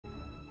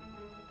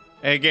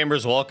Hey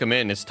gamers, welcome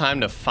in. It's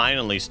time to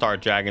finally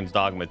start Dragon's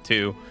Dogma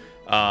 2.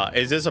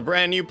 Is this a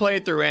brand new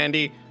playthrough,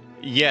 Andy?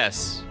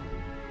 Yes.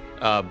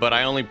 But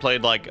I only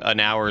played like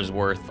an hour's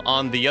worth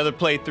on the other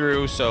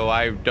playthrough, so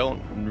I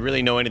don't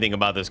really know anything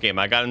about this game.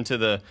 I got into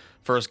the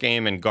first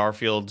game and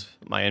Garfield,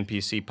 my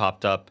NPC,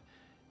 popped up,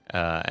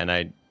 and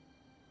I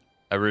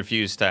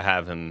refused to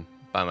have him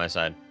by my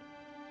side.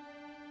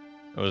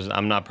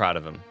 I'm not proud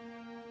of him.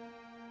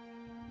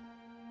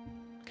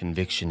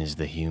 Conviction is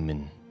the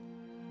human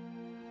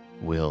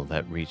will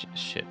that reaches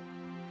shit.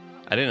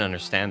 I didn't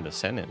understand the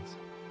sentence.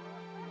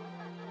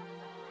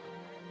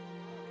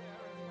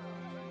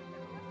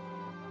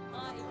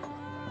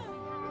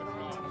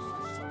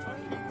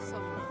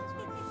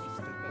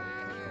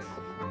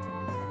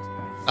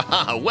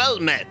 Ah,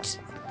 well met.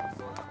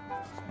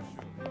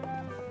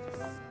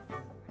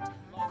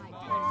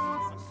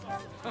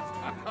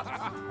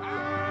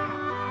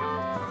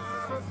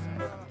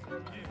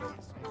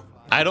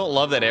 I don't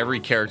love that every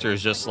character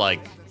is just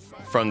like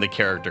from the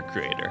character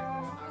creator.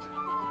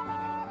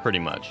 Pretty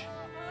much.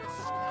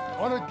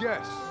 Honored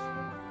guests,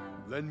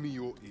 lend me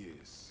your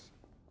ears.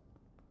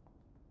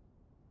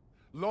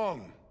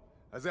 Long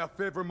has our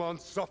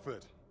Fevrimond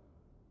suffered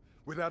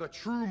without a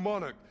true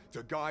monarch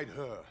to guide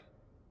her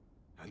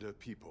and her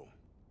people.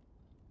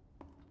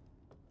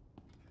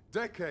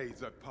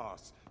 Decades have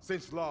passed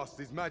since last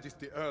His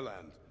Majesty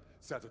Erland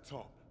sat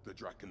atop the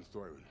Draken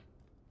throne.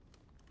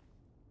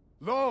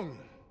 Long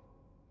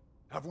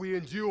have we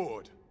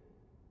endured,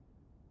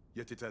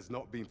 yet it has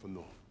not been for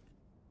naught.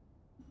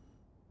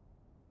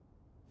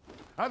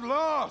 At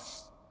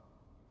last,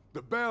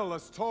 the bell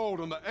has tolled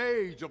on the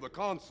age of the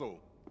console.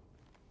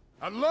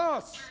 At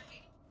last,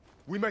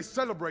 we may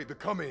celebrate the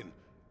coming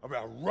of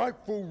our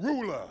rightful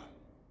ruler.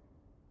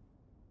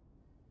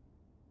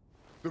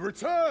 The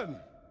return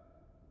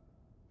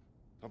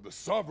of the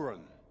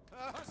sovereign.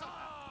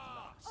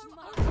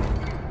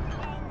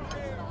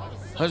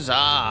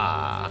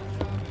 Huzzah!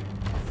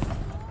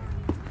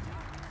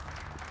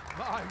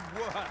 My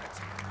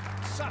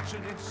word! Such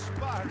an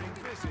inspiring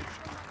visage.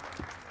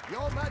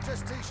 Your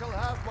Majesty shall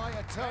have my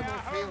eternal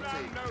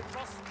fealty.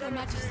 Your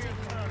Majesty,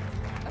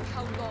 oh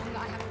how long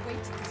I have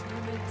awaited this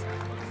moment.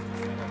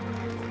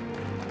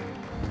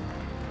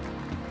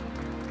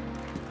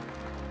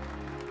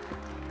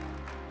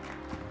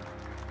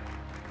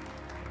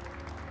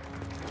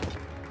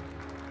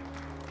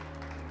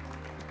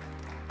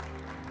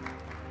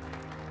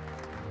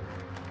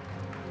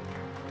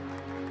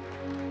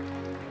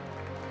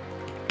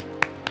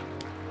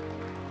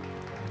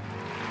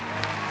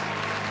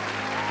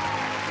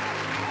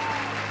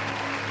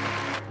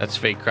 That's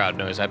fake crowd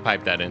noise. I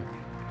piped that in.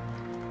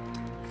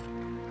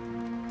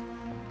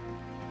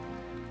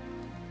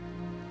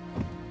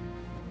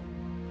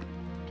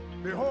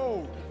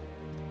 Behold,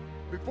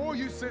 before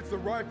you sits the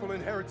rightful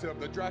inheritor of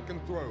the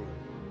Draken throne,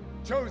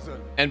 chosen.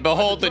 And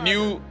behold the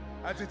new,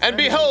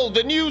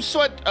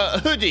 sweat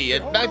hoodie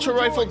at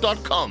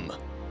nitrorifle.com.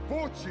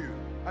 Fortune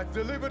has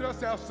delivered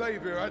us our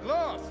savior at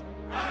last.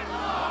 At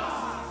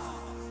last.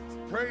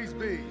 Praise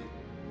be,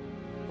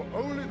 for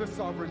only the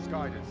sovereign's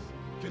guidance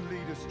can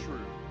lead us true.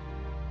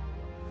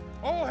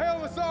 All hail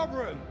the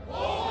sovereign!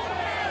 All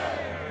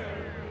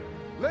hail!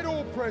 Let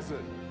all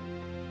present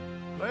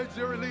pledge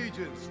their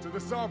allegiance to the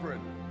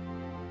sovereign.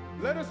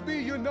 Let us be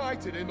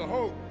united in the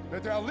hope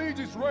that our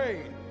liege's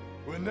reign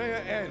will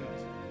ne'er end.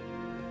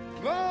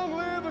 Long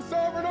live the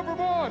sovereign of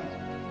Vermont!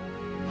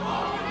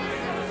 Long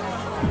live the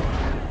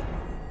sovereign!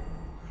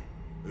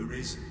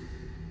 Arisen,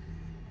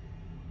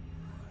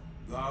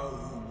 thou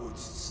who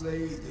wouldst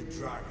slay the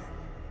dragon,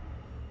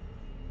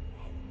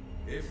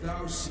 if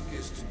thou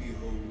seekest to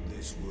behold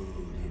this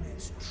world in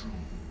its true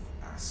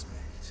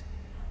aspect,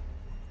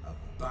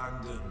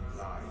 abandon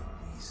thy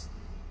reason.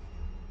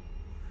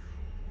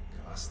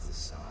 Cast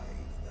aside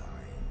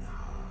thine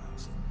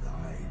heart and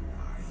thy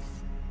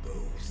life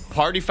both.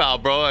 Party foul,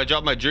 bro. I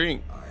dropped my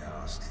drink. I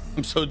ask thee,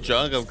 I'm so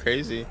drunk, I'm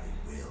crazy.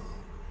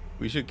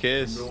 We should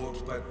kiss.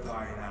 naught but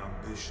thine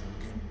ambition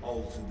can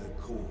alter the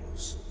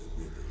course of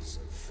the rivers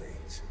of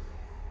fate.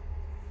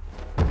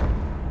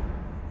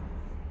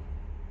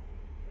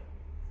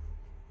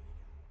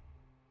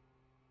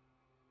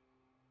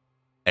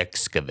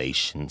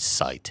 Excavation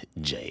site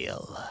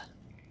jail.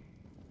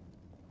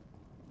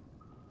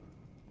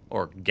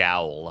 Or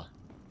Gowl.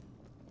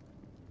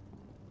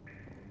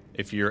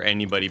 If you're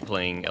anybody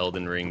playing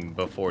Elden Ring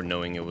before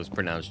knowing it was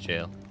pronounced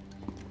jail.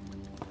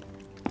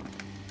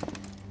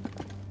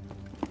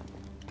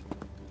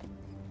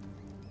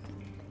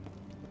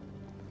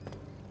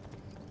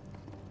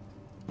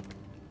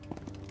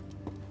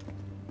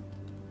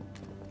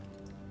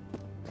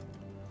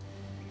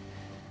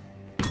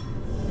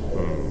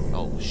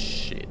 Oh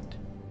shit.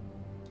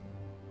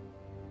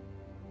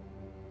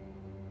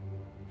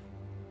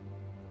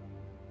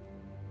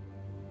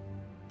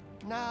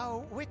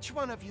 Now, which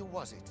one of you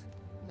was it?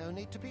 No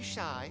need to be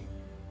shy.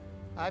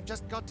 I've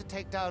just got to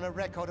take down a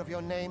record of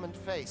your name and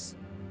face.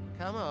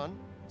 Come on,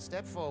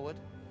 step forward.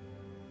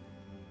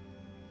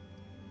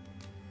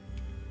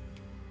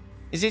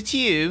 Is it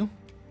you?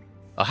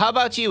 Oh, how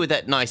about you with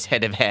that nice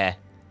head of hair?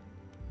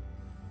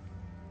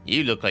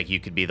 You look like you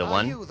could be the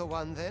one. Are you the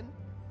one, then?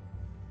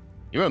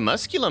 You're a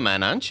muscular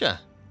man, aren't you?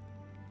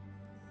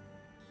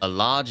 A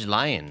large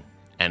lion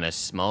and a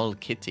small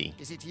kitty.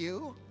 Is it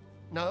you?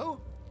 No?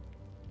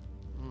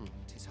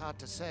 It is hard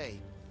to say.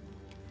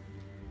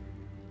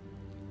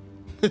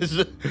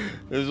 This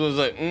was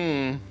like,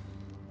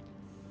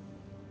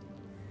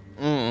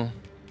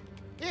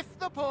 If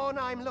the pawn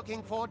I'm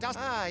looking for does...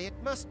 Ah, it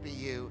must be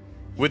you.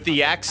 With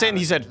the accent,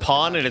 he said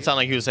pawn, and it sounded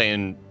like he was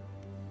saying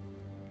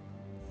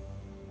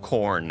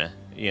corn,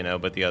 you know,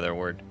 but the other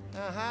word.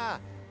 Aha.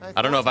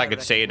 I don't know if I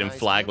could say it in recognized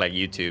flag you. like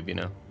YouTube, you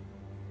know.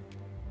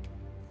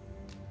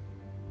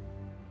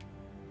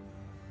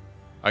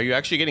 Are you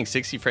actually getting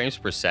 60 frames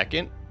per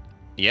second?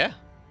 Yeah,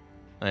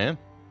 I am.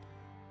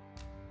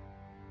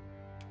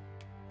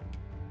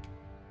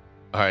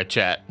 All right,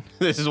 chat.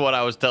 This is what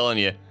I was telling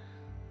you.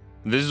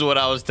 This is what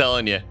I was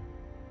telling you.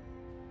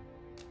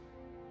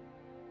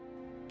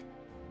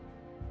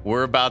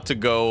 We're about to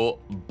go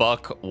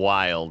buck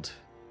wild.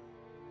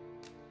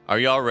 Are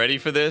y'all ready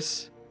for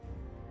this?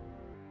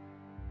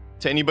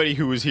 To anybody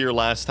who was here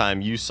last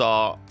time, you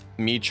saw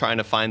me trying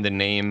to find the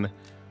name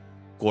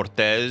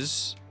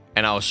Cortez,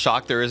 and I was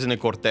shocked there isn't a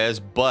Cortez,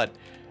 but...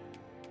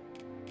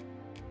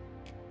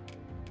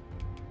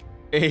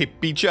 Hey,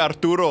 Picha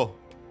Arturo.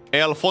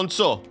 Hey,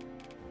 Alfonso.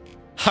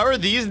 How are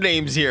these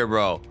names here,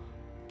 bro?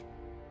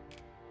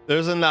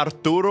 There's an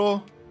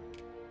Arturo,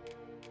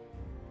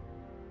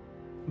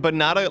 but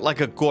not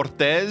like a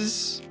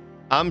Cortez.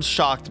 I'm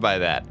shocked by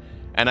that.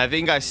 And I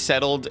think I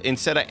settled,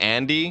 instead of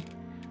Andy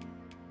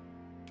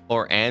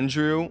or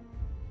Andrew,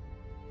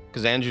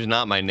 because Andrew's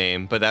not my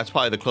name, but that's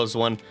probably the closest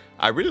one.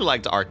 I really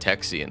liked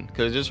Artexian,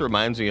 because it just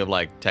reminds me of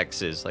like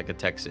Texas, like a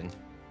Texan.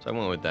 So I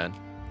went with that.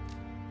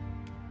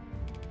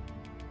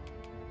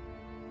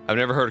 I've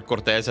never heard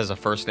Cortez as a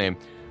first name.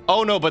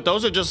 Oh no, but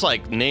those are just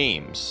like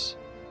names.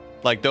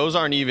 Like those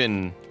aren't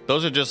even,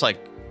 those are just like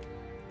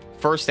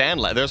first and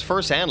last. There's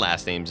first and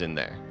last names in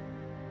there.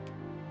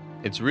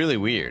 It's really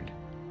weird.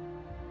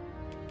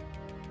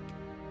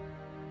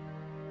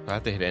 Do I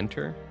have to hit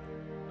enter?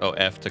 Oh,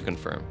 F to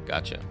confirm.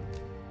 Gotcha.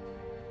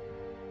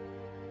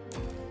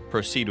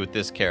 Proceed with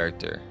this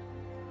character.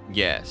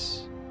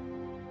 Yes.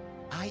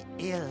 I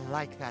ill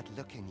like that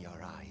look in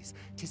your eyes.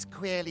 'Tis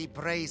queerly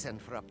brazen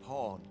for a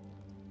pawn.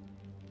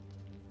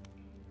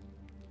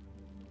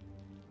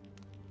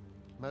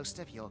 Most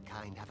of your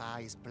kind have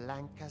eyes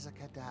blank as a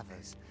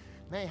cadaver's.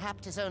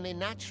 Mayhap 'tis only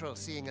natural,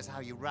 seeing as how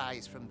you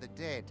rise from the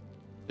dead.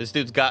 This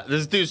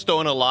dude's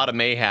throwing a lot of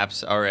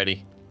mayhaps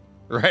already.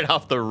 Right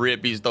off the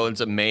rip, he's throwing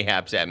some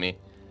mayhaps at me.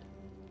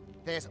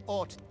 There's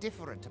aught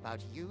different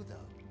about you, though.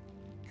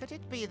 Could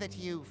it be that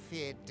you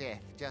fear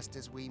death just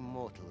as we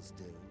mortals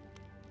do?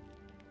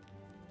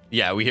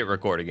 Yeah, we hit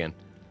record again.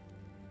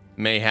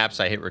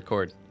 Mayhaps, I hit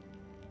record.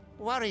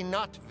 Worry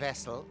not,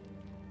 vessel.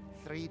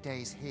 3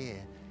 days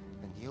here,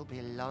 and you'll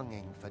be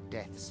longing for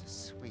death's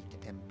sweet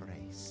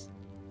embrace.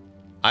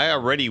 I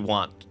already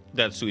want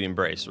that sweet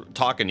embrace.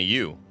 Talking to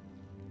you.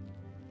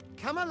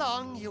 Come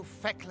along, you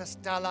feckless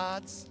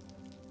dullards.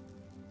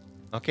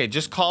 Okay,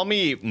 just call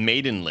me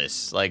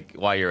maidenless, like,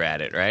 while you're at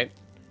it, right?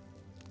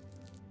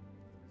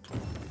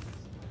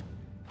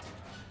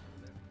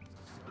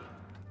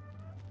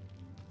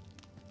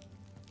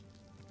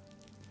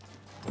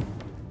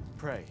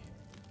 Pray,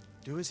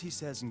 do as he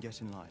says and get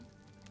in line.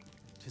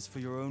 'Tis for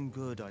your own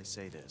good I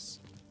say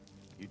this.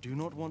 You do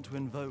not want to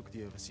invoke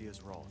the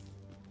Overseer's wrath.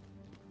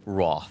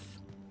 Wrath.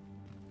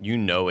 You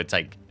know it's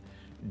like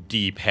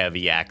deep,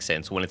 heavy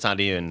accents when it's not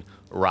even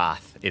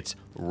wrath, it's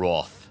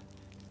wrath.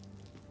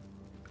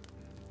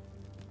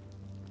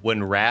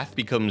 When wrath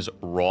becomes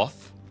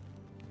wrath,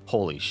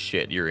 holy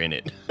shit, you're in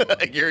it.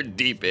 You're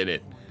deep in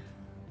it.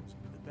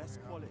 The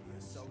best quality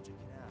a soldier can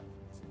have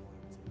is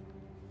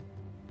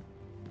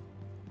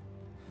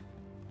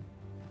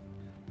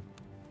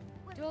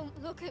loyalty.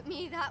 Don't look at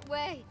me that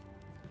way.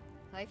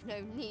 I've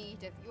no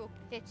need of your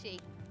pity.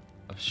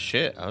 Oh,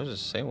 shit, I was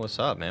just saying what's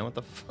up, man. What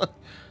the fuck?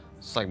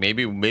 It's like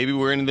maybe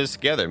we're in this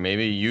together.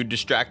 Maybe you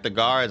distract the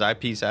guards, I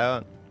peace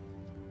out.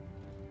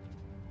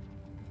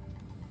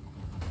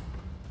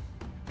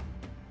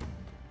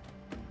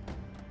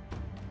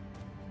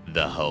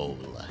 The hole.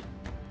 What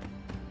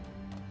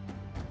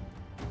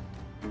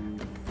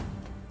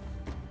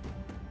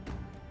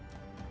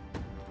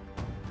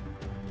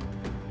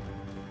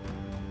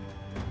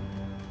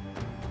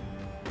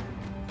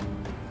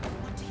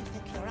do you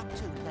think you're up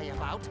to,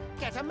 layabout?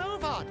 Get a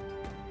move on!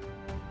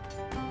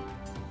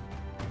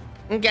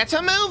 Get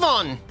a move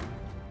on!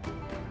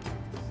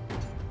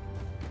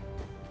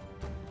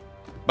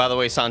 By the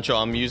way, Sancho,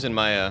 I'm using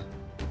my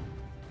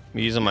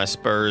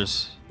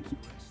Spurs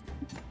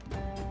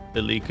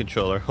Elite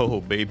controller.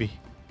 Oh baby.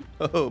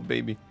 Oh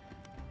baby.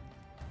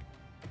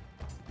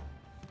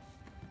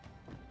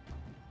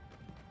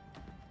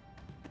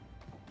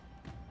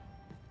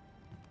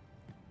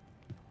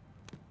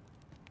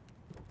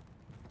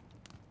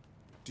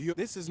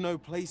 This is no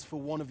place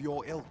for one of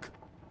your ilk.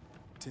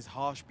 'Tis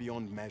harsh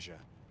beyond measure,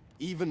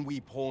 Even we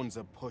pawns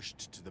are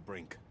pushed to the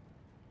brink.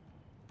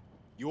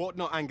 You ought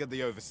not anger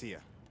the Overseer.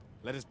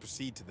 Let us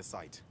proceed to the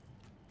site.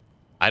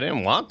 I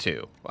didn't want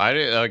to.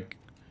 I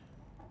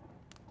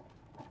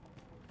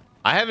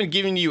haven't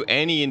given you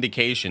any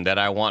indication that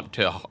I want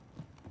to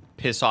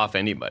piss off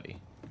anybody.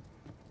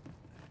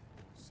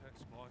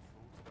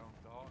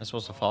 Am I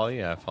supposed to follow you?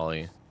 Yeah, I follow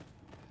you.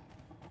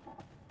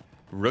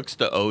 Rook's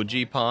the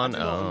OG pawn? I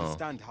do not Oh.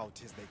 understand how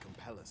it is they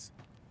compel us.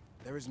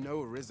 There is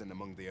no arisen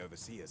among the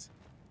Overseers.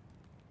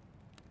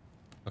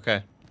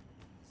 Okay.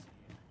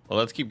 Well,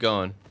 let's keep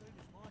going.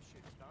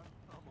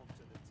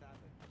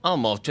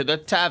 I'm off to the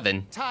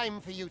tavern.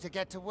 Time for you to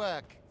get to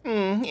work.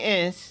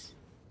 Yes.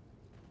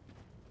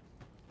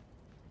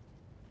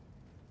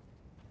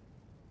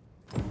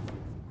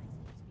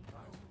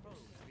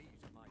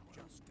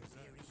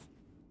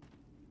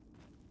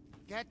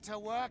 Get to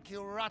work,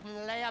 you rotten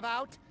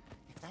layabout.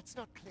 If that's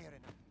not clear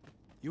enough.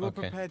 You are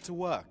Okay. prepared to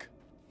work.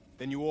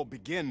 Then you ought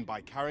begin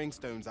by carrying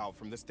stones out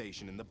from the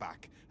station in the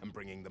back and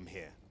bringing them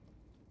here.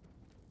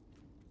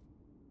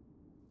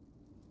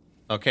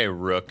 Okay,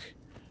 Rook.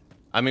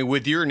 I mean,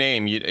 with your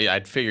name,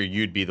 I'd figure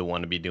you'd be the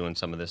one to be doing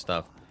some of this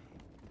stuff.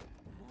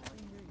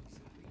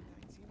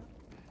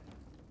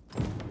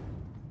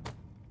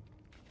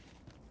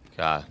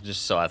 God,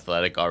 just so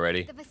athletic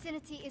already. The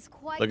vicinity is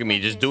quite Look at me,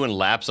 just doing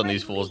laps on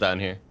these fools down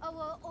here.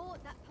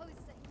 That poses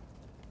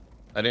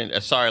a I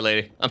didn't. Sorry,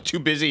 lady. I'm too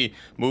busy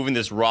moving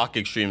this rock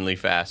extremely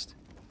fast.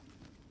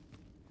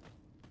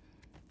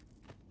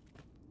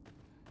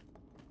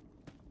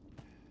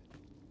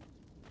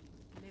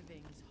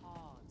 Living's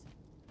hard,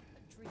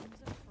 but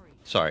dreams are free.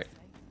 Sorry.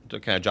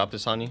 Can I drop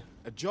this on you?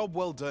 A job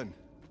well done.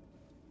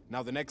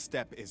 Now the next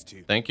step is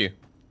to... Thank you.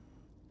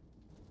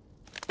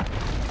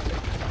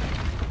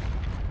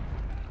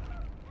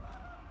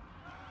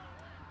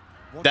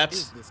 What That's-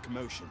 is this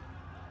commotion?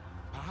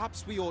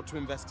 Perhaps we ought to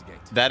investigate.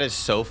 That is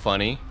so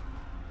funny.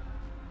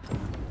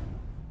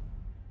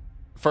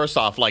 First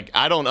off, like,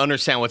 I don't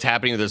understand what's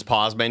happening with this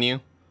pause menu.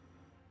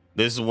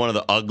 This is one of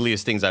the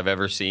ugliest things I've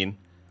ever seen.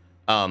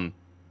 But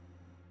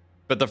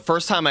the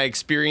first time I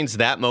experienced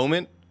that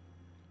moment,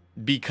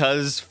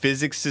 because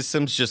physics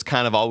systems just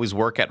kind of always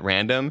work at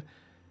random,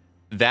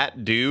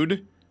 that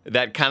dude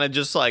that kind of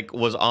just like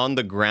was on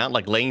the ground,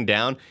 like laying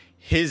down,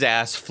 his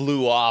ass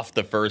flew off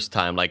the first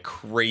time like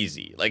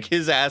crazy. Like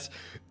his ass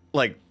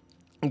like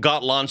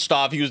got launched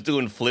off. He was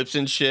doing flips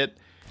and shit.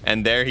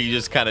 And there he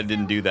just kind of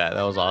didn't do that.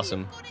 That was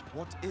awesome.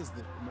 What is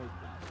the commotion?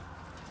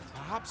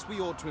 Perhaps we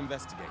ought to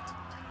investigate.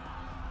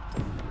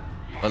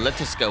 Well,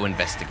 let us go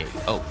investigate.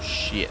 Oh,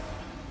 shit.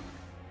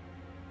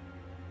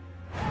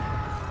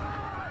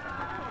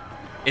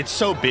 It's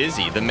so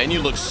busy. The menu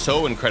looks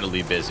so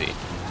incredibly busy.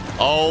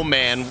 Oh,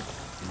 man.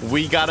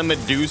 We got a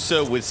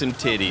Medusa with some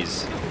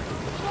titties.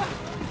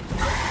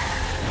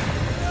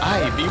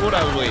 Ay,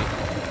 víbora, güey.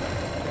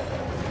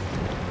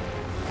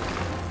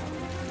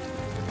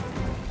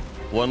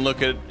 One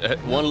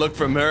look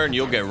from her and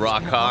you'll get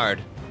rock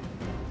hard.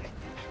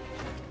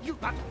 You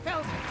got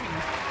felt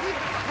fiend,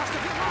 even at the cost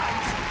of your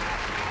lives.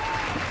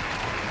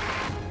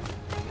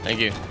 Thank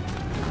you.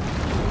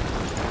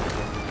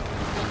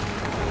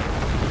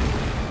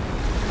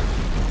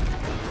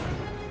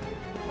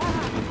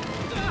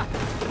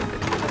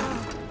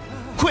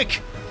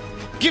 Quick!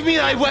 Give me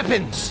thy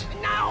weapons!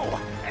 Now!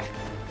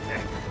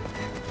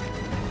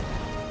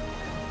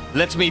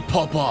 Let me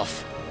pop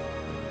off.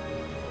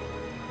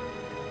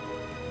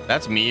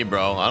 That's me,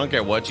 bro. I don't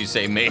care what you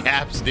say.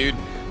 Mayhaps, dude.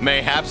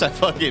 Mayhaps I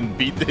fucking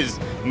beat this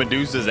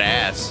Medusa's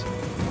ass.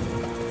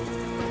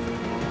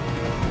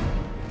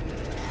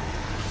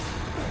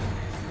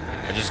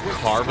 I just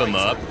carve him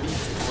up.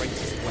 Beast's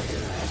greatest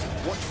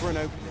weapon. Watch for an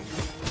opening,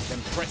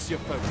 then press your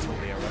foe till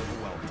they are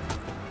overwhelmed.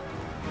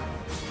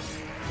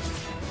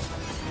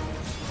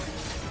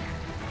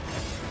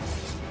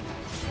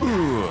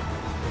 Ooh.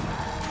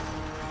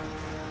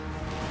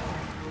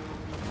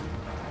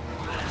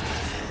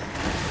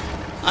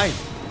 Aye.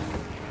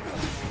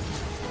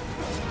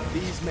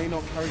 These may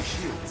not carry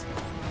shields,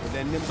 but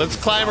they're nimble. Let's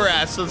climb her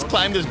ass. Let's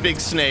climb this big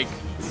snake.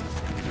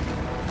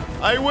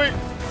 Aye, wait.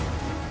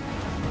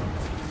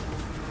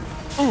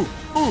 Ooh,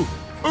 ooh,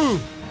 ooh.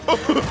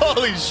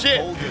 Holy shit.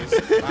 Boulders,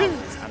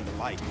 barrels, and the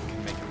like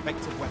can make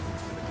effective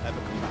weapons for the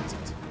clever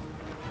combatant.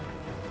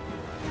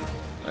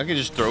 I can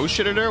just throw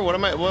shit at her? What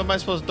am I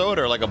supposed to throw at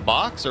her? Like a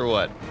box or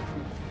what?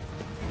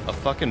 A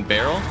fucking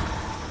barrel?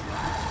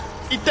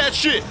 Eat that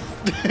shit!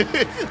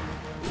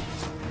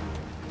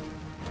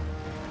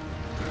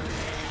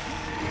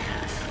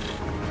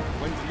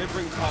 When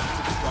delivering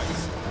targeted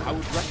strikes, I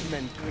would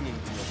recommend clinging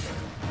to your foe.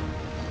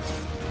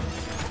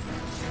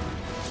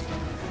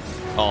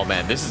 Oh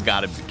man, this has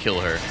got to kill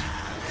her.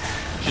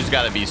 She's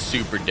got to be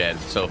super dead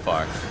so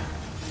far.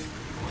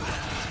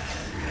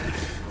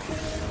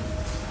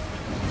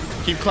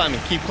 Keep climbing,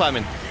 keep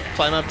climbing.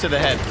 Climb up to the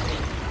head.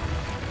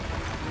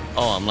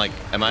 Oh,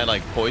 am I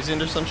like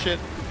poisoned or some shit?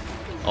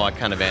 Oh, I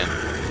kind of am.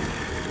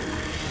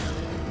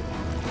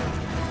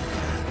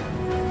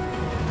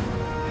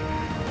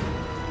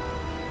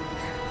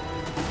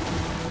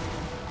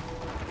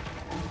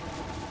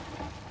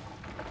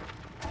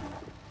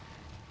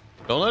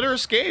 Don't let her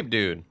escape,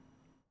 dude.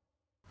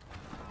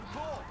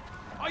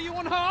 Are you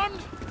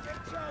unharmed?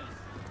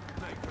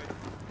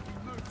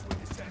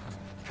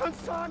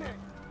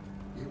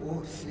 You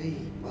ought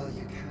flee while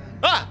you can.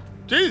 Ah!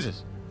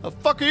 Jesus! The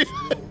fuck are you?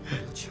 Your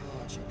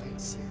charge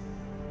awaits you.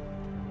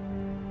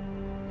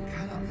 You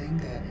cannot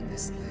linger in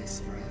this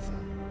place forever.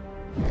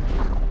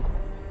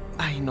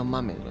 Ay, no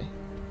mames, güey.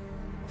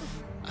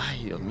 Ay,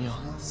 Dios mío.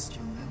 You've lost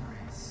your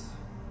memories.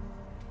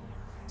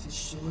 It is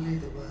surely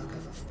the work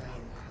of a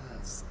fell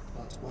curse,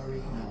 but worry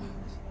not.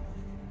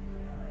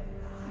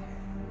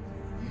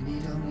 You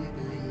need only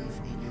believe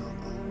in your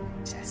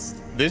own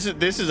destiny.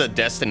 This is a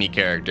Destiny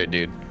character,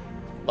 dude.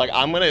 Like,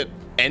 I'm gonna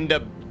end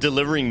up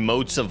delivering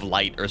motes of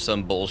light or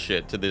some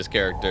bullshit to this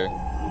character.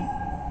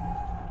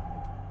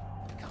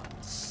 God,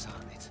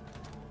 son it.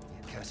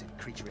 The accursed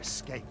creature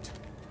escaped.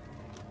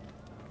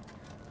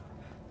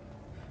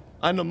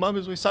 I know, mom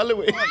is way silent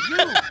way.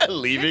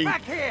 Leaving. Get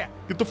back here!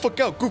 Get the fuck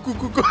out. Go, go,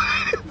 go, go.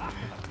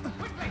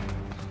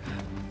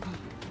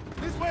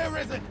 This way, or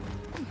is it?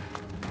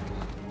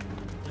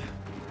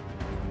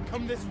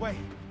 Come this way.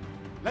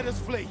 Let us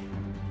flee.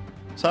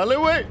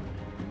 Silent way.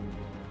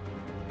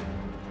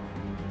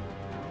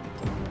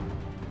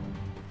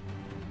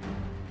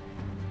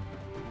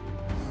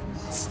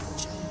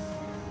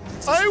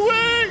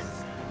 Highway!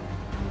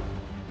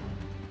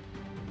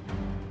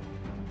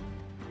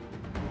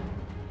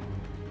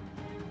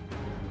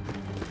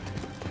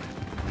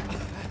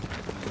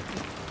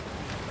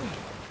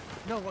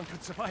 No one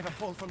could survive a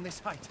fall from this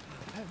height.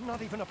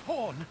 Not even a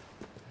pawn.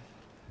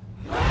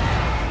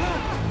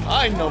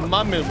 I know,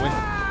 mami, güey.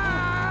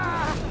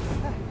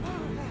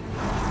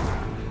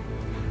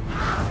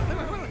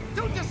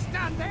 Don't just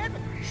stand there!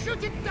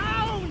 Shoot it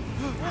down!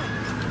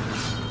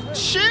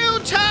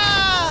 Shoot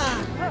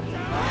her!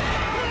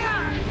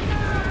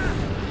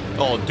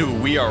 Oh,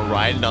 dude, we are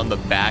riding on the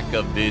back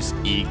of this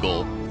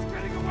eagle.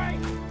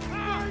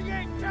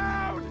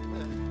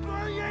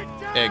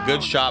 Yeah,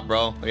 good shot,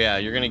 bro. Yeah,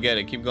 you're gonna get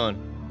it. Keep going.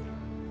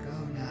 Go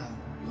now,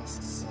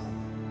 lost soul.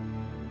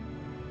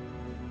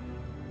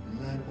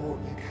 Learn all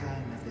you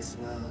can of this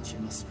world you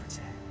must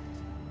protect.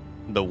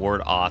 The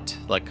word ought.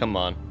 Like, come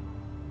on.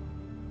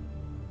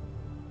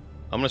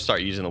 I'm gonna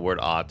start using the word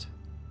ought.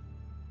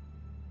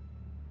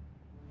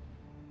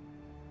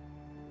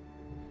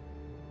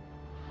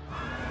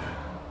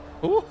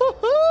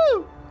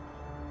 Woo-hoo-hoo!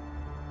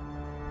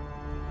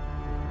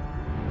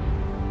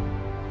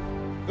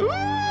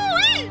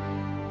 Ooh-wee!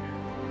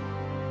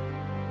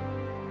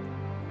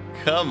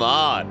 Come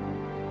on.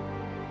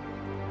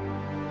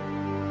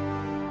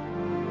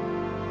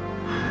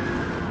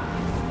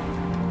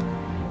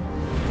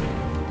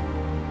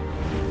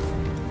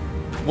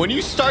 When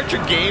you start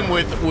your game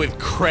with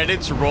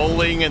credits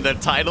rolling and the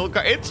title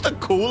card, it's the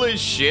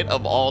coolest shit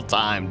of all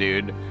time,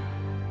 dude.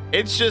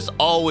 It's just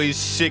always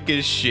sick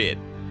as shit.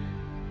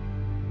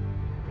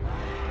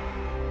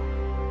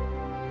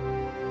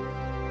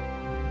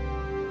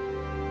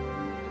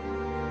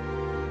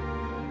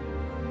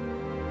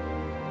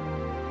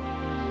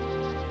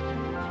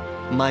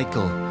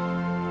 Michael,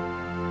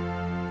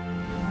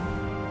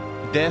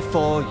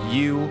 therefore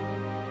you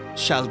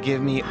shall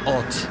give me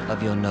aught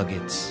of your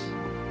nuggets.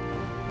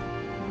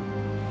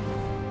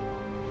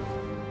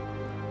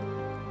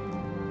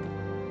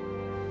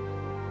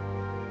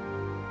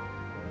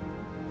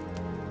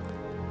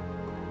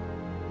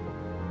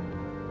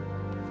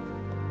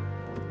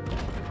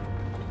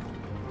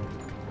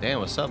 Damn,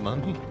 what's up,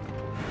 mommy?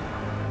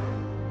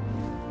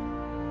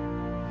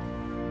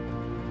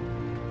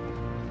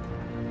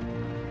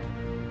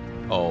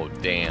 Oh,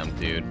 damn,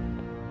 dude.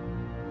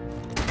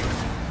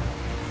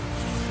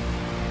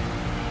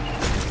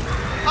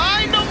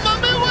 Ay, no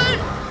mames, güey.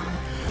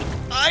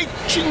 Ay,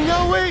 chinga,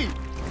 güey.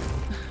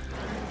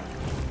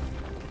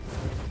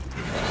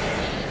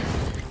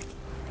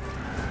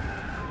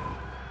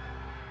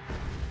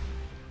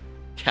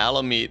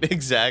 Calamite,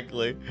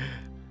 exactly.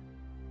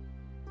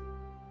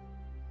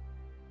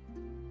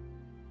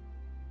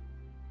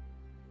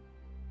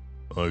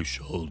 I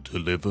shall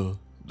deliver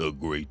the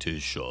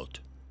greatest shot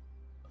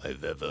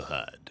I've ever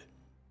had.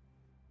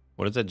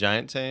 What does that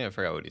giant say? I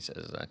forgot what he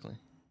says exactly.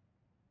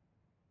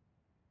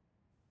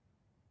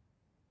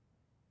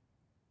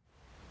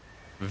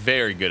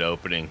 Very good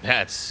opening.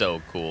 That's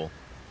so cool.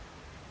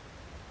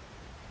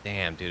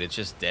 Damn, dude, it's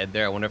just dead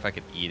there. I wonder if I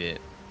could eat it.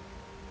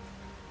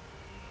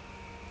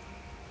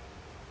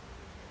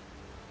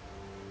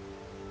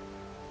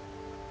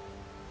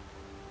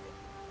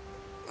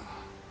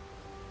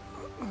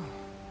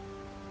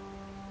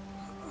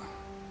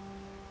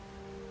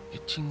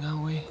 Chinga,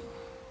 güey.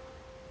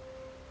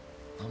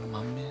 No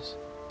mames.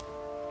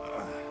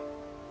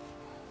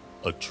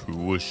 A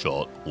truer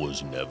shot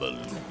was never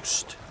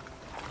loosed.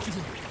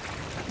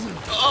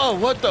 Oh,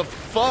 what the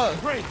fuck?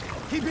 Great.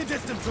 Keep your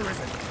distance,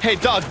 Arisen. Hey,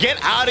 dog, get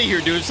out of here,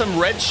 dude. Some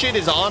red shit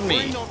is on me.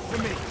 Pray not for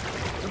me.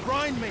 The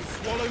brine may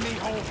swallow me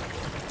whole,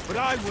 but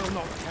I will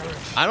not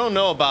perish. I don't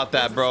know about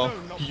that, bro.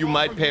 You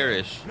might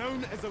perish.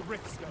 Known as a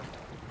rift stone.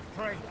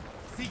 Pray,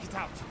 seek it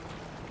out.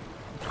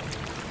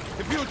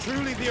 If you're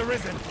truly the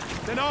Arisen,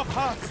 then our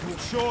paths will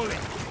surely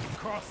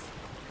cross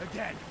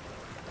again.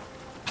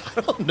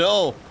 I don't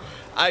know.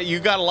 You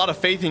got a lot of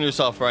faith in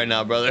yourself right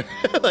now, brother.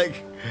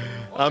 Like,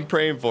 I'm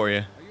praying for you.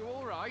 Are you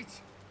all right?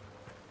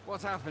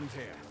 What happened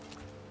here?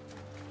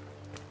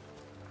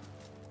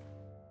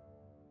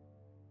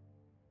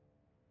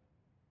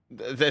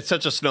 That's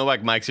such a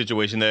Snowback Mike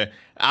situation there.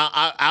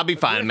 I'll be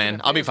fine,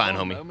 man. I'll be fine,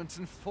 homie. Moment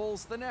and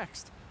falls the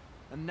next.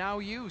 And now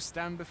you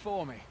stand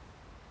before me.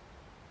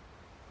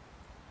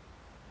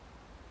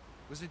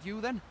 Was it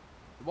you then?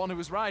 The one who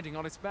was riding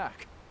on its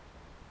back?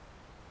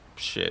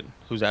 Shit.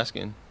 Who's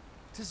asking?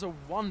 'Tis a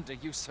wonder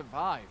you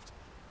survived.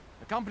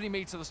 Accompany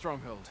me to the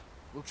stronghold.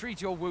 We'll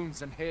treat your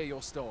wounds and hear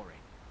your story.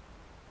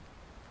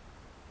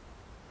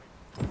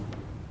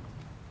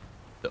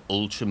 The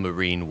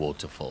ultramarine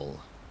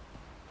waterfall.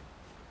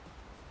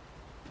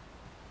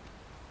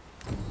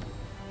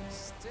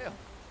 Still,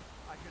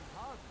 I can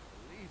hardly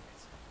believe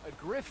it. A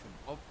griffin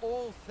of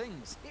all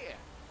things here.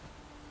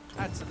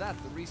 Add to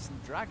that the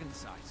recent dragon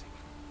sighting.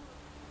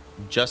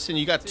 Justin,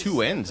 you got 'Tis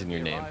two said N's that in your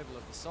the name. arrival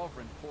of the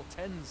sovereign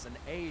portends an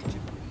age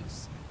of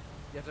peace,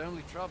 yet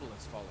only trouble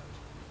has followed.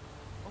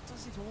 What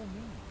does it all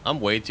mean? I'm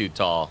way too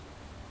tall.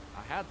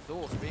 I had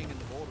thought being in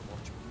the Border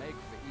Watch would make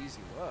for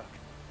easy work,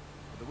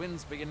 but the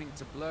wind's beginning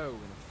to blow in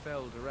a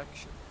fell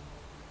direction.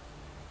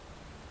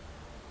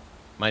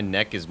 My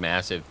neck is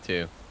massive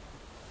too.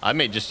 I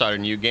may just start a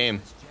new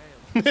game.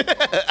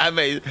 I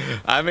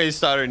may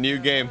start a new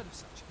game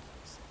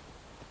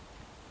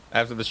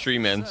after the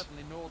stream ends.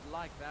 Certainly not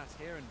like that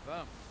here in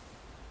Vermont.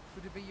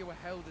 Could it be you were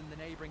held in the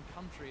neighboring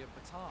country of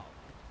Batal?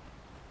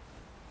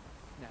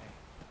 Nay,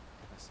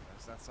 I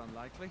suppose that's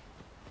unlikely.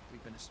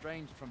 We've been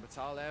estranged from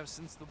Batal ever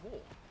since the war.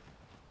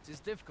 It is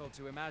difficult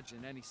to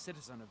imagine any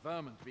citizen of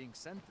Vermont being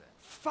sent there.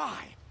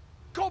 Fie!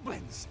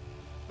 Goblins!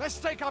 Let's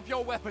take up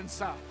your weapons,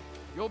 sir.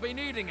 You'll be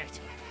needing it.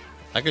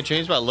 I could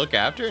change my look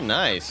after?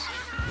 Nice.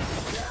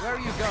 Where are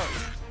you going?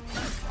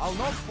 I'll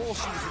not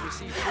force you to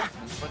receive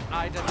treatment, but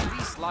I'd at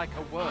least like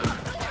a word.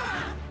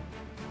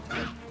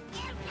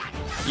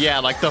 Yeah,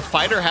 like the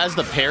fighter has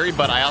the parry,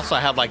 but I also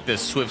have like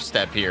this swift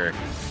step here.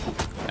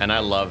 And I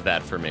love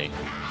that for me.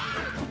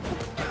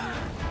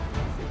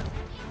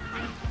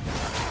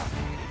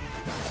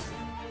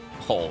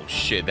 Oh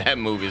shit, that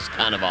move is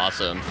kind of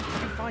awesome.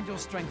 If you find your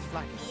strength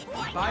flagging,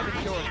 buy the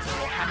curator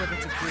or have a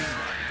bit of green.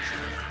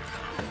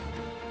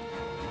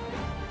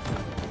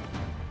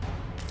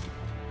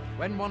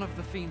 When one of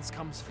the fiends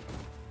comes for you,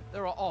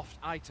 there are oft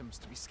items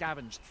to be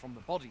scavenged from the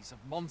bodies of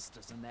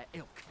monsters and their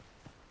ilk.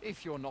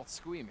 If you're not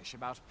squeamish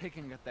about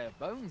picking at their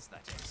bones,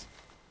 that is.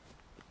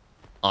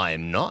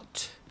 I'm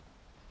not.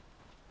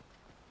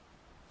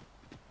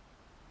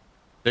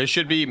 There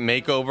should be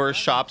makeover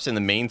shops in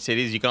the main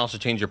cities. You can also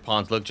change your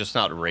pawn's look, just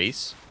not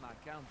race. I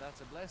count that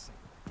a blessing.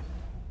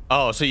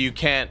 Oh, so you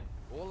can't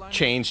All I know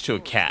change to a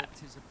for sure cat. is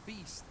that 'tis a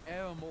beast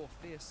e'er more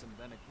fearsome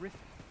than a griffin.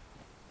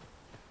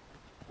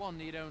 One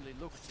need only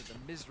look to the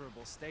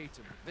miserable state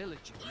of the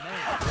village of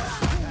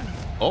Maine.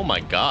 Oh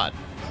my god.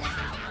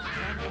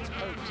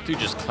 This dude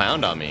just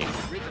clowned on me.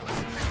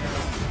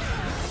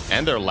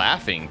 And they're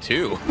laughing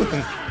too.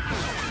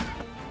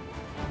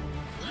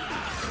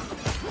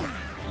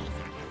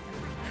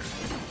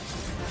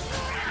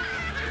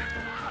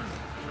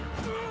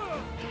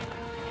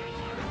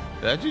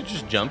 Did that dude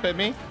just jump at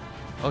me?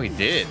 Oh, he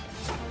did.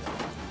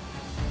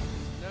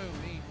 No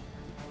me.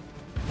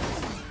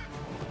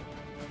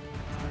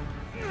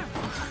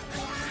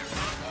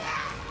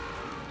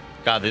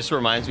 God, this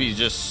reminds me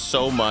just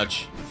so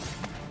much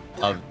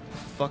of...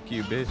 Fuck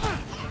you, bitch.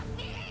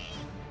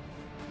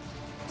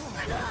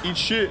 Eat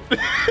shit.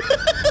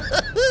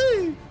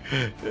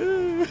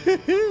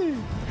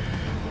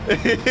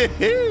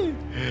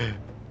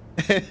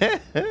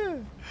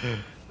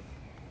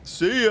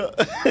 See ya.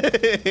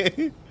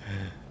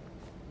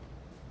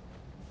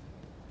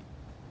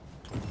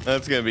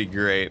 That's gonna be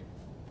great.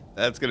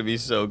 That's gonna be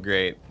so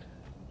great.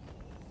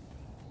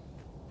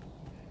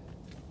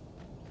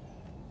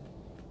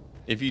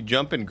 If you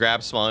jump and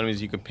grab small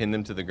enemies, you can pin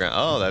them to the ground.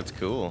 Oh, that's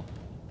cool.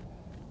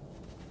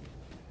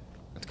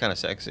 That's kind of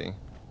sexy.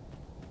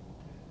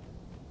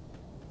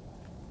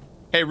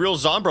 Hey, Real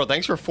Zombro,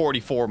 thanks for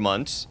 44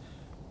 months.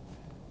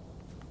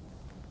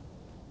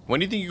 When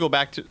do you think you go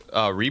back to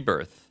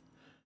Rebirth?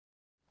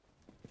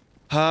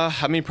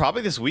 I mean,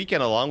 probably this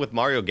weekend along with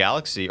Mario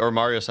Galaxy or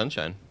Mario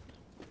Sunshine.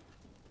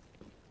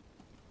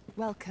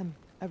 Welcome,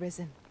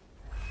 Arisen.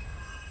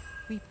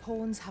 We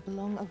pawns have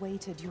long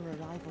awaited your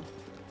arrival.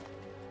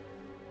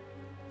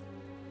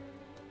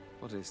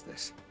 What is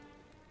this?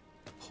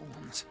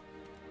 Pawns.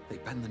 They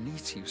bend the knee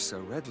to you so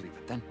readily,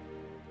 but then...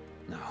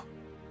 No.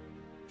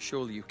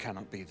 Surely you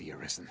cannot be the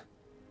Arisen.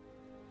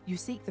 You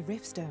seek the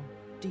Riftstone,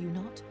 do you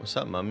not? What's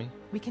up, mummy?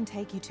 We can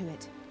take you to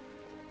it.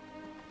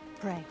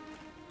 Pray.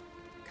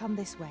 Come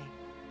this way.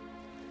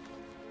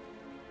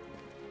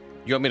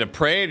 You want me to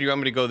pray or do you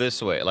want me to go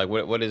this way? Like,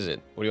 what is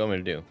it? What do you want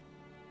me to do?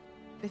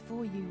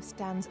 Before you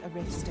stands a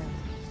Riftstone.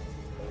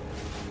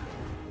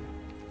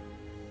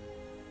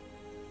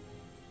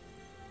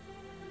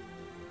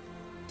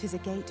 'Tis a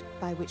gate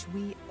by which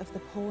we of the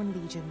Pawn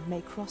Legion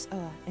may cross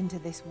into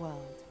this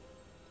world.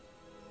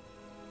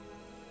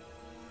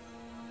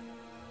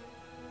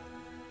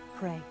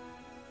 Pray,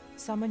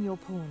 summon your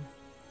pawn.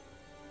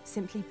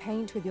 Simply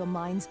paint with your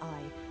mind's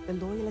eye the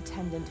loyal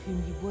attendant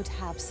whom you would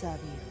have serve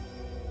you.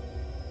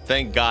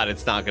 Thank God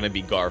it's not going to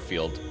be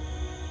Garfield.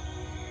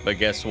 But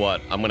guess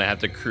what? I'm going to have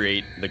to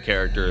create the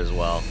character as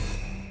well.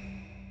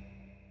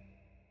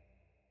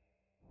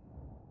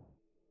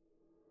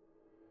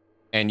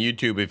 And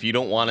YouTube, if you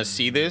don't want to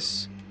see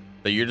this,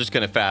 then you're just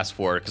going to fast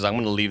forward because I'm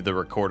going to leave the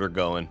recorder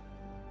going.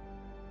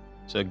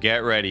 So get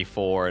ready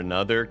for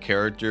another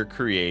character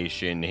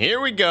creation.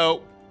 Here we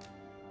go.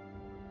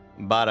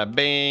 Bada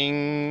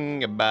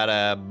bing,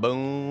 bada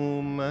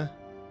boom.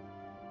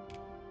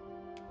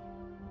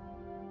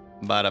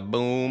 Bada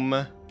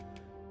boom.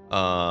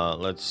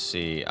 Let's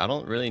see. I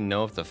don't really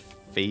know if the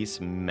face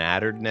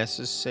mattered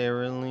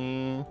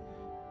necessarily,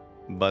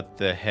 but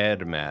the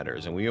head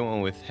matters. And we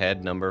went with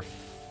head number,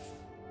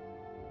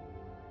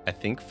 I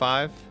think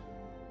 5.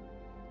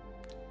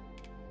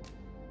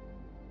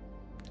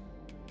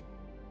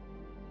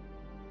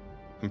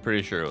 I'm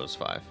pretty sure it was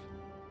 5.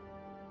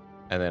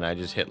 And then I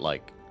just hit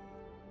like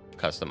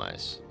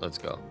customize. Let's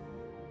go.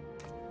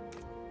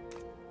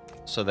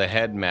 So the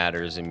head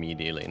matters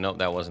immediately. Nope,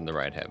 that wasn't the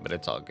right head, but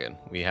it's all good.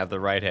 We have the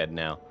right head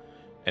now.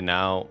 And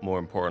now, more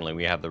importantly,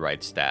 we have the right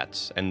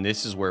stats. And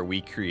this is where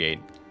we create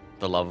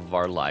the love of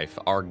our life.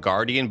 Our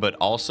guardian, but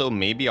also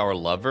maybe our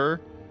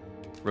lover,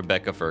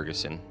 Rebecca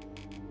Ferguson.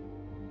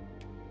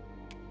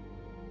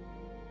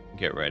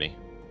 Get ready.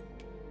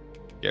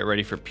 Get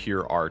ready for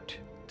pure art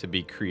to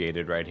be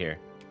created right here.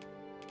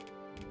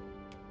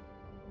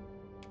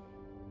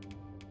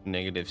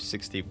 Negative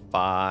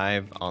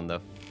 65 on the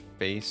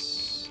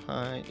face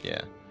height.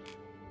 Yeah.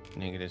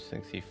 Negative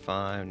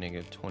 65,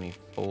 negative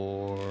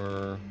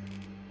 24.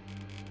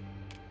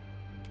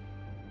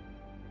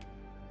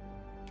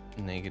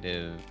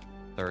 Negative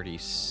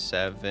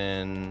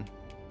 37.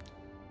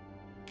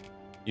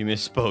 You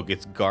misspoke.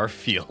 It's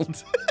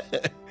Garfield.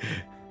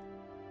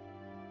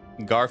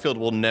 Garfield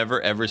will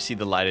never ever see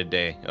the light of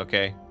day,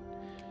 okay?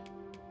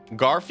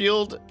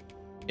 Garfield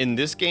in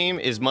this game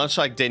is much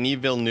like Denis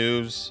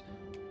Villeneuve's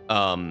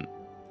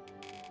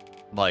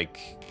like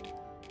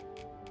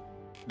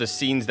the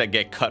scenes that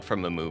get cut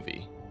from a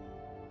movie.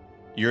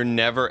 You're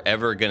never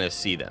ever gonna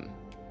see them.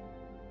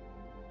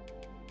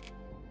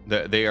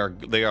 They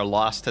are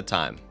lost to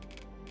time.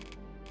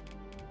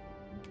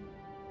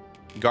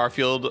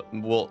 Garfield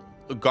will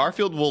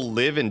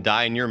live and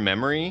die in your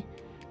memory,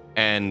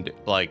 and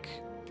like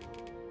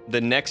the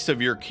next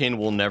of your kin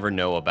will never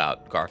know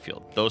about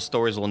Garfield. Those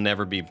stories will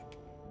never be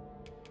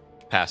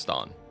passed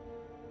on.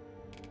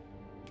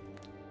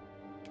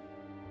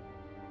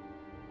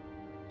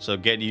 So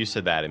get used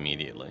to that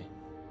immediately.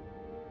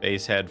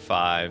 Base head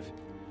 5.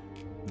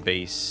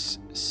 Base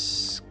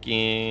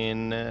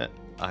skin.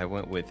 I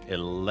went with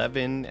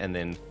 11 and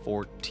then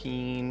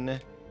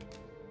 14.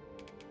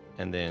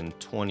 And then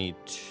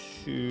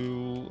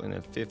 22 and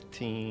then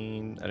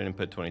 15. I didn't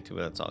put 22,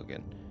 but that's all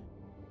good.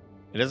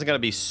 It doesn't gotta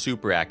be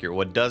super accurate.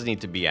 What does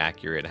need to be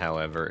accurate,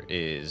 however,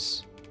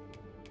 is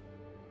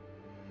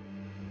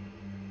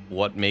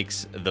what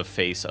makes the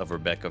face of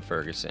Rebecca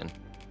Ferguson.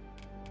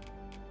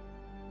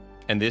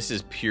 And this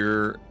is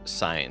pure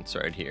science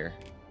right here.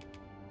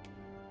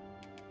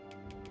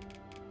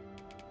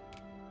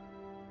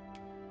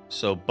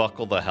 So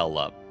buckle the hell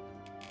up.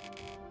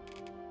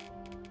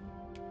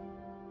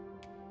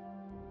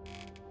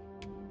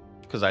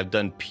 Because I've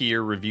done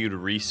peer-reviewed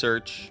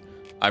research.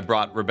 I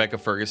brought Rebecca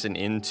Ferguson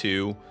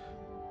into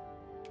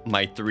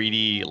my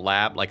 3D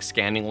lab, like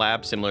scanning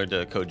lab, similar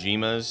to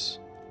Kojima's.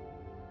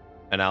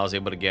 And I was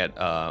able to get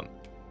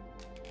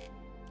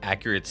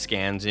accurate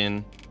scans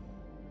in.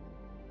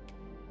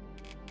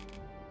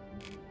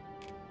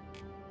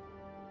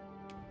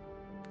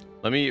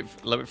 Let me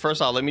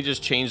first off, let me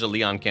just change the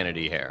Leon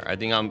Kennedy hair. I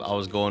think I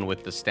was going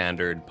with the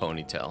standard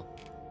ponytail.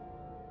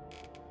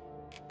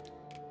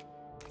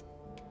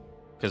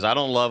 Because I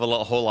don't love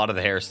a whole lot of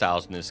the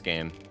hairstyles in this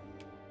game.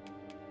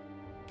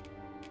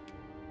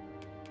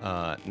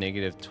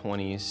 Negative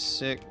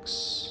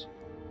 26.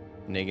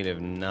 Negative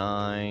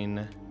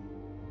 9.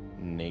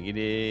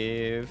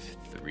 Negative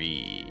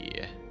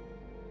 3.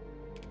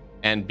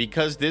 And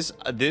because this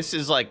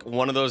is like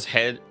one of those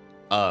head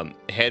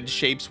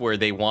shapes where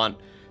they want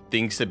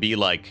things to be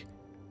like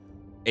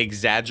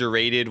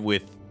exaggerated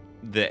with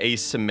the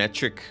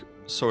asymmetric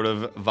sort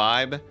of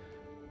vibe.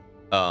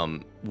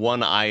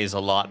 One eye is a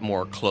lot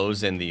more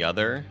closed than the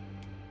other,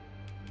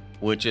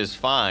 which is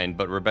fine,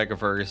 but Rebecca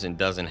Ferguson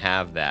doesn't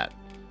have that.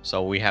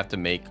 So we have to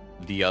make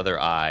the other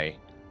eye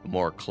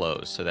more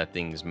closed so that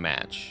things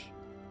match.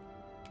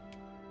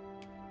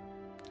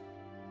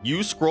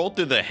 You scroll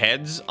through the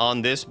heads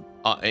on this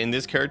in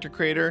this character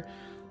creator,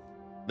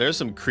 there's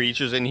some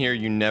creatures in here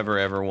you never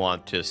ever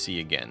want to see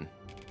again.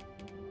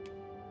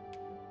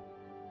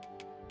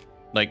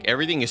 Like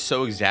everything is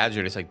so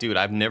exaggerated. It's like, dude,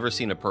 I've never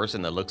seen a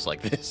person that looks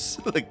like this.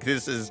 Like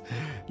this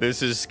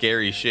is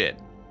scary shit.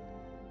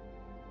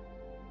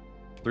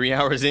 3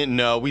 hours in?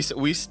 No,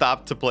 we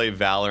stopped to play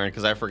Valorant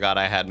because I forgot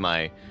I had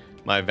my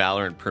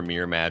Valorant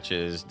premiere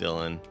matches,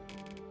 Dylan.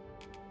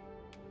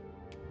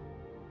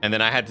 And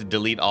then I had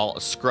to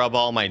scrub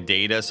all my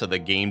data so the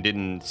game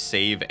didn't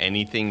save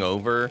anything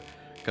over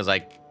because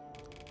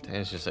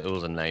it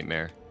was a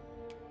nightmare.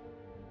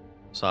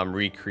 So I'm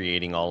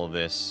recreating all of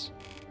this.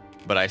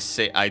 But I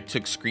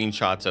took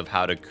screenshots of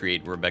how to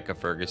create Rebecca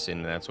Ferguson,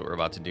 and that's what we're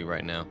about to do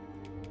right now.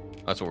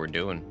 That's what we're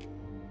doing.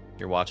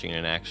 You're watching it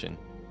in action.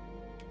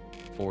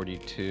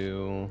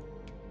 42.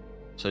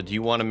 So do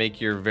you want to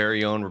make your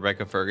very own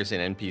Rebecca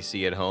Ferguson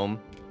NPC at home?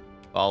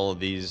 Follow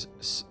these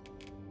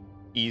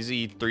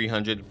easy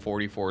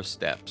 344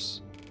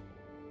 steps.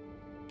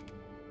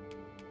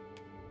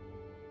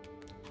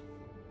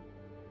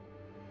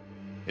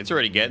 It's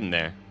already getting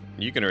there.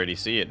 You can already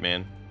see it,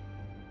 man.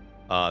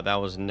 That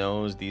was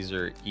nose. These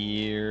are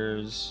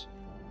ears.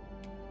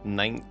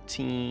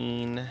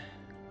 19.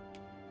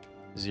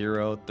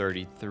 0,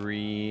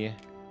 33.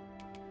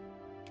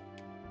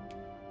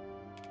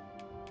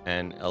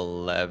 And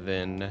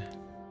 11.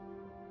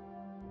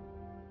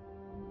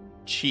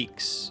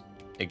 Cheeks.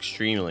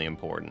 Extremely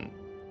important.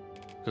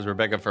 Because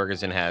Rebecca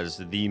Ferguson has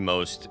the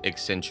most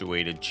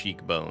accentuated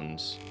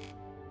cheekbones.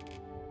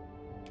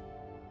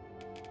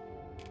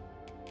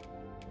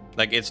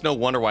 Like, it's no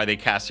wonder why they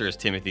cast her as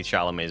Timothée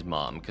Chalamet's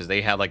mom, because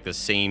they have like the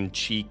same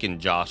cheek and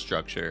jaw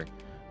structure.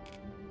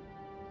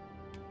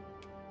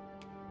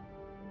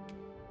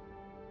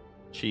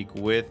 Cheek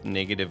width,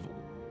 negative.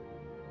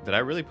 Did I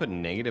really put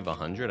negative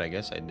 100? I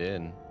guess I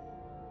did.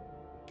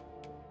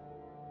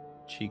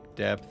 Cheek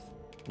depth,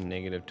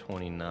 negative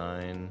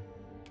 29.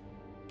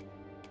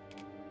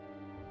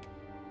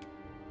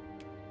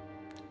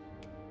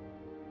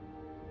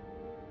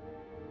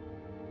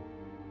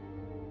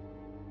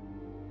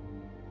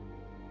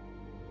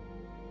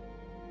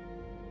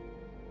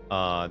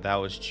 That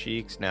was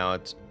cheeks. Now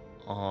it's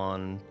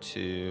on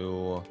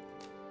to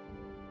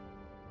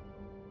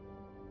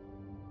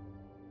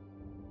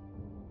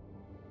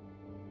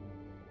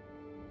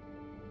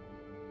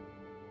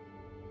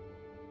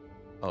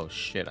oh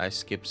shit, I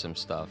skipped some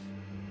stuff.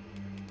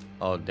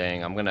 Oh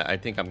dang, I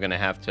think I'm gonna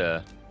have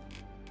to.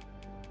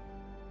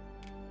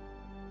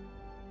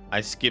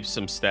 I skipped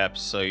some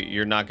steps, so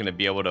you're not gonna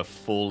be able to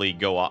fully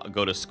go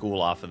to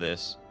school off of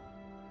this.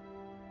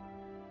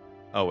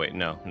 Oh wait,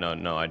 no,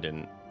 I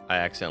didn't. I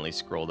accidentally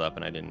scrolled up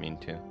and I didn't mean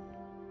to.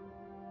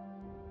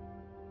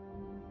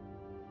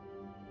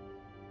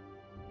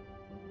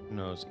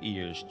 Nose,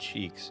 ears,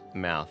 cheeks,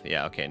 mouth.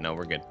 Yeah, okay, no,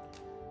 we're good.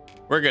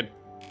 We're good.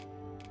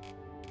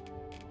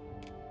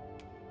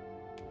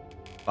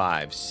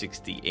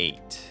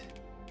 568.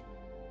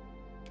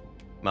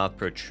 Mouth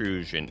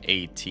protrusion,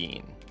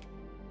 18.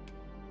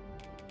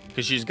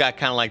 Because she's got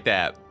kind of like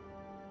that.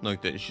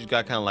 Like that. She's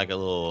got kind of like a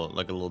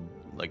little,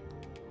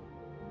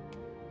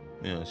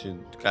 you know, she's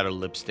got her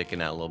lip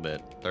sticking out a little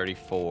bit.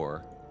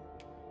 34.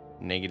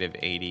 Negative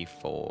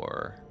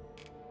 84.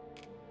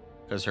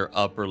 Because her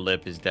upper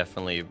lip is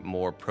definitely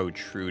more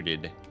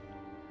protruded.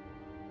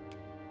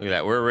 Look at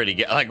that. We're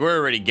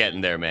already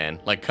getting there,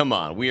 man. Like, come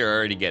on. We are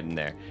already getting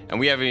there. And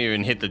we haven't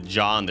even hit the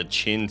jaw and the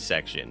chin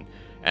section.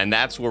 And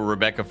that's where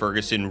Rebecca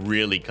Ferguson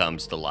really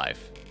comes to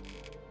life.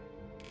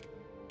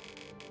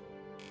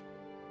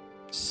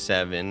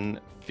 7,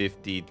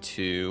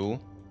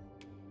 52.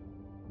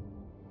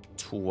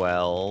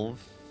 12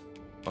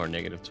 or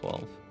negative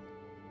 12.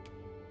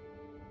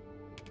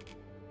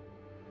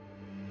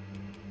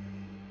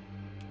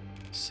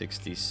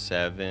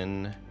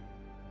 $67,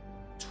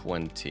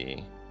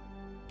 20.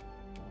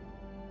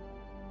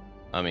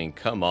 I mean,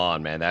 come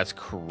on, man. That's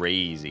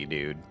crazy,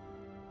 dude.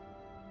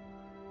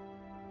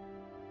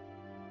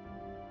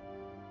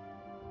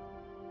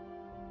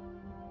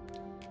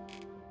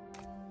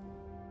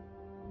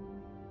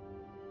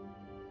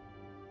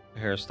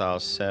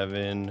 Hairstyle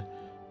 7.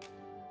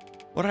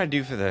 What did I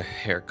do for the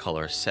hair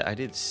color? I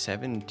did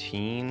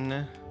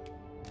 17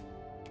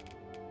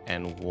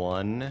 and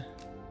 1.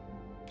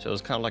 So it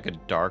was kind of like a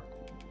dark,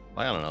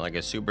 I don't know, like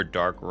a super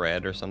dark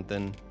red or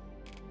something.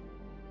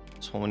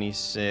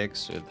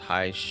 26 with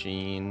high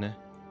sheen.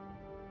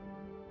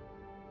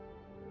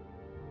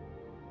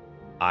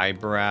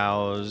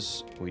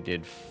 Eyebrows, we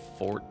did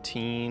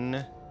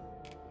 14.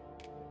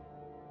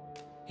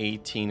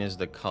 18 is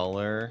the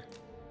color.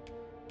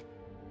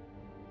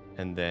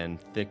 And then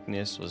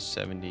thickness was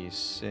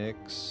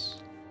 76.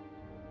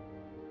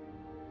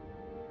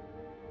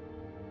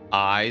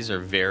 Eyes are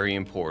very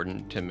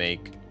important to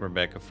make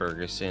Rebecca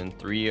Ferguson.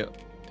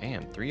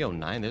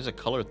 309. There's a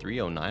color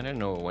 309. I didn't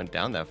know it went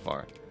down that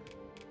far.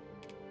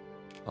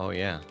 Oh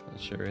yeah, it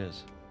sure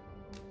is.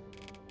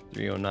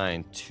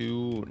 309,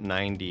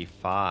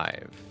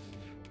 295.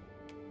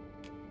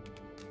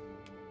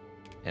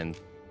 And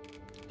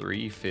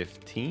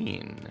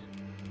 315.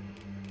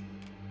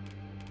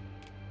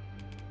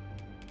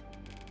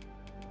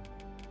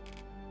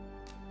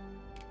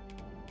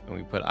 And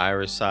we put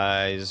iris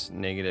size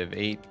negative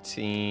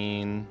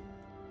 18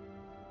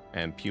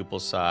 and pupil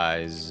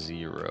size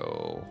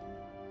 0.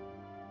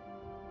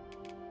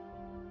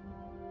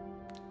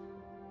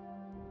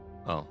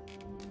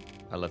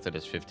 I left it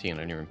as 15. I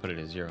didn't even put it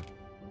as 0.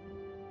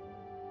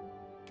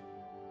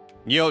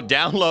 Yo,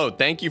 Download,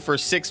 thank you for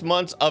 6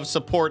 months of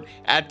support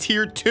at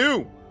tier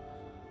 2.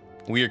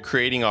 We are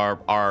creating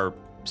our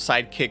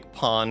sidekick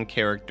pawn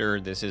character.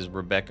 This is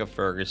Rebecca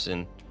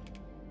Ferguson.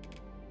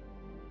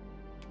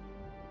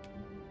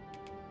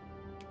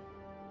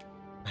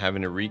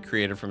 Having to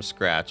recreate it from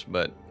scratch,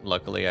 but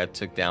luckily I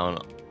took down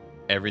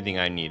everything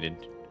I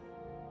needed.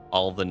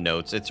 All of the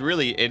notes. It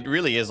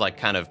really is like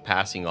kind of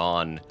passing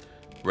on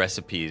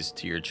recipes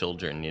to your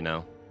children, you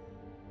know.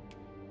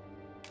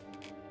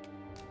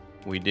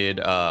 We did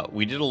a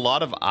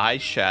lot of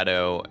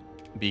eyeshadow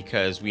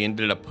because we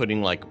ended up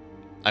putting like,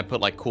 I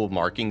put like cool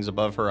markings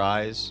above her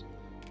eyes,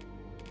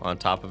 on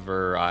top of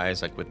her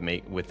eyes, like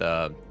with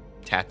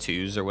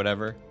tattoos or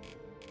whatever,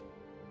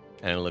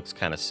 and it looks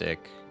kind of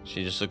sick.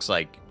 She just looks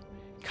like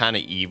kind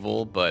of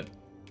evil but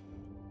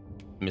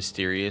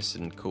mysterious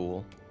and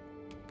cool.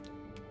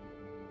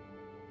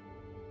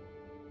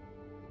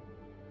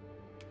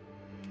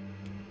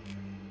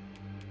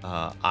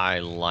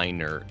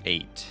 Eyeliner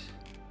 8.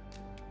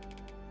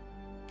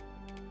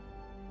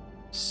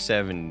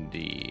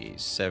 70,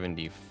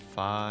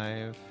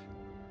 75,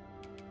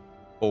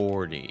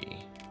 40.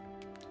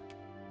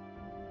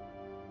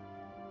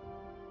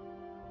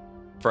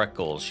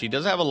 Freckles. She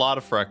does have a lot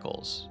of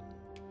freckles.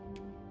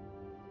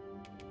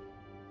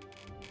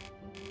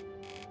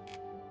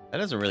 That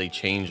doesn't really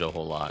change a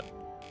whole lot.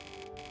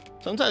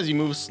 Sometimes you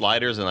move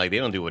sliders and like they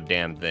don't do a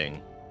damn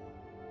thing.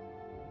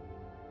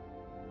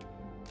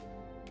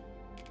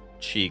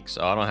 Cheeks.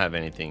 Oh, I don't have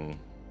anything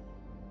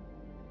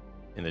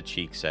in the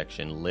cheek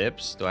section.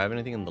 Lips. Do I have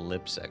anything in the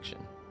lip section?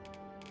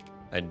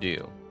 I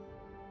do.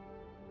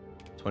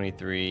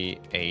 23,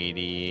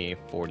 80,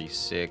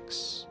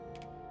 46,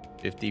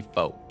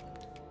 54.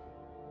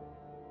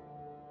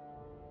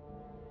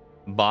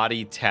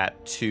 Body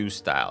tattoo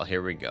style.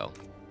 Here we go.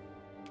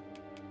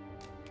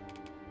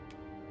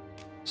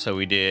 So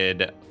we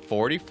did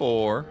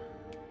 44.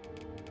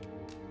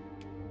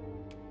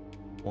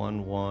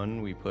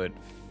 1, we put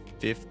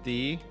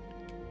 50.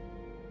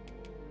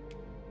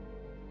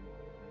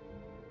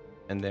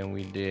 And then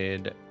we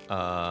did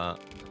something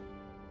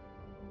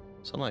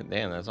like,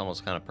 damn, that's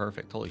almost kind of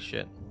perfect. Holy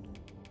shit.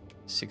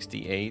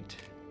 68.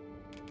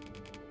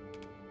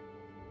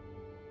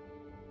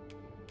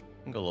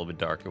 Go a little bit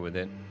darker with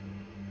it.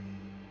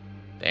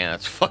 Damn,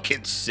 that's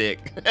fucking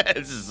sick.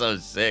 This is so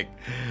sick.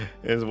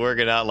 It's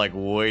working out like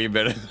way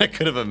better than I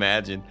could have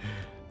imagined.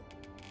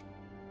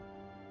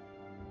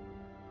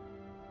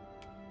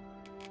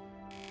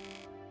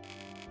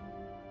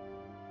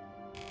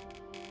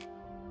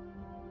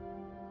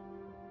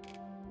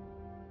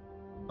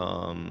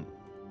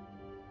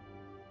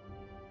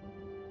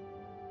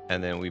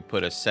 And then we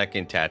put a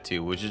second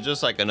tattoo, which is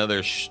just like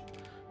another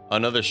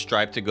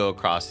stripe to go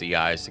across the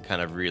eyes to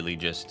kind of really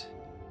just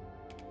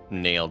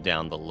nail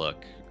down the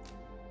look.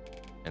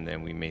 And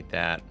then we made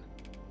that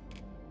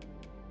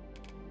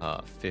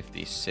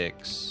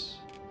 56,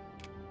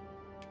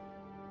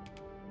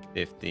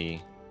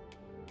 50,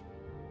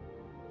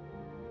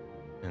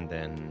 and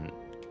then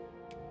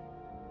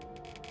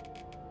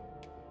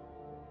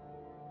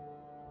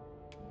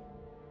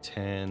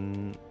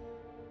 10.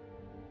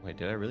 Wait,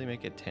 did I really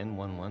make it 10,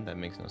 1, 1? That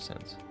makes no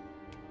sense.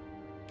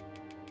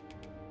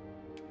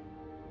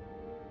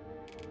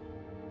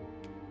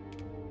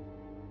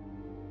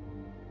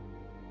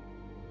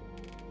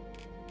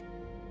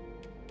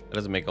 That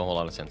doesn't make a whole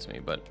lot of sense to me,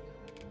 but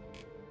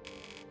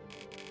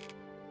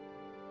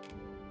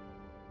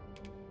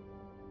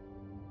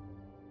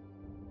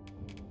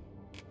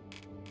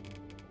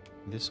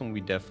this one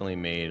we definitely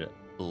made a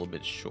little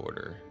bit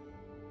shorter.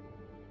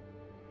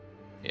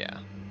 Yeah.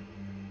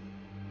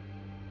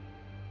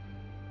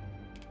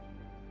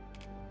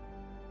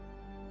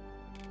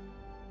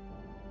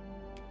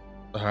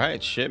 All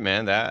right, shit,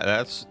 man.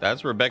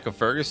 That's Rebecca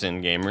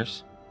Ferguson,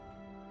 gamers,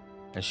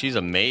 and she's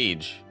a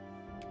mage.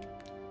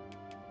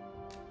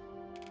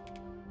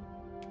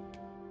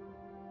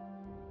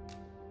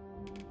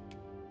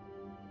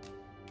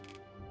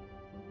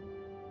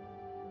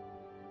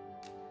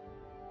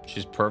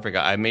 She's perfect.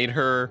 I made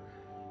her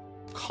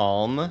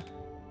calm, and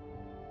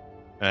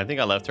I think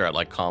I left her at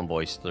like calm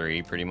voice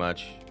 3, pretty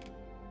much.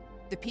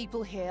 The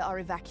people here are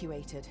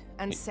evacuated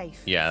and safe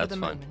for the fine.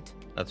 moment.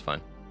 That's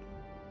fine.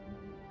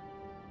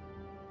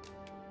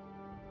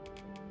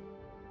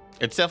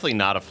 It's definitely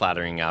not a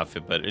flattering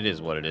outfit, but it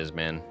is what it is,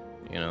 man.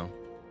 You know,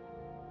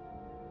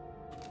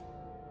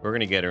 we're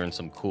gonna get her in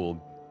some cool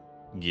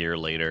gear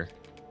later.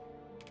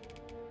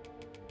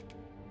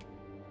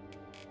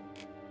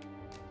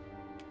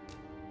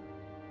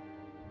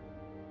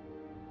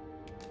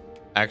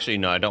 Actually,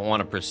 no, I don't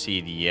want to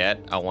proceed yet.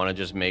 I want to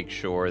just make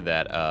sure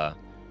that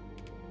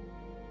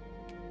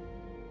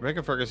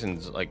Rebecca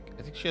Ferguson's like,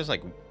 I think she has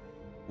like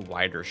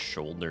wider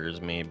shoulders,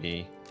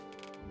 maybe.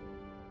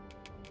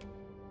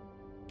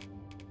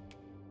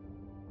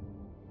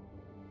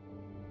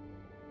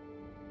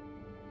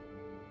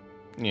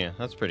 Yeah,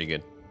 that's pretty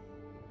good.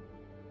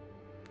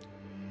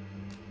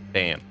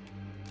 Bam.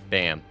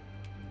 Bam.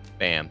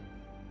 Bam.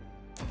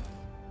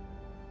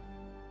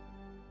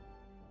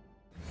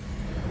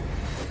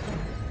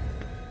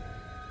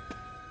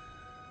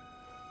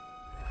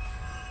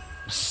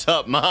 What's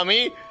up,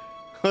 mommy?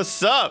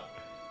 What's up?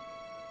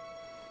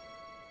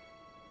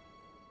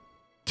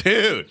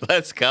 Dude,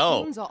 let's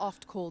go. Pawns are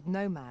oft called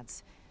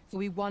nomads, for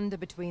we wander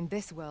between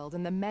this world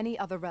and the many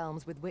other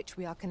realms with which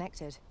we are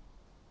connected.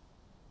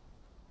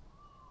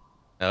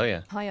 Oh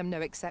yeah. I am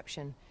no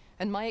exception,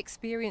 and my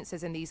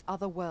experiences in these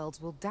other worlds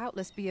will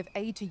doubtless be of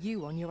aid to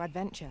you on your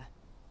adventure.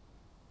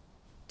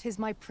 'Tis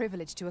my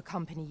privilege to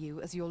accompany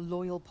you as your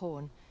loyal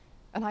pawn,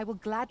 and I will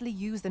gladly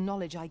use the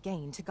knowledge I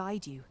gain to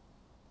guide you.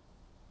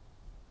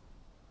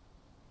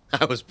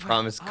 I was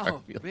promised I'll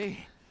Garfield.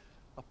 be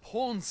a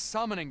pawn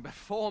summoning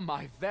before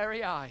my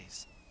very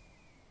eyes.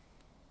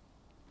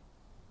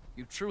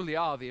 You truly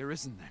are the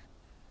Arisen, then.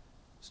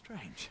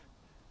 Strange.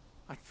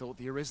 I thought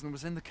the Arisen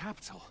was in the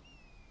capital.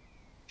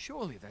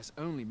 Surely there's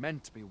only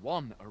meant to be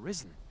one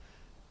Arisen.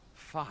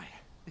 Fie,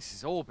 this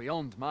is all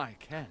beyond my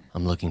ken.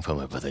 I'm looking for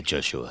my brother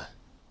Joshua.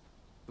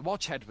 The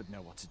Watchhead would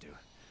know what to do,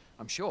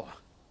 I'm sure.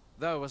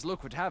 Though, as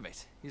luck would have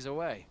it, he's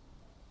away.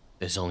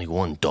 There's only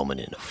one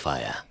dominant of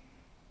fire.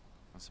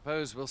 I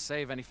suppose we'll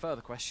save any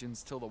further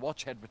questions till the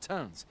Watchhead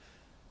returns.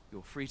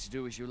 You're free to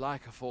do as you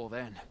like afore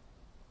then.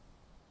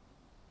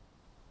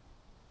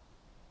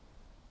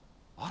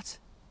 What?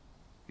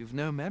 You've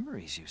no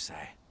memories, you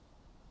say?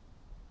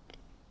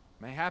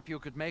 Mayhap you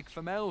could make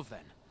for Melv,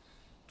 then.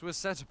 'Twas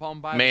set upon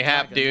by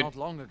Mayhap, the dragon dude. not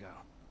long ago.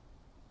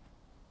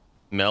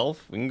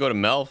 Melv? We can go to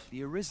Melv.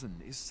 The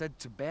Arisen is said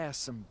to bear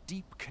some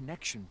deep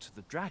connection to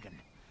the dragon.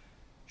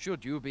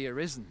 Should you be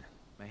Arisen,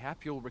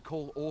 mayhap you'll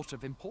recall aught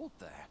of import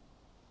there.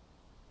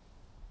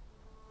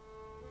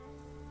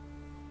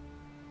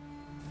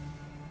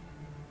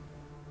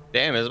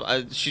 Damn,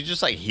 is she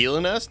just like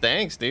healing us?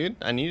 Thanks, dude.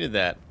 I needed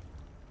that.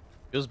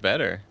 Feels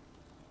better.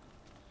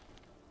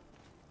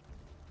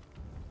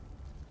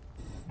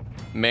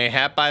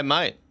 Mayhap I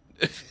might.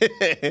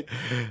 Like,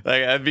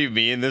 that'd be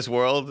me in this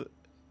world.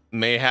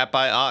 Mayhap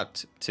I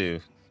ought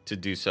to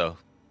do so.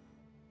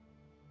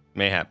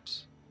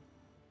 Mayhaps.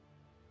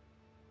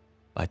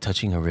 By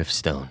touching a rift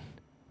stone,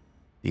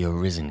 the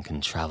Arisen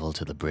can travel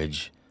to the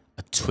bridge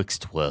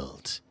atwixt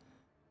worlds,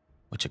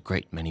 which a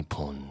great many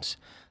pawns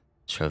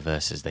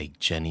traverse as they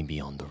journey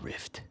beyond the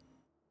rift.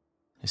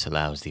 This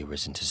allows the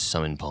Arisen to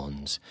summon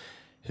pawns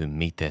who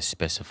meet their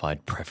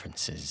specified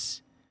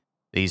preferences.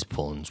 These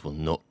pawns will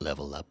not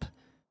level up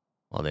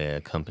while they are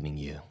accompanying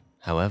you.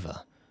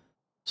 However,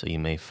 so you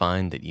may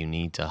find that you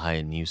need to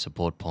hire new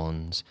support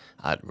pawns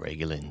at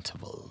regular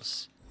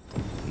intervals.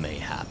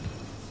 Mayhap.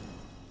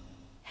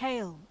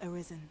 Hail,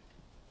 Arisen.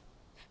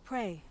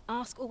 Pray,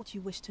 ask aught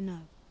you wish to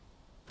know.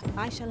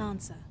 I shall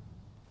answer,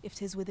 if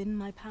 'tis within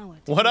my power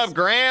to What do up, so.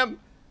 Graham?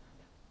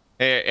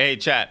 Hey,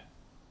 chat.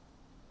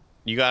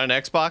 You got an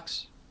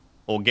Xbox?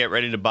 Well, get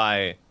ready to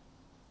buy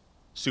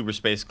Super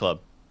Space Club.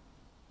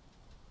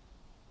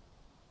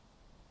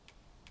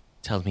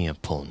 Tell me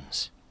of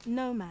pawns.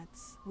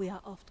 Nomads, we are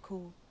oft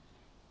called.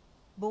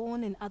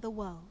 Born in other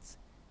worlds,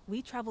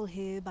 we travel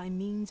here by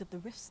means of the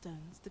rift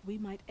stones that we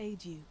might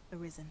aid you,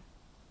 Arisen.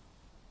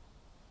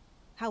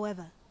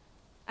 However,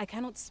 I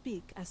cannot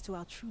speak as to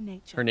our true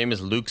nature. Her name is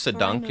Luxa for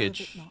I know of it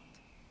Doncic. not.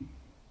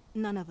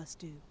 None of us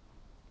do.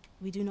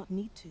 We do not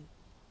need to.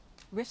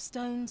 Rift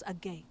stones are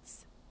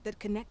gates that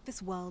connect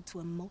this world to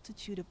a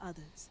multitude of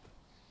others.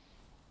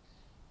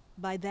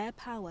 By their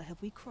power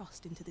have we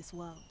crossed into this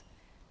world.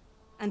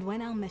 And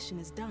when our mission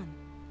is done,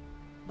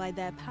 by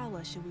their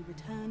power shall we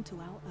return to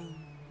our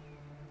own.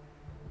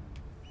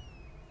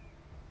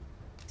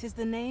 'Tis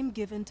the name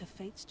given to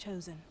fate's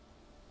chosen,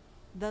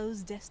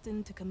 those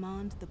destined to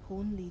command the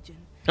Pawn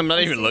Legion. I'm not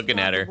and even looking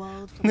at safeguard her. the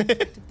world from the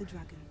threat of the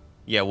dragon.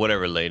 Yeah,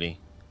 whatever, lady.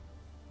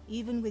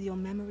 Even with your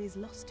memories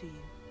lost to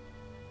you,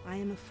 I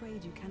am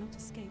afraid you cannot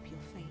escape your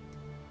fate.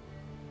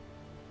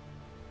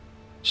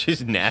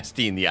 She's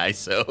nasty in the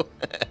ISO.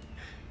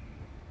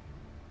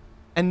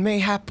 And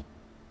mayhap...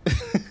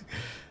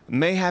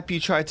 mayhap you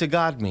tried to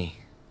guard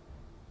me.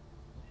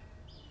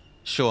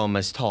 Sure, I'm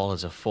as tall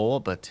as a 4,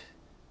 but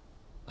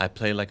I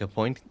play like a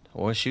point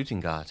or a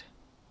shooting guard.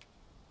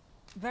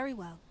 Very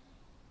well.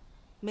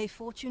 May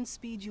fortune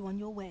speed you on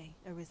your way,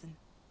 Arisen.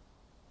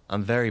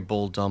 I'm very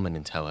ball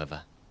dominant,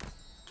 however.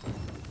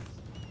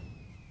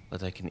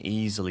 But I can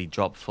easily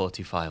drop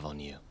 45 on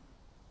you.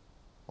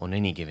 On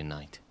any given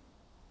night.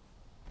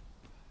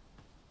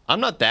 I'm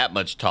not that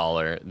much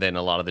taller than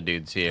a lot of the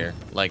dudes here.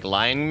 Like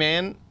Lion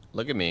Man,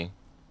 look at me.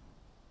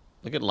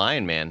 Look at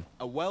Lion Man.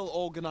 A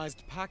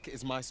well-organized pack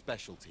is my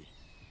specialty.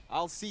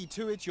 I'll see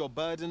to it your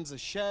burdens are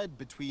shared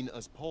between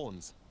us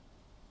pawns.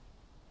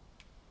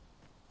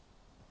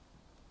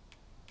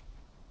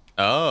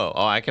 Oh,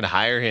 I can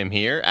hire him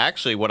here.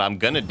 Actually, what I'm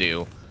gonna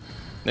do,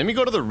 let me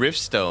go to the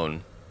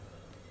Riftstone.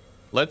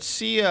 Let's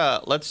see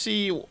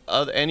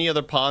any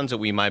other pawns that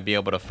we might be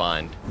able to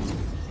find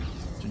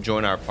to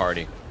join our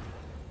party.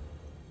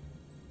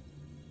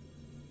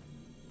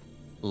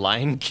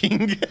 Lion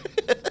King.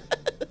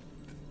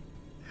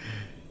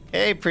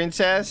 Hey,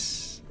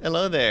 princess.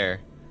 Hello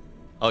there.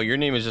 Oh, your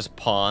name is just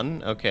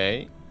Pawn.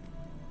 Okay.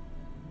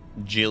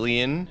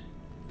 Jillian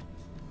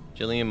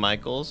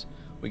Michaels.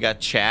 We got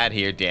Chad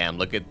here. Damn,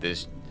 look at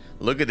this.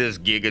 Look at this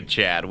Giga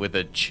Chad with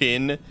a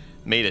chin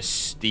made of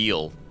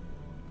steel.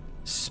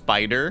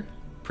 Spider,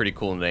 pretty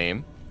cool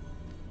name.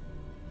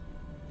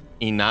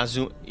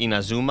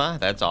 Inazuma,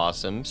 that's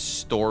awesome.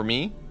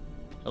 Stormy,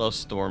 hello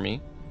Stormy.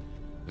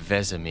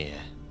 Vesemir,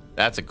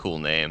 that's a cool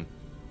name.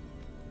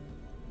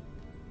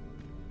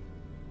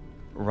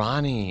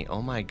 Ronnie,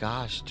 oh my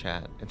gosh,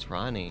 chat, it's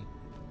Ronnie.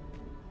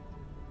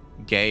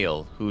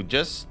 Gale, who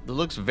just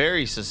looks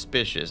very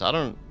suspicious. I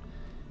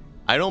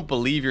don't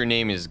believe your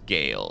name is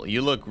Gale.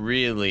 You look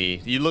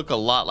a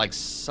lot like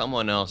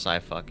someone else I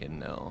fucking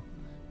know.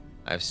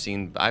 I've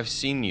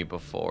seen you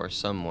before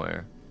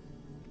somewhere.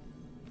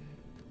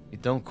 You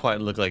don't quite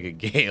look like a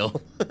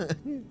Gale.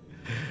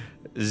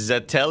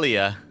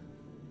 Zetelia.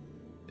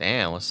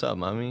 Damn, what's up,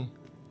 mommy?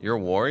 You're a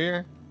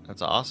warrior?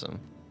 That's awesome.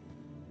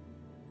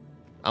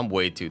 I'm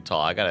way too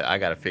tall. I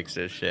gotta fix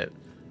this shit.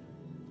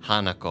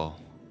 Hanako.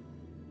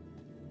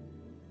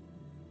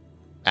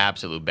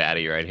 Absolute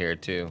baddie right here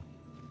too.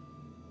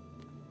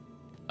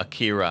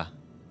 Akira.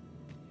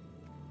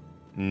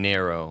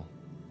 Nero.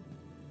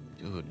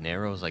 Dude,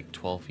 Nero's like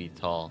 12 feet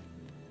tall.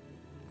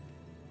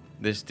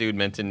 This dude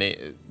meant to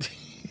name...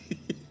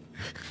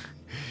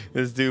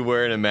 This dude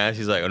wearing a mask,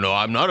 he's like, oh, no,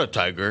 I'm not a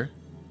tiger.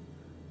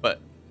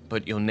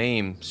 But your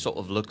name sort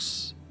of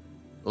looks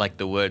like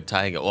the word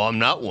tiger. Oh, I'm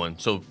not one,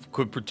 so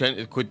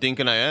quit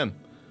thinking I am.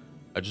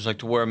 I just like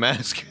to wear a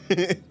mask.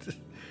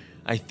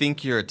 I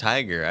think you're a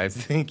tiger. I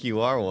think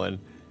you are one.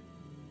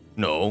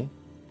 No.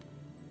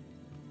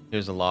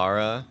 Here's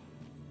Lara.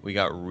 We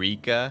got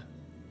Rika.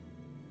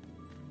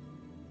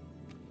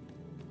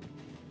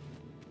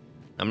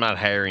 I'm not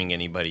hiring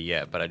anybody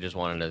yet, but I just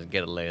wanted to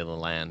get a lay of the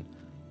land.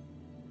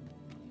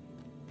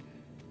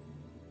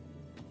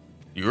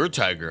 You're a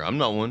tiger. I'm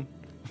not one.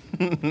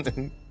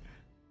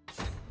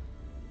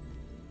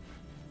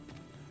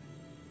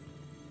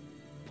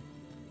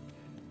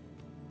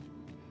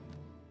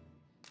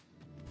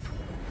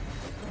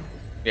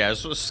 Yeah,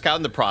 just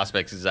scouting the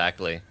prospects,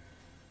 exactly.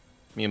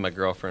 Me and my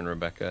girlfriend,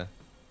 Rebecca.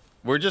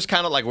 We're just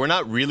kind of like, we're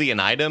not really an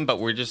item, but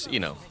we're just, you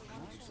know.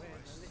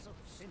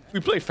 We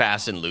play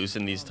fast and loose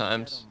in these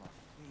times.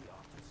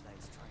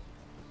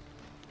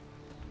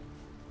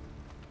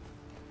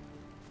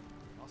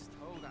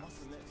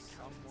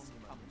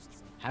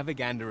 Have a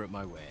gander at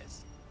my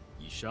wares.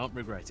 You shan't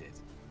regret it.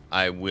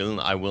 I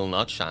will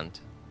not shan't.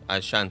 I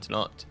shan't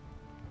not.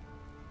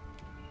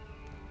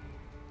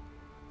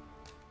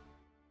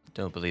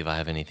 Don't believe I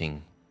have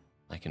anything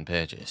I can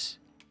purchase.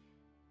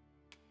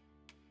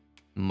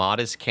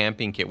 Modest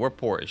camping kit. We're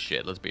poor as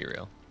shit, let's be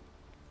real.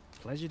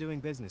 Pleasure doing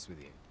business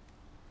with you.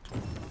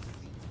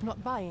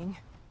 Not buying.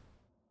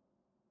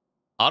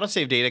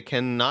 Autosave data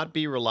cannot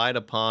be relied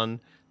upon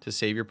to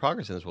save your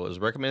progress in this world. It is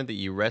recommended that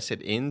you rest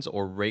at inns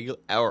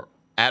or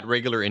at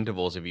regular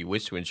intervals if you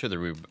wish to ensure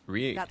the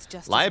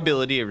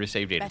reliability of your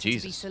save data. Better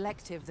Jesus. To be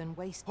selective than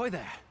waste. Hoy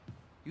there.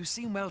 You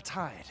seem well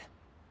tired.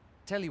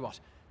 Tell you what,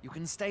 you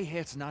can stay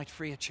here tonight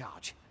free of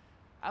charge.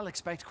 I'll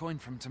expect coin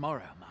from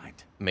tomorrow,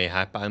 mind.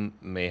 Mayhap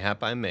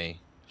I may.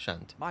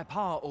 Shan't. My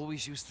pa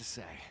always used to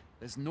say,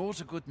 there's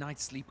naught a good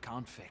night's sleep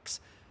can't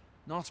fix.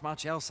 Not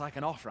much else I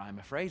can offer, I'm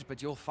afraid,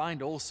 but you'll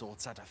find all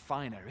sorts at a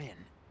finer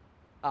inn.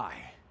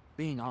 Aye,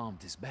 being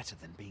armed is better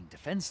than being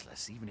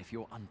defenseless, even if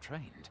you're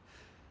untrained.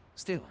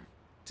 Still,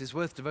 'tis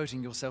worth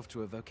devoting yourself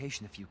to a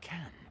vocation if you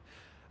can.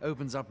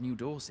 Opens up new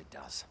doors, it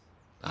does.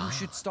 You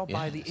should stop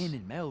by the inn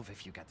in Melv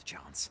if you get the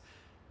chance.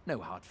 No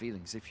hard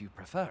feelings if you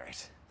prefer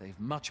it. They've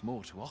much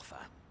more to offer.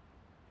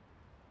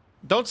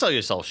 Don't sell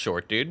yourself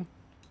short, dude.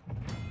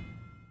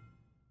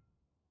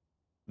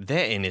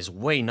 Their inn is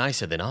way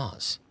nicer than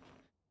ours.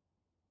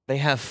 They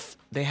have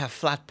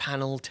flat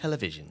panel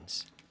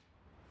televisions.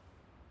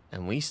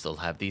 And we still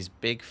have these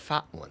big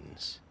fat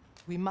ones.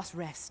 We must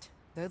rest,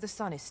 though the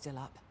sun is still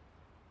up.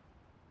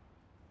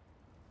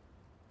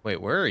 Wait,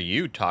 where are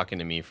you talking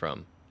to me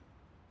from?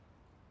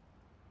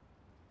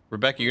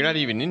 Rebecca, you're not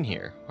even in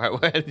here.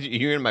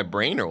 You're in my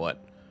brain or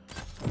what?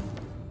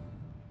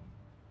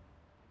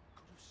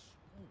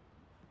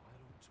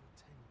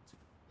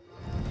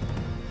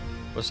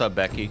 What's up,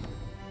 Becky?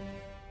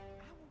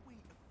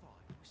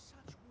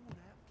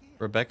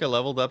 Rebecca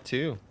leveled up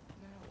too.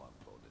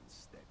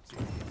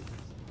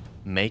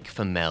 Make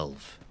for Melv.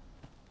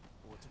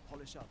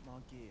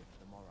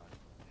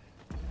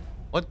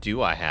 What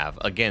do I have?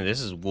 Again, this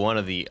is one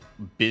of the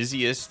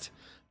busiest,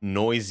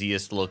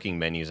 noisiest looking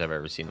menus I've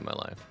ever seen in my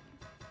life.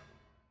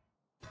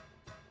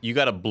 You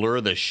gotta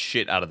blur the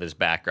shit out of this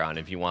background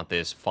if you want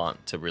this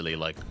font to really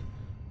like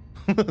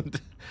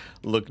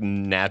look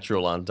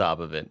natural on top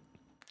of it.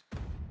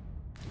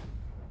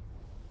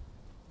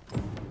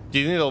 Do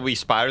you think there'll be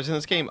spiders in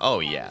this game? Oh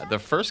yeah, the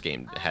first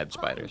game had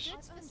spiders.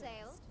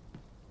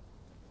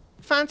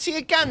 Fancy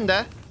a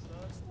gander?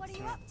 What are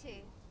you up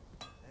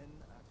to?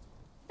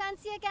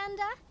 Fancy a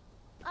gander?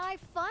 I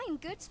find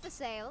goods for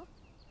sale.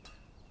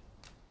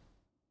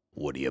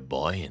 What are you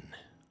buying?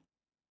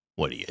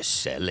 What are you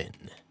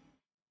selling?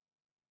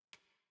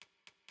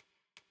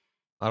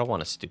 I don't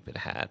want a stupid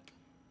hat.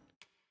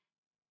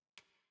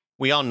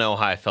 We all know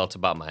how I felt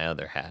about my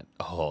other hat.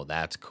 Oh,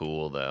 that's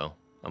cool, though.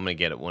 I'm going to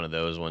get one of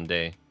those one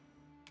day.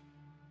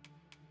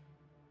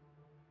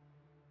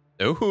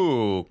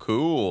 Ooh,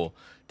 cool.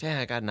 Damn,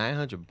 I got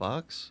 900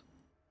 bucks.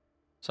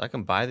 So I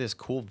can buy this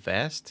cool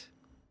vest?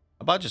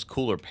 How about just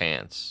cooler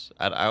pants?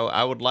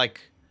 I would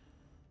like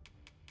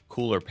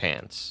cooler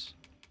pants.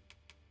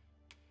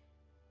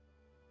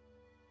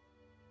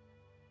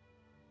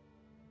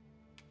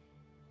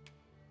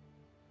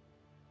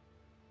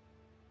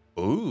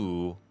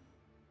 Ooh.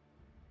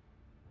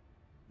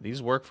 These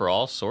work for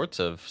all sorts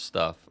of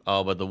stuff.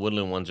 Oh, but the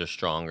woodland ones are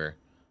stronger.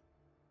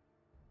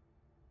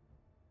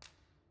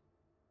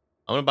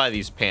 I'm gonna buy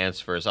these pants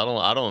first. I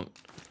don't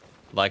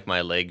like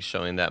my legs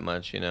showing that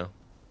much, you know.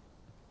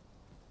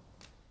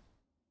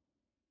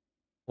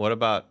 What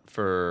about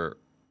for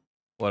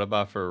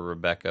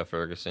Rebecca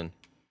Ferguson?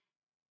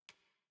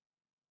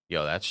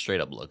 Yo, that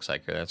straight up looks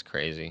like her. That's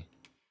crazy.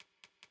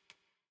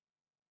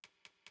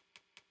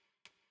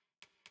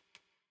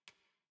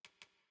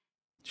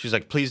 She's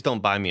like, please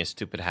don't buy me a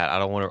stupid hat. I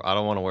don't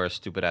want to wear a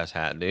stupid ass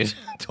hat, dude.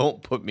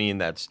 Don't put me in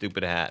that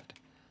stupid hat.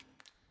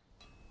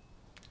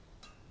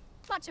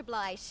 Much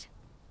obliged.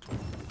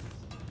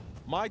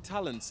 My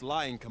talents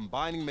lie in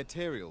combining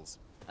materials,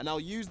 and I'll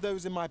use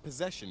those in my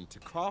possession to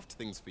craft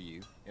things for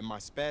you in my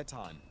spare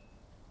time.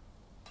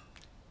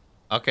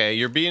 Okay,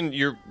 you're being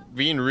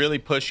really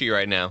pushy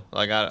right now.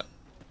 Like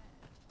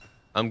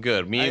I'm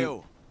good.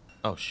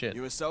 Oh shit.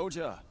 You a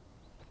soldier?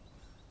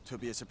 Twould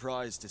be a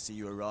surprise to see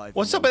you arrive.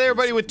 What's up with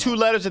everybody with 2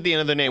 letters at the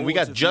end of their name? We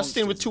got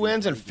Justin with 2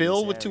 N's and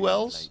Phil with 2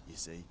 L's. You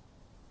see,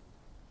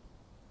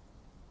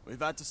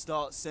 we've had to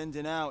start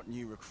sending out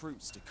new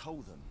recruits to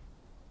cull them.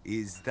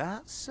 Is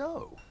that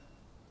so?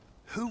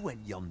 Who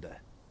went yonder?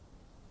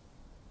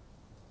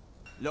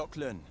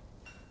 Lachlan,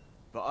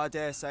 but I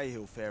dare say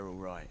he'll fare all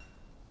right.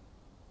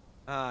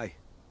 Aye,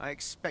 I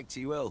expect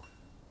he will.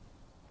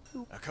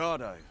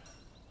 Ricardo,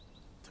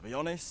 to be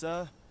honest,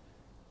 sir,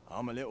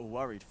 I'm a little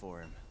worried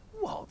for him.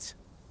 What?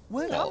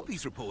 Where are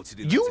these reported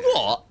in You that area?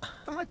 what?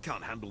 I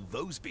can't handle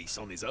those beasts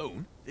on his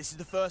own. This is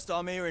the first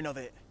I'm hearing of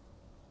it.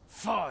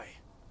 Fie.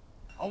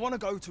 I want to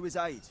go to his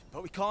aid,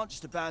 but we can't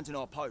just abandon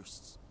our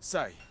posts.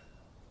 Say,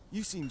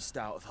 you seem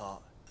stout of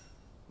heart.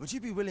 Would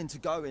you be willing to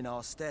go in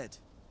our stead?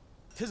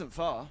 'Tisn't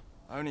far,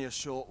 only a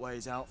short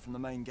ways out from the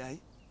main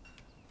gate.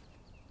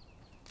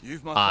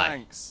 You've my Aye.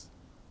 thanks.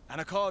 And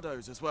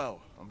Ricardo's as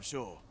well, I'm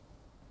sure.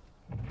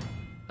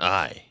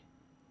 Aye.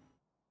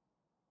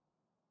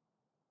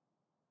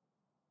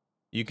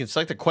 You can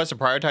select a quest to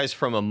prioritize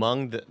from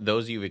among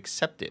those you've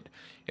accepted.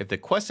 If the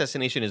quest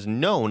destination is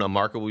known, a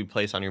marker will be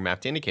placed on your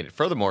map to indicate it.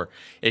 Furthermore,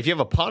 if you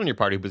have a pawn in your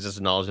party who possesses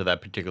knowledge of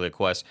that particular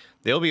quest,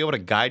 they'll be able to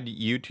guide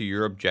you to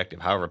your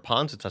objective. However,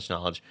 pawns with such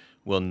knowledge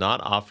will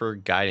not offer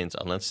guidance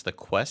unless the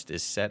quest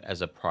is set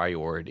as a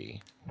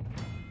priority.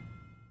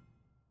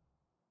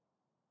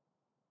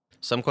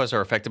 Some quests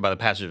are affected by the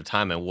passage of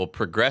time and will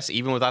progress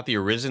even without the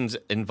Arisen's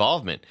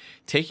involvement.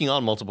 Taking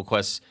on multiple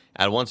quests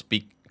at once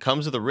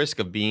comes with the risk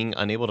of being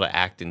unable to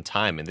act in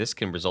time, and this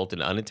can result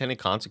in unintended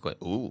consequence.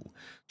 Ooh,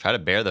 try to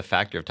bear the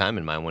factor of time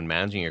in mind when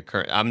managing your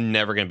current. I'm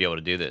never going to be able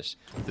to do this.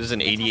 This is an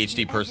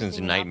ADHD person's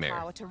nightmare.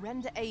 Power to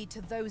render aid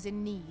to those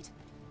in need.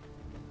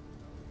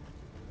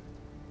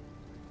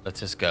 Let's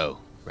just go,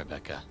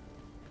 Rebecca.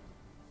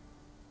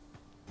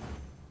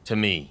 To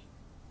me.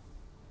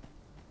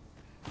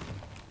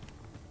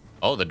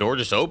 Oh, the door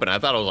just opened. I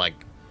thought it was like,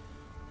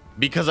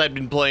 because I'd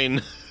been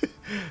playing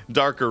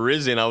Dark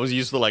Arisen, I was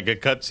used to like a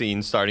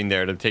cutscene starting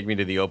there to take me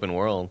to the open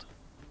world.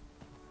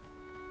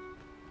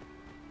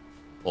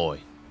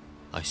 Oi,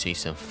 I see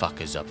some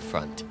fuckers up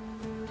front.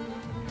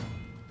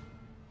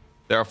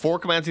 There are 4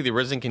 commands the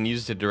Arisen can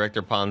use to direct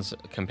their pawn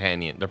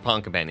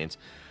companions.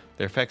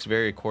 Their effects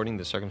vary according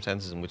to the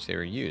circumstances in which they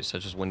are used,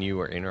 such as when you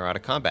are in or out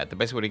of combat. The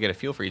best way to get a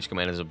feel for each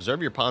command is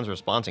observe your pawn's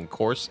response and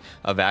course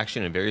of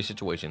action in various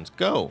situations.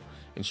 Go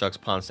instructs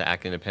pawns to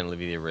act independently of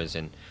the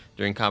Arisen.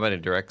 During combat,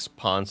 it directs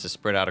pawns to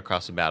spread out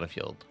across the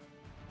battlefield.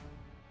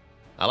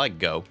 I like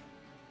go.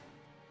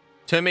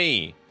 To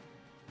me.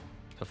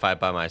 To fight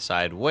by my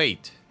side.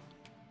 Wait.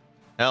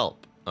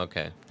 Help.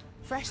 Okay.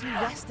 Freshly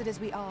rested as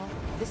we are,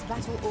 this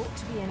battle ought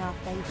to be in our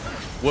favor.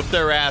 Whoop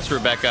their ass,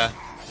 Rebecca.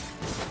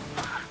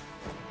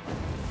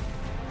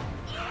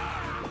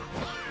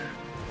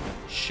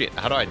 Shit,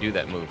 how do I do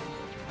that move?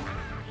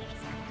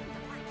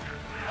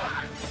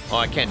 Oh,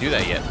 I can't do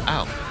that yet.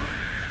 Ow.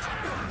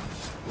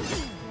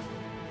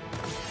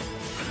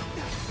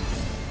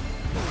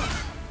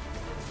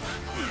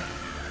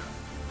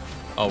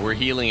 Oh, we're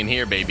healing in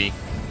here, baby.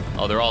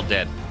 Oh, they're all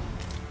dead.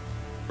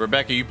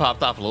 Rebecca, you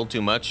popped off a little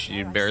too much.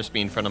 You embarrassed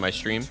me in front of my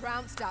stream.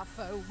 Trounced our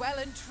foe well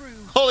and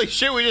true. Holy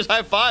shit, we just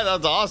high-fived.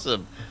 That's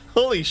awesome.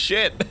 Holy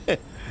shit.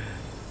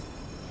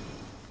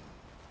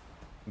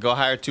 Go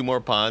hire 2 more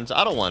pawns.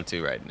 I don't want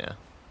to right now.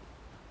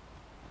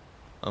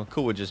 I'm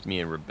cool with just me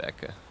and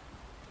Rebecca.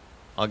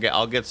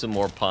 I'll get some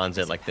more pawns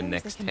at like the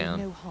next there can town.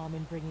 be no harm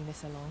in bringing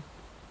this along.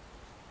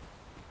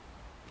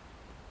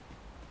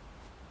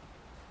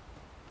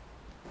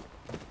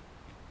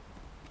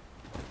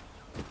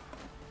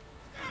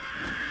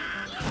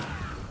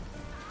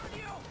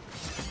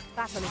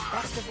 battle is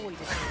best avoided.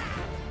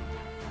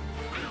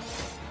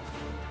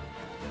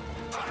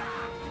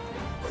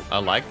 I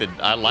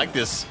like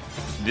this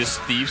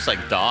thief's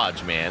like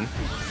dodge, man.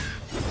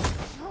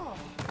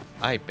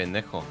 Ay,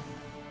 pendejo.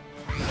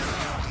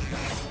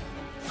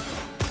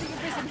 The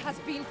arisen has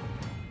been.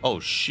 Oh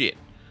shit.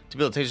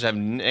 Debilitations have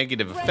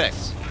negative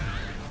effects.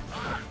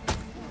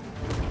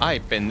 Ay,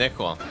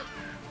 pendejo.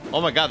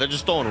 Oh my god, they're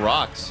just throwing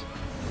rocks.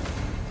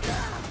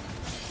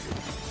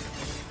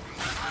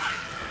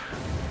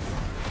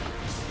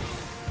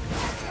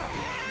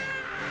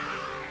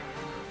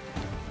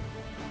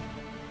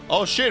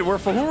 Oh shit, who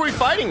are we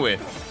fighting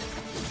with?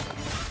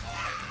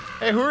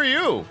 Hey, who are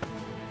you?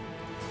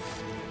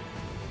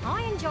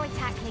 I enjoy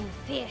tackling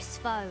fierce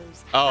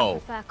foes. Oh.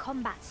 And prefer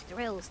combat's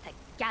thrills to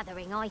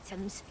gathering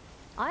items.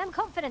 I am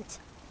confident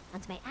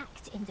and may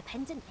act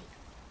independently.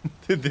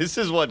 This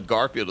is what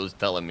Garfield was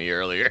telling me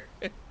earlier.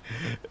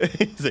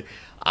 He's like,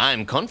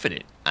 I'm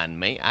confident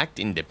and may act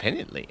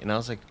independently. And I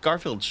was like,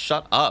 Garfield,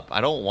 shut up. I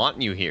don't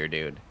want you here,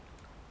 dude.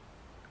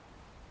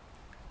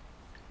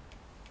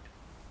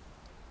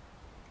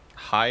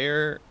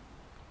 Hire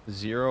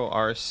 0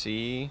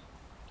 RC.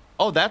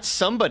 Oh, that's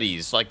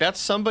somebody's. Like, that's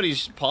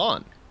somebody's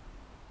pawn.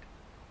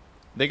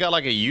 They got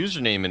like a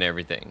username and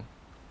everything.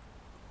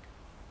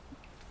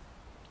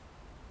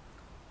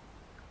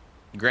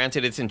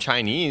 Granted, it's in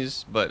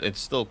Chinese, but it's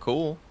still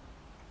cool.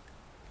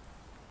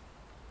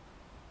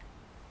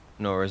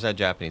 No, or is that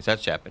Japanese?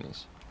 That's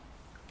Japanese.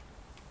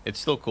 It's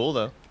still cool,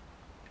 though.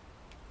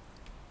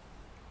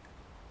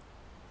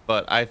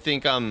 But I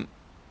think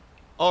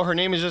oh, her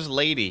name is just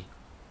Lady.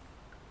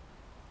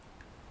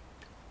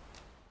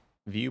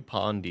 View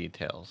pawn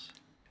details.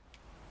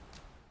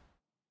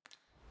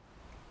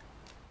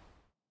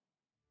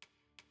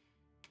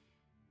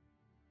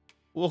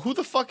 Well, who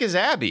the fuck is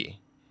Abby?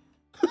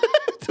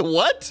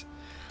 What?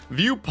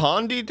 View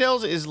pawn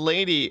details is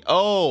Lady.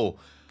 Oh,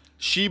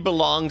 she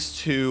belongs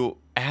to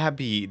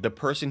Abby, the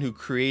person who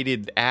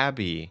created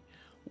Abby.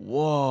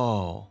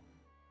 Whoa.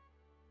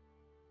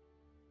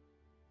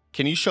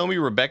 Can you show me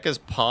Rebecca's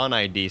pawn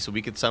ID so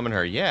we could summon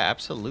her? Yeah,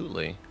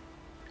 absolutely.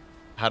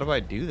 How do I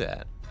do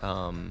that?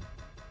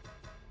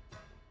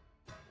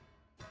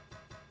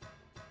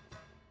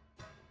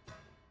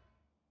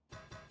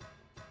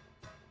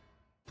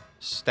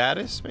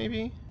 Status,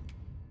 maybe?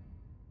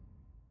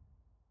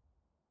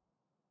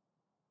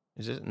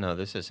 Is it? No,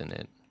 this isn't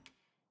it.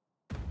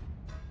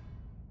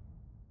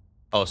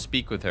 Oh,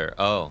 speak with her.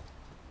 Oh.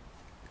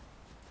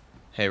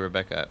 Hey,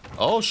 Rebecca.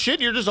 Oh, shit,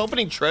 you're just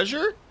opening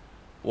treasure?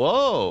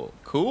 Whoa,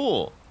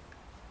 cool.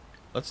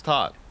 Let's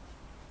talk.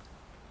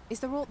 Is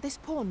there aught this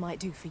pawn might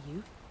do for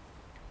you?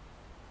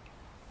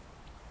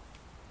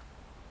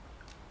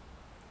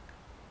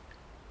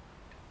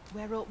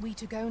 Where ought we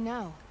to go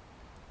now?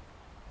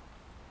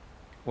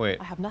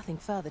 Wait. I have nothing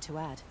further to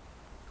add.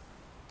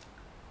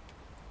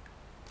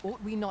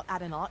 Ought we not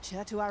add an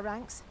archer to our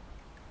ranks?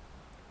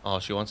 Oh,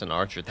 she wants an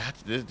archer.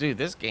 Dude,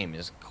 this game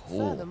is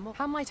cool. Furthermore,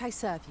 how might I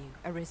serve you,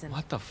 Arisen?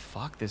 What the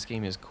fuck? This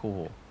game is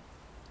cool.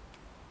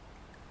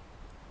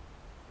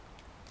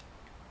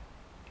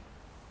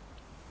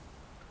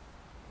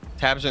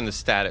 Tabs are in the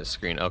status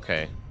screen.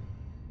 Okay.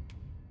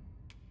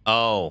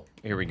 Oh,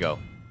 here we go.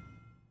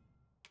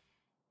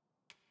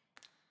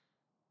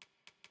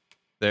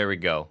 There we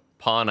go.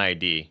 Pawn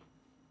ID.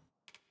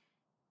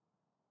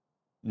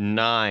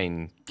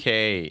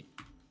 9K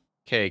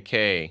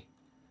KK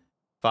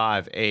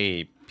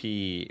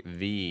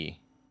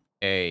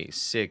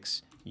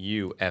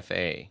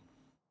 5APVA6UFA.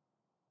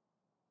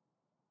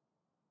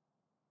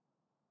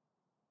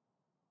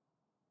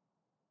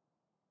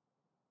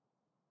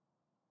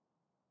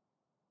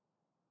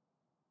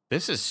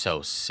 This is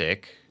so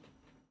sick.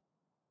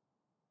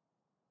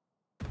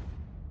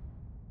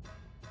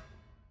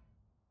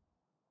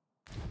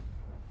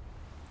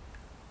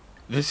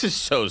 This is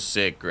so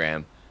sick,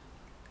 Graham.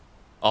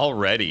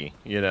 Already,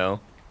 you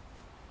know.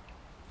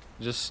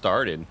 Just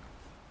started.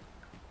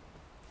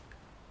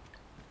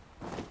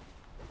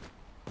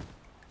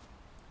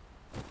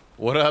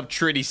 What up,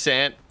 Tritty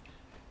Sant?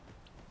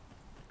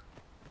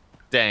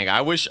 Dang,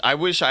 I wish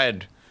I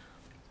had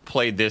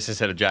played this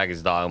instead of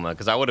Dragon's Dogma,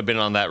 because I would have been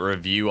on that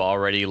review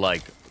already,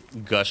 like,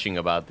 gushing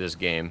about this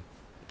game.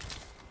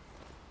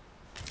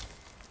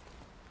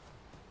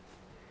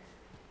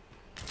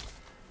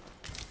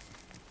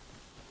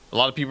 A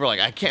lot of people are like,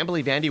 I can't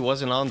believe Andy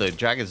wasn't on the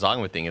Dragon's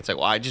Dogma thing. It's like,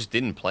 well, I just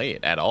didn't play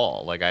it at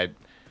all. Like, I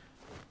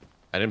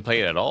didn't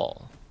play it at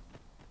all.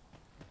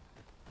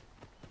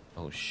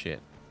 Oh, shit.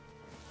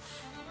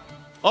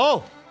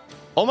 Oh!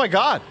 Oh, my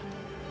God!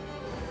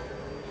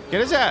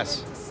 Get his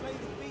ass!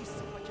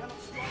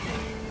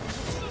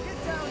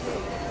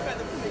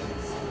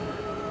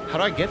 How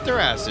do I get their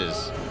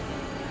asses?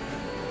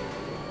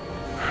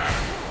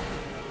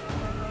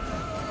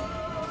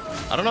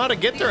 I don't know how to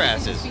get their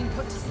asses.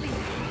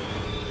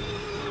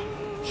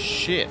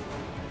 Shit.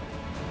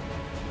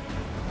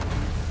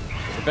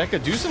 Rebecca,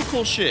 do some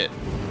cool shit.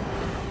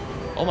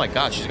 Oh my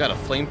god, she's got a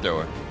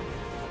flamethrower.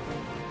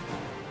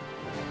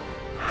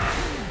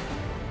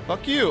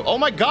 Fuck you. Oh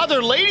my god,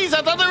 they're ladies.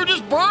 I thought they were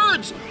just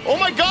birds. Oh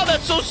my god,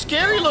 that's so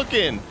scary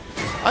looking.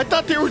 I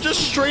thought they were just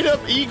straight up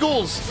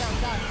eagles.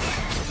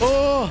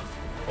 Oh.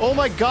 Oh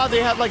my god,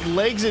 they had like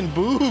legs and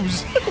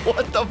boobs.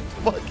 What the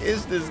fuck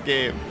is this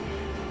game?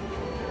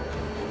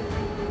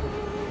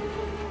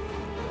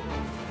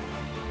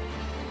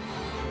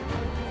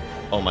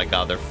 Oh my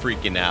god, they're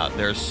freaking out.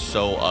 They're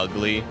so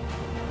ugly.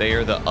 They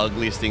are the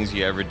ugliest things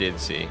you ever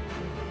did see.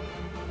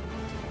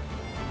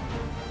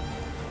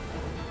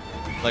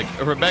 Like,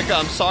 Rebecca,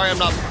 I'm sorry I'm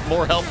not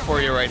more help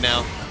for you right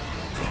now.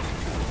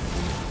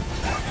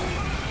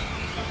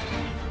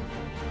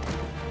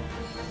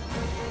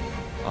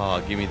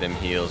 Oh, give me them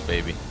heals,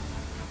 baby.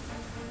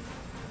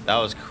 That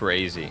was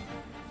crazy.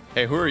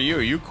 Hey, who are you?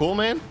 Are you cool,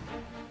 man?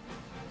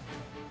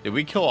 Did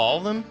we kill all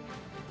of them?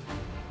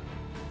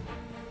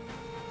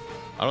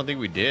 I don't think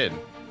we did.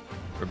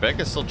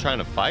 Rebecca's still trying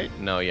to fight?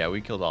 No, yeah,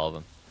 we killed all of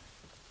them.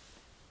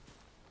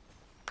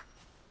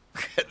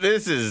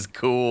 This is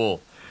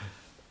cool.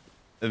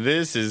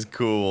 This is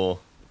cool.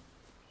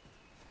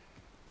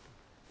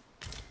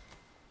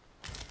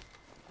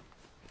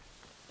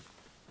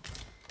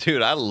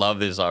 Dude, I love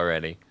this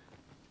already.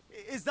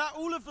 Is that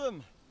all of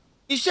them?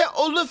 Is that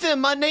all of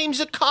them? My name's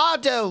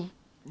Ricardo.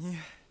 Yeah,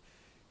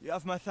 you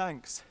have my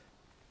thanks.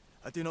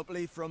 I do not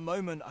believe for a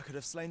moment I could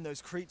have slain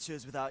those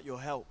creatures without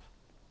your help.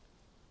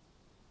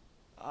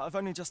 I've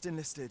only just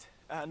enlisted,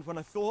 and when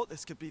I thought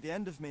this could be the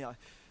end of me, I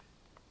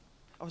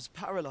was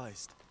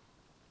paralyzed.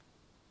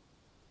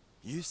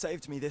 You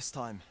saved me this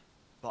time,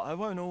 but I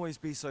won't always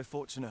be so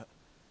fortunate.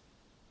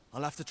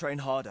 I'll have to train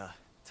harder,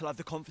 till I have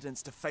the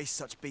confidence to face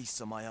such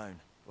beasts on my own.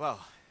 Well,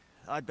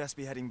 I'd best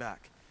be heading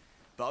back,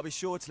 but I'll be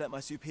sure to let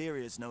my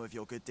superiors know of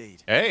your good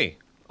deed. Hey,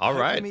 all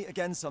right. Hope we meet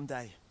again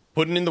someday.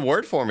 Putting in the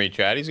word for me,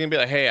 Chad. He's gonna be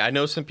like, hey, I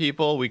know some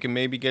people. We can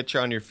maybe get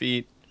you on your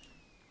feet.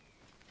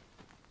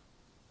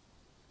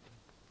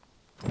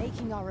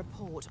 Making our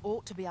report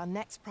ought to be our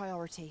next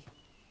priority.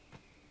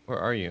 Where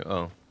are you?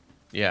 Oh,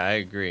 yeah, I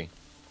agree.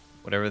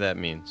 Whatever that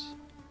means.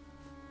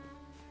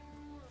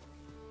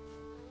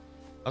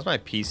 How's my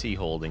PC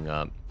holding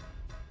up?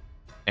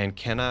 And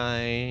can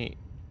I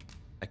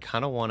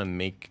kind of want to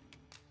make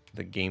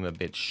the game a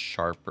bit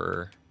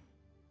sharper.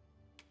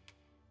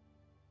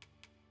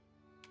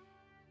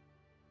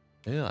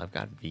 Ew, I've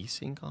got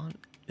VSync on.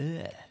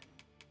 Ugh.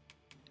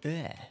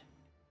 Ugh.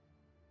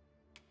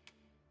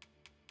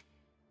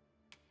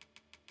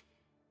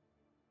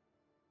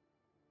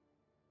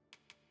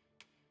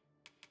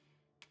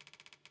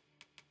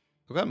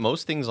 I've got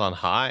most things on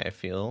high, I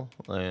feel.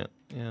 Like,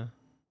 yeah.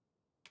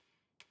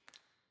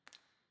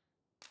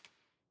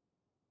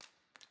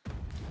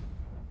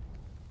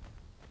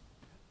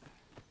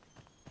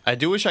 I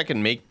do wish I could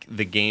make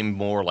the game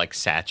more like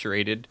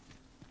saturated.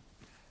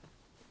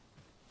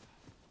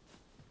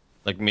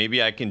 Like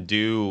maybe I can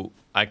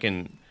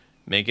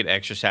make it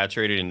extra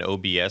saturated in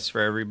OBS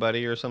for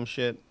everybody or some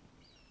shit.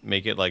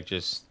 Make it like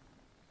just.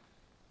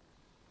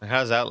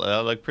 How's that?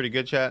 That look pretty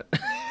good, chat?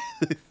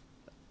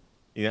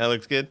 Yeah, that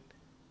looks good.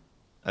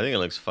 I think it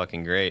looks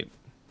fucking great.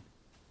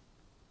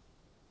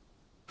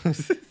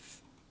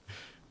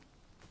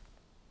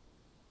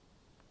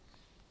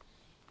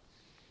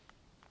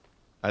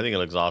 I think it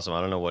looks awesome.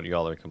 I don't know what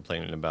y'all are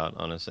complaining about,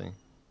 honestly.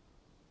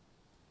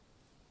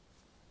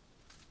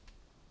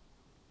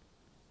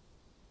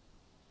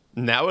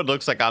 Now it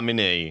looks like I'm in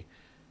a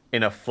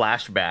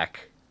flashback.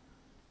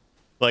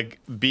 Like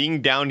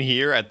being down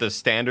here at the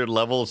standard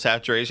level of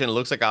saturation, it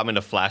looks like I'm in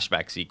a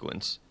flashback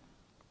sequence.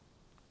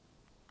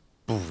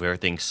 Ooh,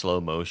 everything's slow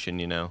motion,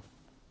 you know.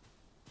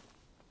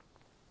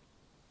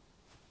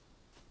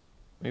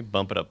 Let me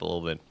bump it up a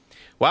little bit.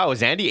 Wow,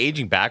 is Andy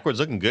aging backwards?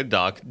 Looking good,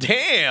 Doc.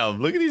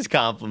 Damn, look at these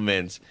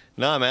compliments.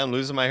 Nah, man, I'm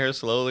losing my hair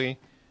slowly.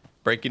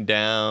 Breaking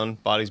down.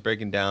 Body's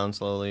breaking down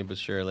slowly but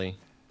surely.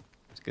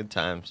 It's good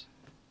times.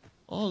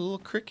 Oh, a little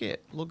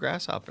cricket. A little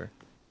grasshopper.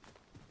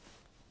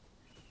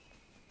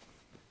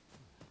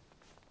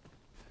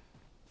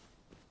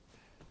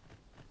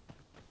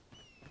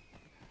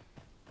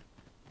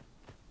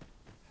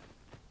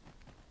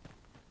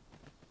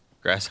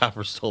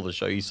 Grasshopper stole the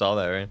show. You saw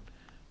that, right?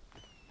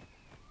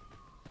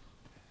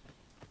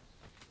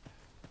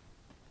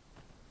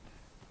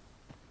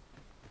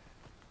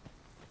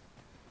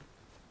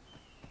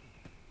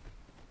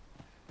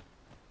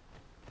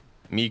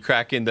 Me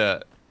cracking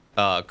the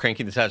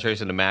cranking the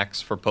saturation to max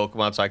for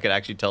Pokemon so I could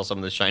actually tell some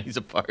of the shinies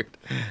apart.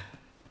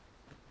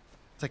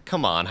 It's like,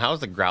 come on,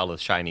 how's the Growlithe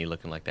shiny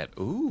looking like that?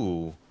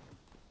 Ooh.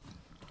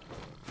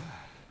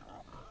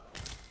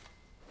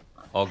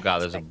 Oh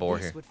god, there's a boar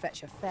here. Would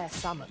fetch a fair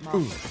sum at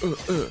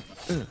market.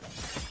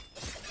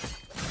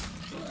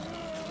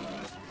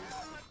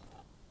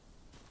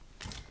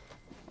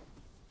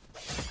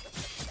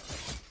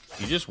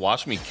 You just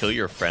watched me kill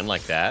your friend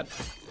like that?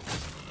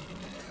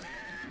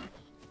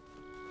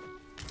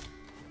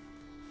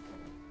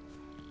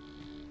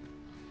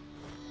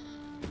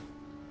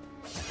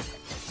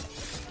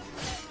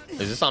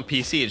 Is this on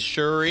PC? It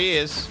sure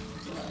is.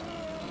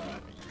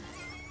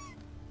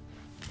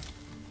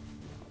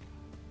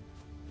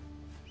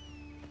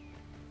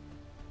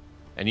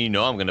 And you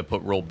know I'm gonna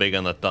put real big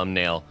on the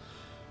thumbnail.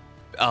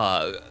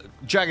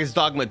 Dragon's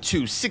Dogma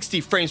 2, 60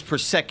 frames per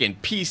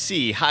second,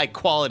 PC, high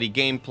quality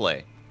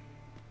gameplay.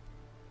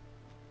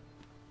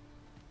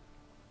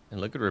 And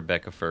look at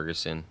Rebecca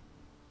Ferguson.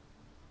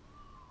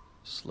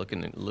 Just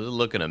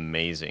looking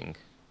amazing.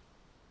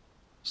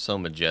 So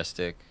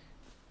majestic.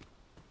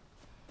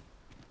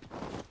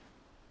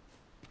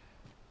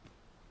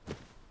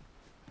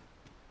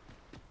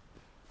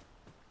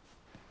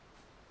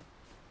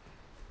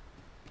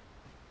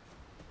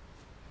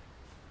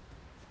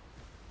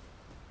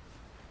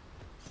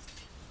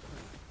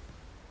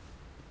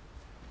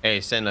 Hey,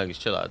 Sand Nuggets,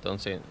 chill out.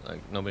 Don't say it.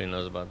 Like, nobody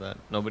knows about that.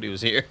 Nobody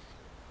was here.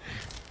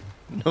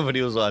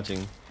 Nobody was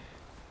watching.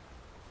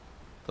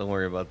 Don't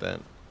worry about that.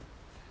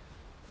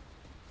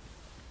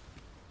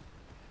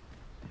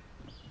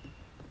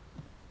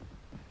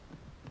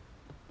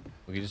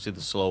 We can just do the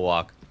slow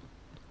walk.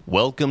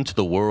 Welcome to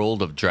the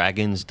world of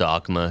Dragon's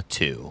Dogma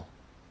 2.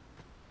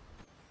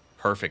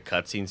 Perfect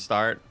cutscene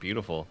start.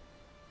 Beautiful.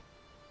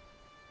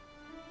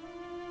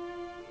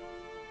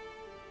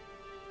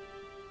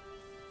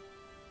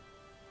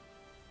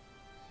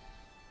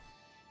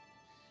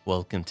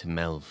 Welcome to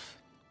Melv.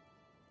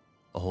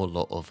 A whole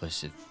lot of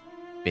us have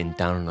been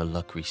down on our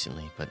luck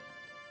recently, but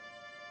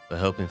we're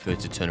hoping for it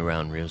to turn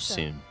around real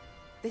soon.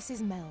 This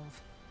is Melv.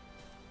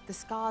 The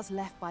scars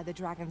left by the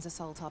dragon's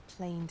assault are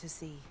plain to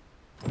see.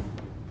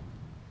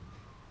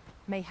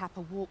 Mayhap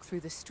a walk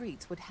through the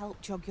streets would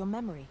help jog your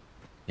memory.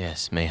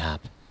 Yes,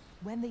 mayhap.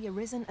 When the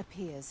Arisen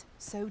appears,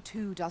 so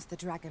too does the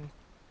dragon.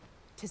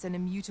 'Tis an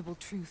immutable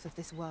truth of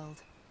this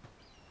world.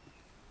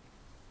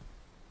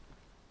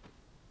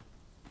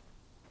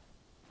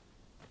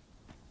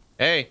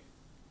 Hey,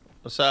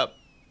 what's up?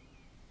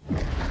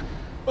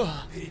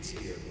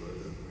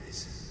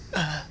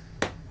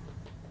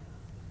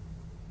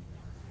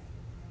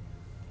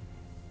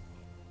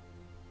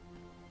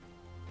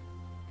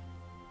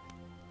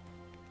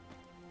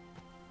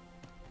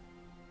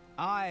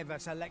 I've a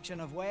selection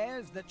of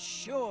wares that's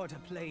sure to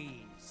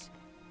please.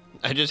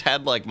 I just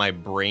had like my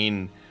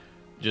brain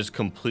just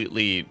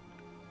completely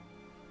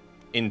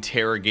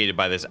interrogated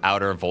by this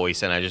outer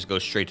voice, and I just go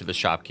straight to the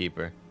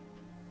shopkeeper.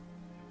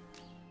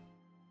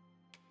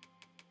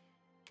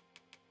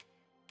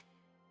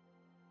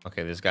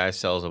 Okay, this guy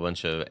sells a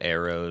bunch of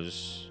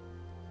arrows.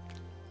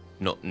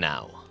 Not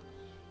now.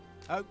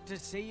 Hope to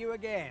see you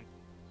again.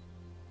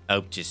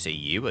 Hope to see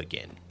you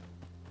again.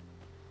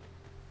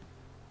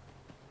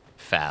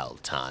 Foul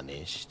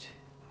tarnished.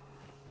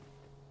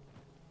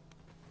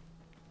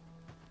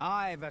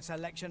 I've a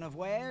selection of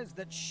wares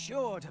that's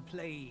sure to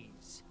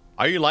please.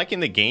 Are you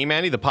liking the game,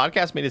 Andy? The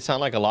podcast made it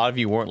sound like a lot of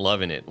you weren't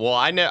loving it. Well,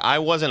 I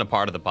wasn't a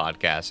part of the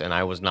podcast, and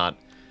I was not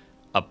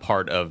a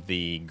part of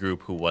the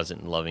group who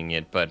wasn't loving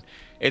it, but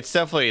it's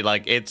definitely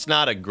like, it's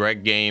not a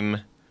Greg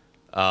game,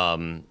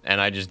 and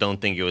I just don't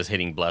think it was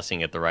hitting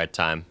blessing at the right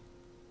time.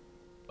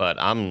 But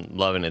I'm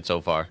loving it so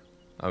far.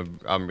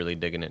 I'm really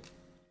digging it.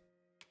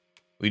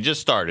 We just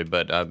started,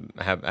 but I'm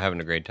having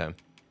a great time.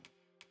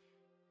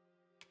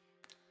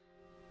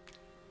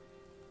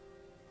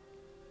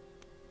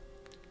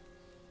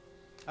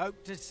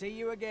 Hope to see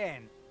you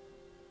again.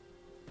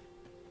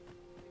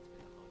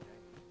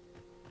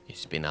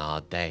 It's been a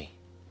hard day.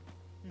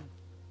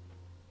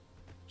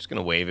 Just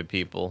gonna wave at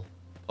people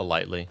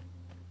politely.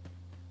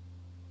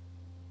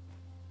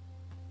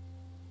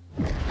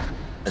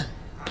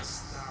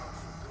 Hast thou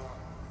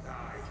forgotten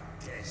thy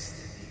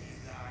destiny,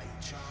 thy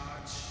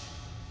charge?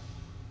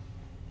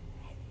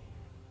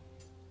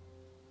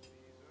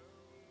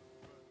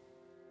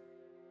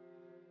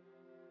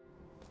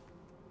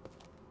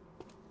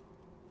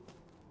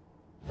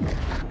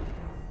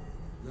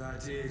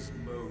 That is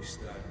most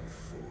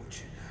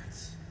unfortunate.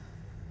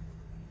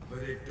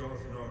 But it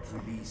doth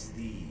not release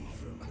thee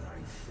from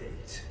thy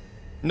fate.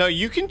 No,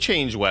 you can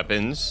change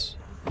weapons.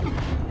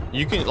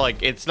 You can,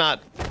 like, it's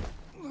not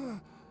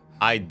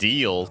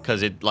ideal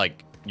because it,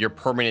 like, your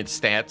permanent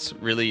stats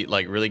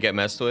really get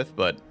messed with,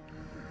 but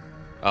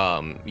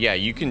yeah,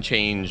 you can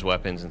change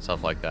weapons and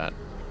stuff like that.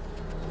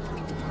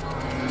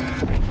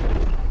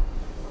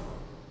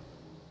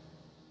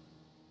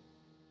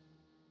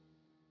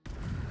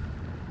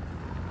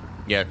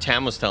 Yeah,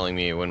 Tam was telling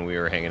me when we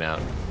were hanging out.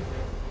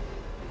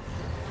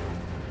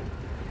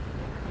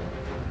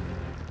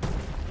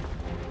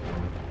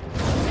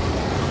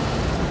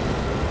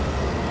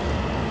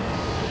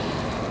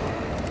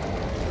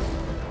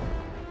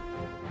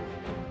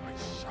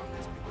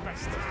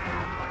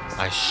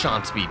 I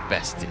shan't be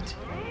bested.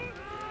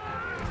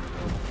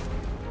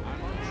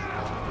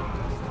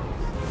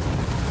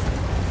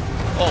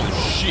 Oh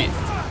shit.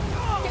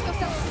 Get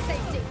yourself to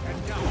safety.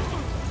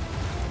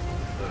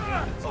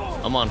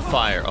 I'm on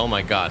fire. Oh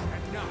my god.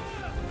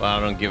 But I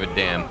don't give a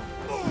damn.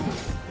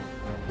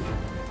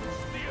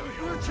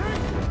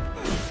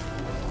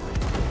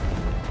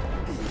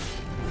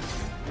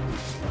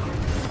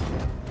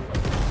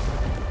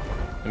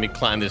 Let me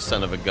climb this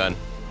son of a gun.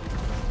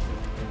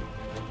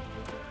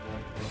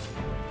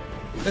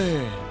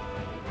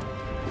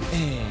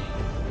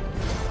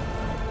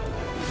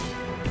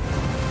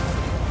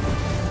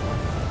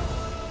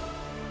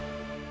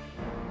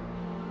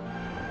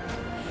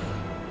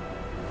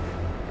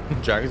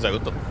 Dragon's like,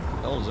 what the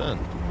hell is that?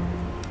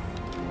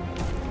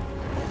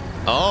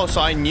 Oh, so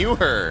I knew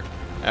her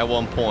at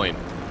one point.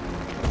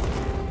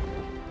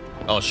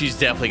 Oh, she's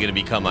definitely gonna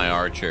become my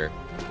archer.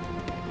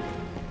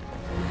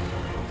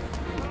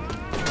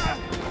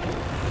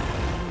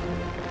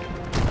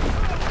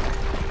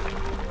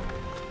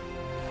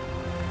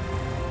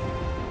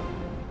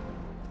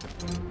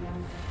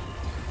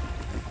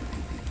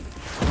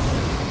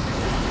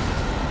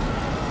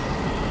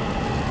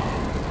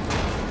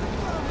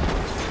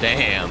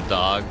 Damn,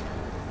 dog.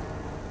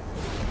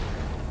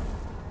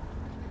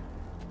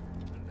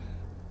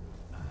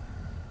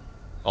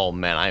 Oh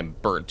man, I am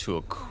burnt to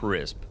a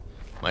crisp.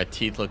 My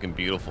teeth looking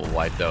beautiful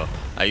white though.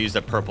 I used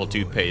a purple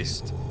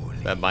toothpaste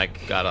that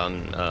Mike got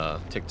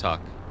on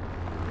TikTok.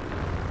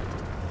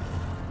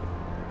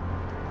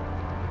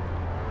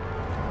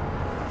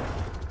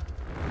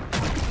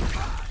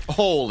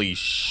 Holy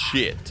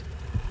shit.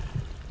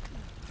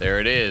 There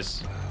it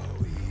is.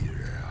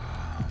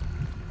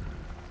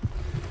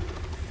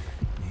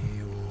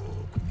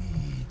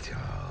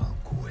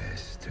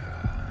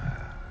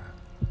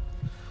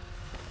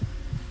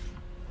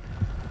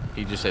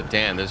 He just said,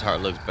 damn, this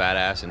heart looks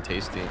badass and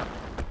tasty.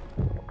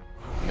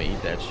 I'm gonna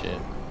eat that shit.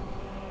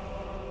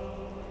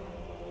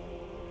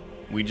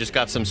 We just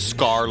got some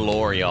Scar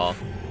lore, y'all.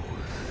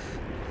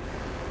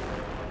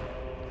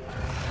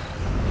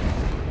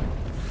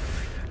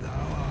 Thou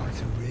art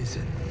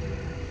arisen.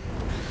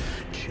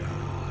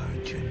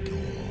 Charge and all.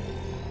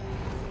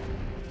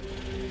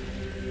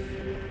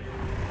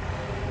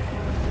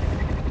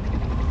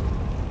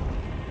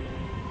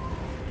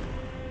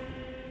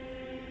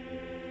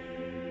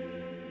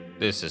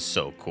 This is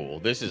so cool.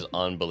 This is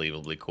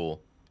unbelievably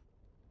cool.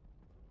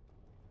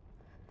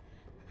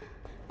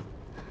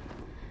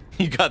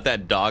 You got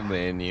that Dogma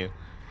in you.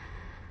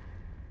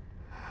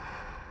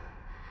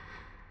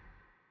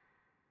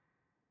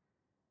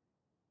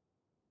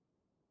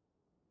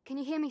 Can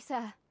you hear me,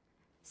 sir?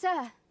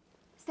 Sir,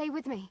 stay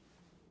with me.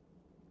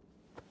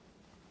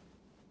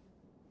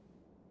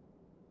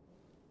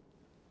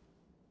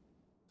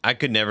 I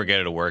could never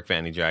get it to work,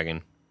 Vanny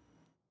Dragon.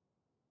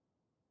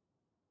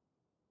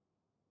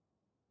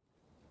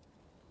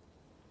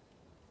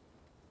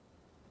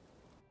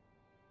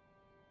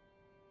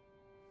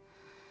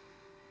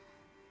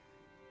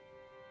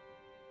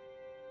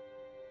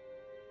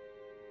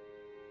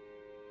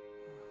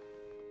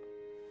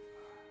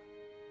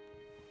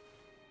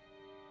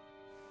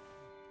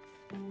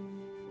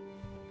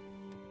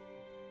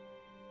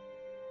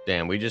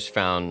 Damn, we just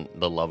found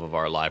the love of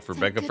our life.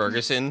 Rebecca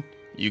Ferguson,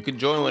 you can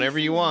join whenever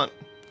you want.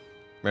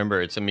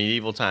 Remember, it's a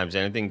medieval times.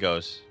 Anything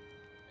goes.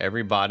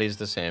 Everybody's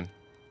the same.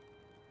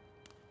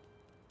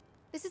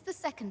 This is the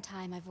second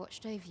time I've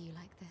watched over you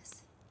like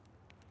this,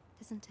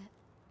 isn't it?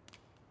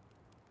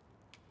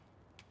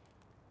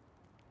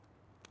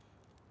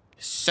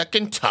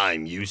 Second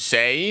time, you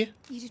say?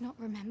 You do not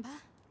remember?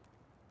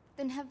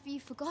 Then have you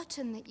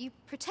forgotten that you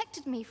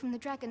protected me from the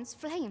dragon's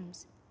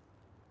flames?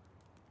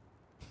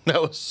 That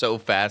was so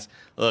fast.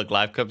 Look,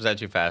 life comes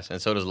at you fast,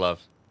 and so does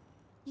love.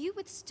 You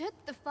withstood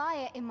the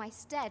fire in my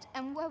stead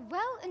and were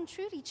well and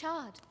truly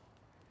charred.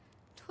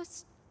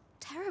 'Twas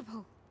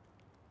terrible.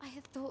 I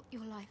had thought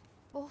your life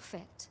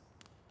forfeit.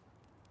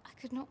 I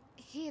could not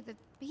hear the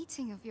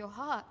beating of your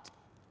heart.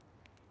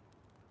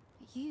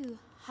 You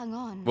hung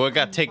on. Well, it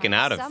got and taken by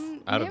out of some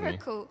me.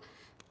 miracle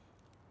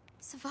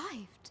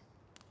survived.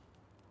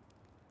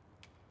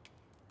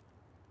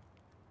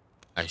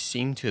 I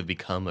seem to have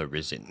become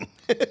arisen.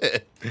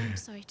 I'm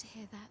sorry to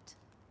hear that,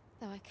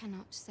 though I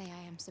cannot say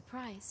I am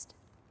surprised.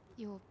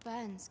 Your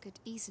burns could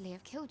easily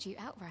have killed you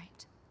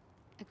outright.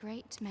 A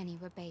great many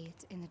were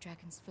bathed in the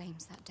dragon's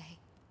flames that day.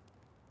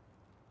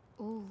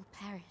 All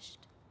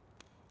perished.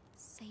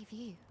 Save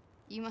you.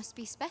 You must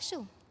be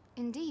special,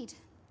 indeed.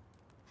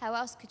 How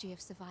else could you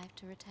have survived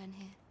to return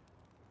here?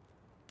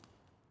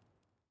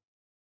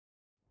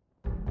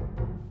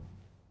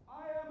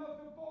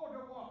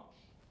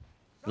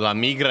 La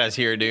Migra's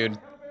here, dude.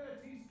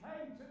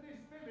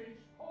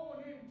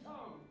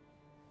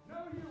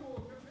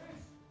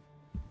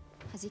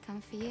 Has he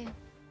come for you?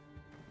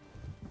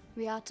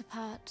 We are to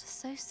part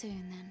so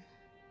soon, then.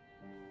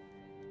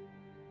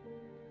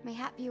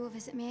 Mayhap you will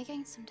visit me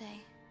again someday.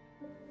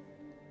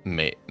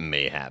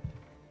 Mayhap.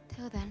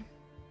 Till then,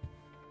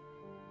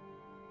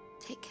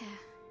 take care.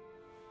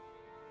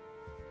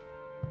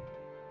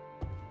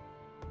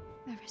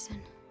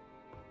 Arisen.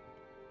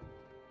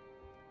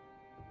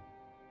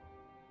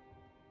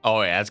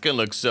 Oh yeah, it's gonna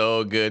look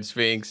so good,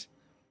 Sphinx.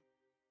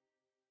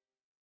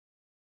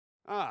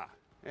 Ah,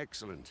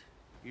 excellent.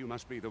 You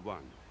must be the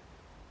one.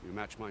 You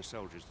match my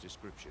soldier's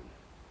description.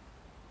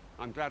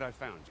 I'm glad I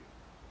found you.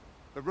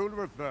 The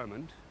ruler of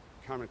Vermont,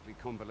 currently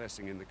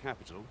convalescing in the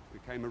capital,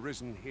 became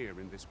arisen here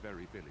in this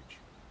very village.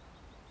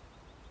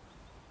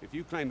 If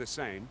you claim the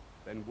same,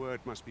 then word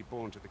must be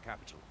borne to the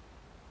capital.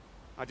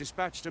 I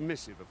dispatched a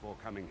missive before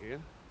coming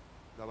here,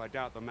 though I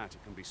doubt the matter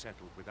can be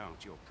settled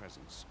without your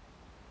presence.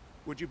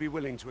 Would you be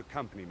willing to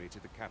accompany me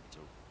to the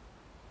capital?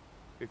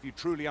 If you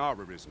truly are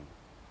arisen,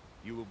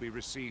 you will be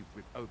received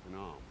with open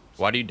arms.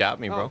 Why do you doubt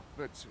me, bro? Oh,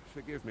 but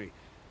forgive me.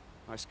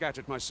 I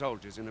scattered my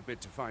soldiers in a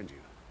bid to find you.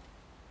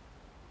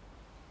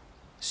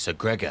 Sir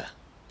Gregor.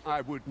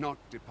 I would not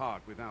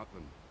depart without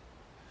them.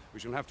 We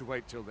shall have to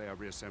wait till they are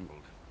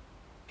reassembled.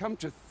 Come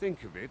to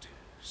think of it,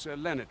 Sir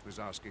Leonard was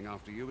asking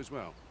after you as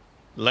well.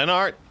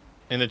 Leonard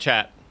in the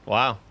chat.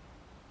 Wow.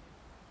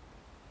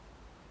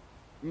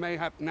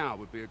 Mayhap now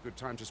would be a good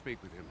time to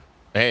speak with him.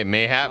 Hey,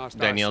 mayhap, Last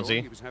Daniel I saw,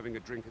 Z. he was having a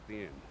drink at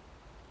the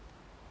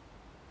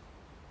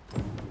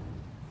inn.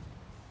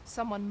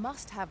 Someone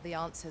must have the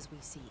answers we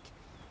seek.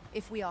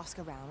 If we ask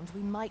around,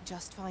 we might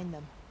just find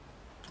them.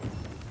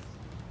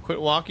 Quit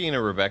walking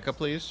into Rebecca,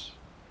 please.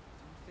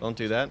 Don't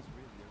do that.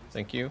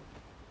 Thank you.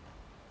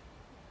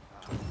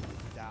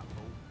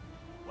 Doubtful.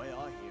 The way I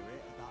hear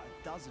it, about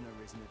a dozen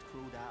arisen had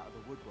crawled out of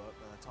the woodwork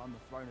by the time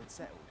the throne had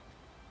settled.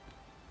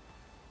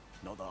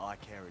 Not that I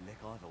care a lick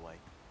either way.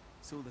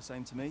 It's all the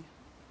same to me.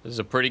 This is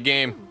a pretty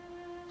game.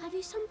 Have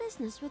you some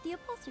business with the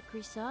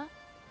apothecary, sir?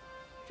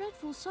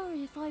 Dreadful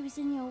sorry if I was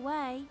in your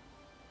way.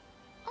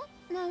 Oh,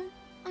 no,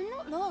 I'm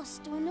not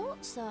lost or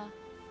naught, sir.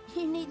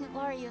 You needn't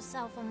worry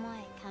yourself on my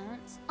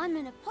account. I'm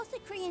an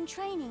apothecary in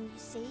training, you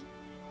see.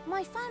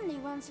 My family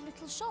runs a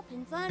little shop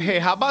in Vernon. Hey,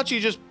 how about you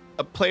just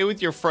play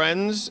with your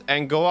friends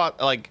and go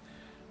out, like,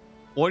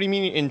 what do you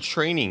mean in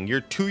training?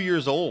 You're 2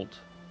 years old,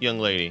 young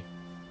lady.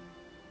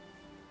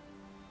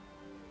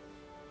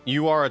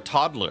 You are a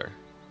toddler.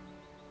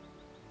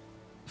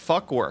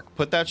 Fuck work.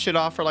 Put that shit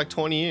off for like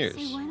 20 years.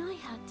 See, when I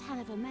had tell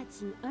of a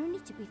medicine only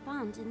to be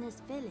found in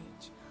this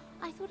village,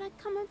 I thought I'd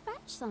come and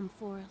fetch some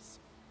for us.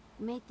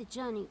 Made the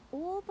journey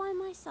all by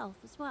myself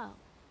as well,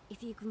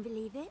 if you can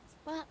believe it.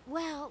 But,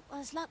 well,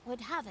 as luck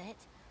would have it,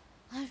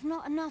 I've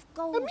not enough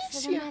gold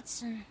for the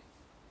medicine.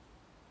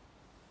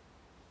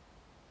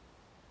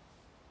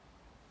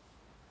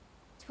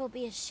 'Twill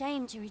be a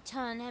shame to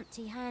return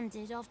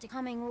empty-handed after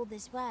coming all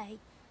this way.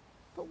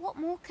 But what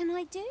more can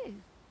I do?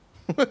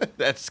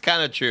 That's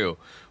kind of true.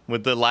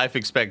 With the life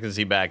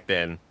expectancy back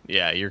then,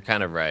 yeah, you're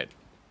kind of right.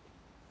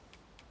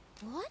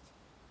 What?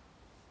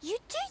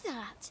 You'd do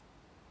that?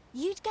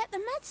 You'd get the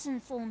medicine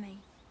for me?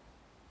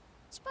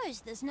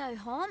 Suppose there's no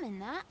harm in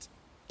that.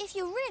 If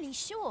you're really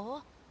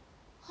sure.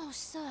 Oh,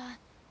 sir,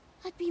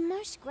 I'd be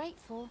most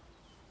grateful.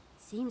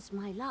 Seems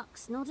my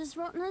luck's not as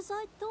rotten as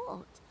I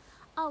thought.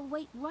 I'll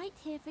wait right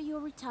here for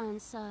your return,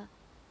 sir.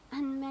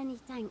 And many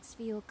thanks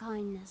for your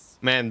kindness.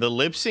 Man, the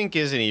lip sync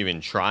isn't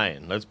even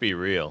trying. Let's be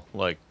real.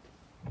 Like,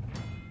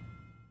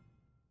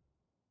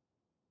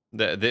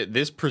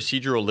 this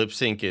procedural lip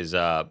sync is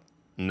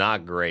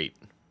not great.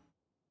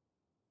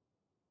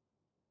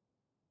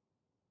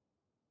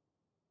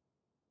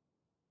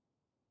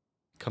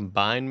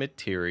 Combine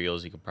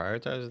materials. You can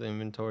prioritize the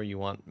inventory. You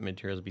want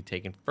materials to be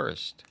taken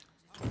first.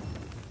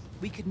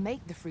 We could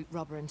make the fruit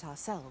robberant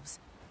ourselves,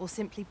 or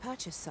simply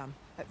purchase some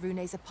at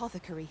Rune's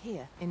apothecary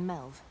here in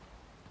Melv.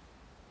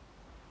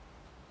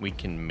 We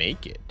can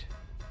make it.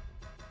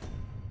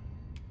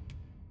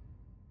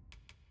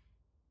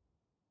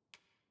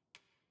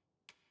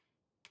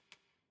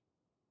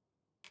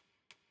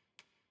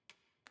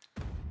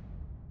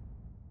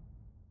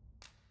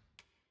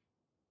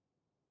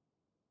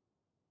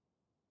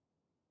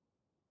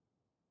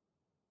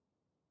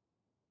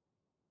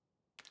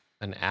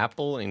 An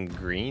apple in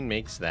green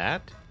makes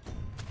that?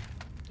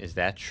 Is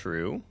that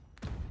true?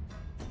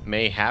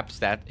 Mayhaps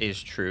that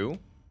is true.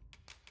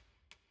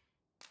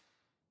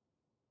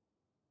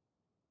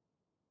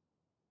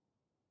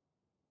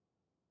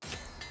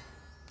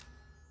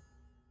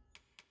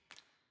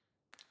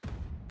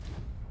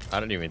 I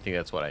don't even think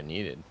that's what I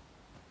needed.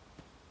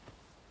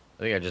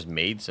 I think I just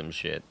made some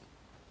shit.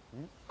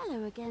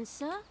 Hello again,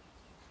 sir.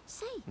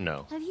 Say,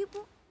 No. have you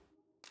brought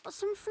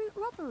some fruit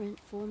robberant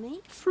for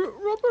me? Fruit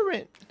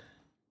robberant?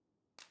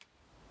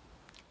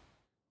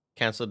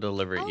 Cancel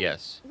delivery, Oh,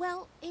 yes.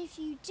 Well, if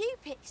you do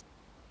pick...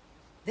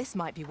 This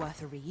might be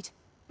worth a read.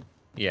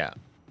 Yeah,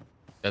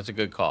 that's a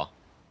good call.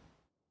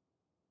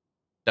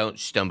 Don't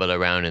stumble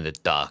around in the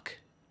dark.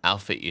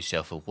 Outfit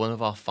yourself with one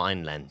of our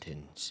fine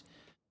lanterns.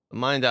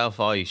 Mind how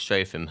far you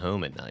stray from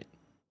home at night.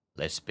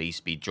 Let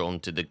space be drawn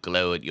to the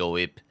glow at your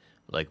whip,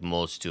 like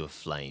moths to a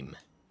flame.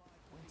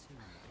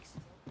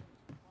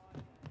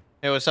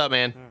 Hey, what's up,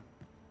 man?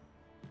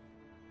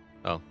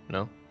 Oh,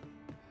 no?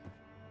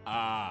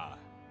 Ah,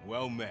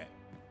 well met.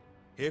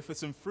 Here for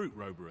some fruit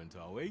robberant,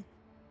 are we?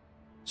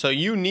 So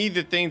you need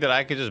the thing that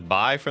I could just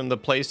buy from the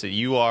place that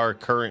you are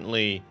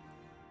currently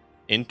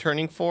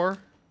interning for?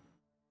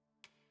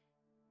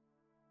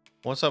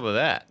 What's up with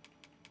that?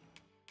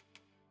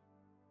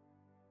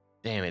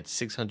 Damn, it's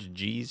 600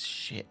 G's?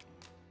 Shit.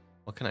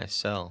 What can I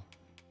sell?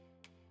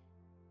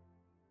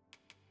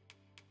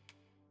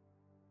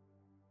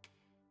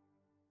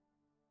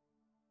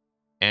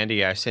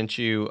 Andy, I sent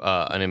you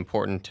an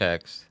important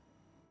text.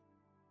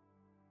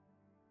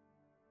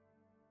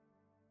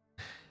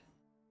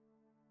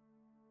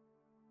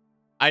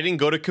 I didn't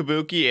go to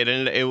Kabuki.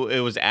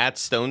 It was at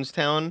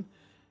Stonestown.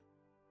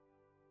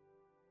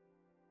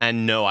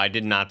 And no, I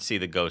did not see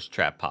the Ghost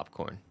Trap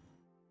popcorn.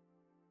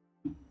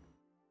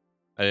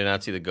 I did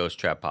not see the ghost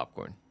trap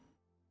popcorn.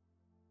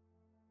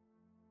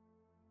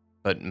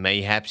 But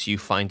mayhaps you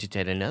find it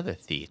at another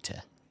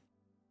theater.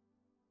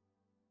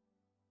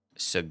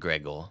 Sir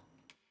Gregor.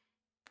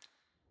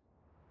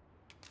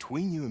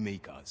 Between you and me,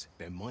 cuz,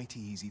 they're mighty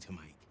easy to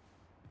make.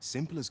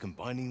 Simple as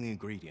combining the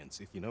ingredients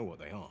if you know what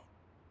they are.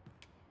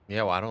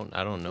 Yeah, well,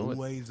 I don't know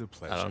Always a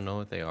pleasure. I don't know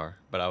what they are,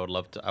 but I would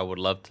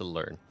love to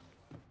learn.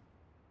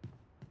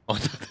 Oh, I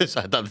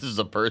thought this was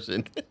a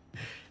person.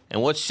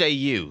 And what say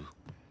you?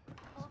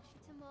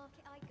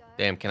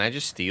 Damn, can I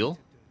just steal?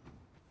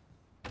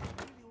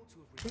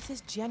 This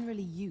is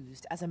generally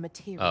used as a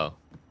material. Oh.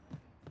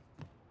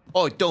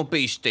 Oh, don't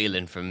be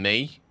stealing from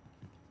me.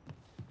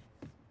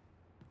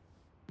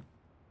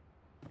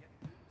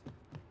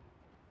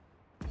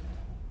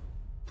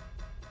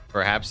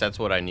 Perhaps that's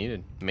what I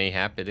needed.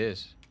 Mayhap it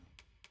is.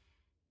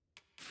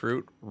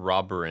 Fruit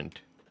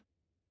robberant.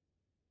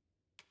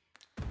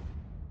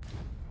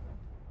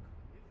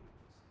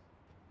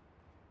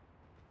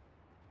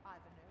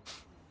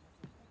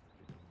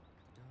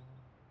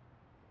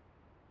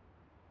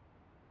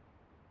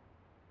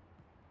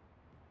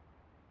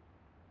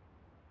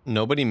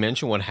 Nobody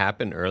mentioned what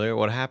happened earlier.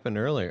 What happened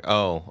earlier?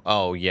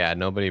 Oh, yeah.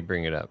 Nobody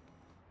bring it up.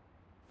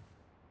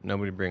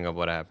 Nobody bring up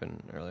what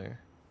happened earlier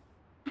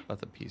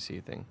about the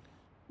PC thing.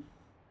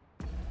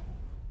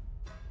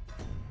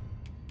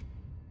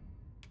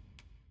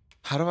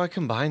 How do I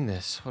combine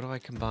this? What do I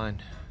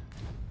combine?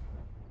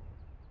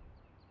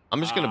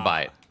 I'm just gonna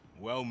buy it.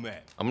 Well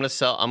met. I'm gonna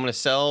sell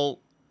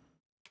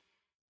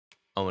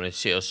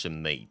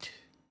some meat.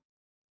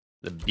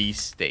 The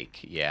beefsteak.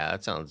 Yeah,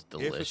 that sounds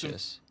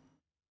delicious.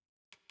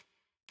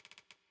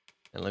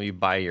 And let me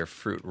buy your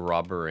fruit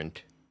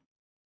robberant.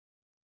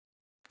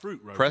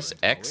 Press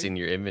X in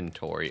your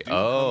inventory.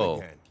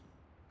 Oh.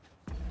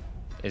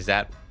 Is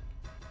that...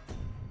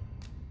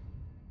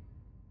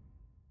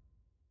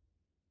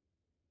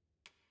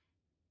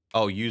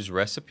 Oh, use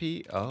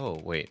recipe?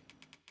 Oh, wait.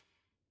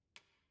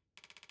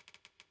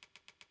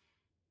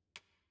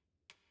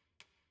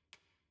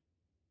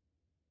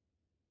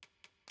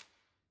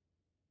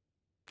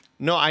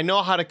 No, I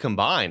know how to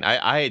combine.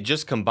 I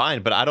just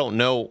combined, but I don't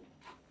know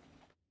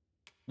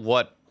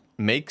what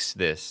makes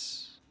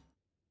this.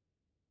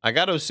 I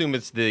gotta assume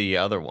it's the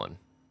other one.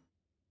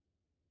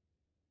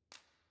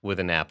 With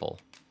an apple.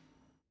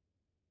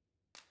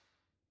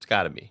 It's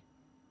gotta be.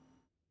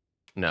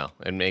 No,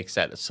 it makes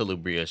that a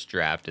salubrious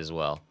draft as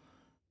well.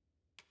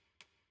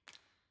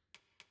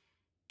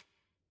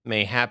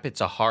 Mayhap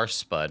it's a harsh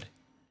spud.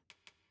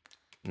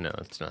 No,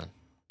 it's not.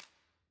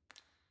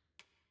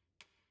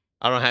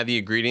 I don't have the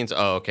ingredients.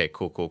 Oh, okay,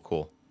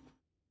 cool.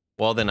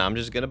 Well, then I'm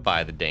just gonna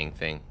buy the dang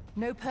thing.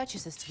 No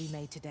purchases to be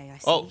made today, I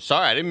see. Oh,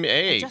 sorry, I didn't.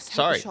 Hey,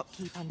 sorry.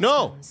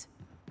 No.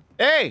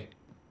 Hey.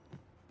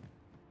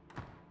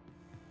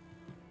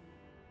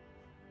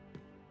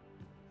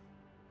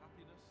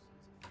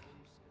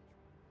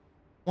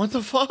 What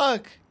the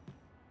fuck?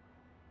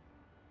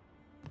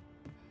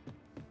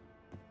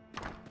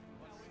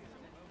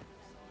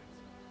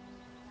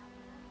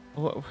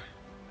 What?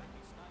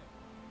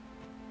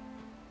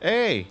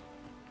 Hey.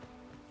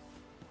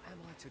 What am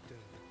I to do?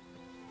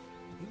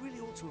 He really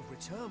ought to have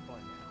returned by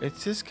now.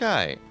 It's this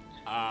guy.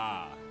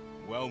 Ah,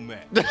 well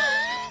met.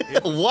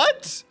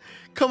 What?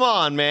 Come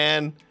on,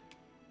 man.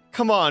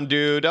 Come on,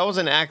 dude. That was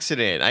an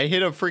accident. I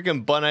hit a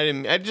freaking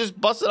button. I just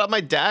busted out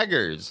my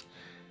daggers.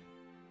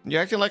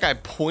 You're acting like I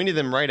pointed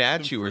them right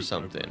at you or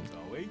something.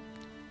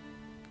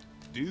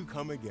 Do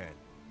come again.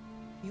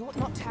 You ought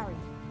not tarry,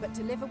 but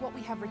deliver what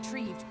we have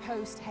retrieved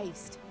post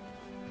haste.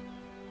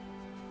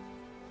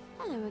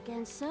 Hello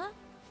again, sir.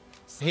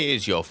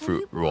 Here's your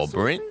fruit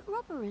robberant. Fruit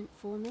robberant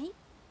for me.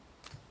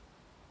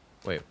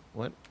 Wait,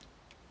 what?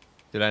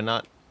 Did I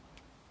not?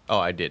 Oh,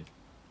 I did.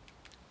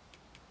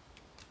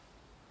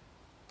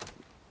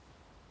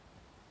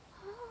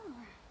 Oh,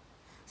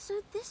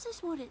 so this is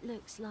what it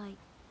looks like.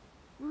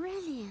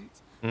 Brilliant.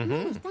 Mm-hmm.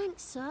 Many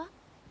thanks, sir.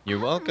 You're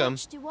I haven't welcome.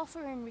 much to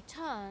offer in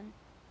return,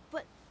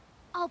 but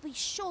I'll be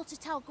sure to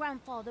tell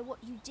Grandfather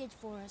what you did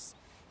for us.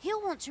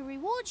 He'll want to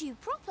reward you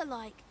proper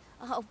like,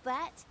 I'll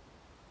bet.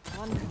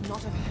 One could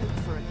not have hoped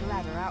for a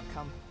gladder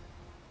outcome.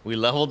 We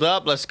leveled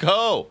up. Let's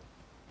go.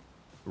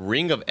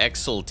 Ring of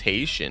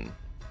Exaltation.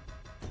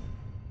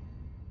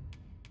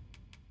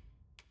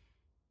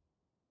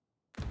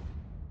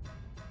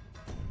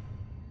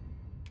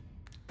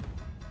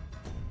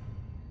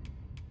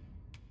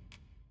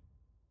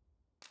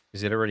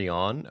 Is it already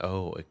on?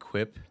 Oh,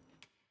 equip.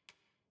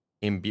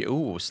 Imbue.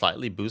 Ooh,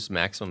 slightly boost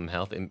maximum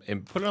health.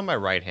 And put it on my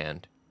right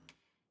hand.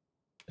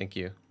 Thank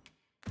you.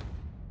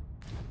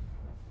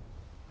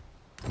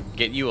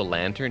 Get you a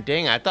lantern.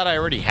 Dang, I thought I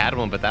already had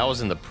one, but that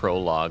was in the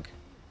prologue.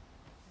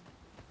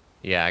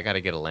 Yeah, I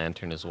gotta get a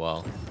lantern as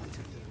well.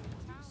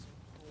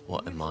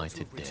 What am I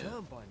to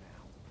do?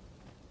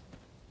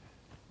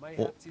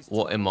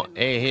 What am I?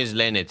 Hey, here's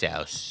Leonard's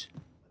house.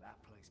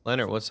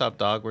 Leonard, what's up,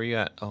 dog? Where you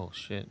at? Oh,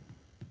 shit.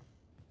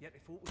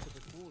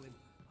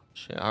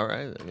 Shit,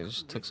 alright. I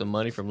just took some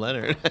money from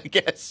Leonard, I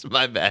guess.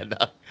 My bad,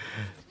 dog.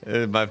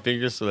 My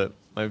finger slip.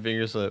 My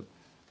finger slip.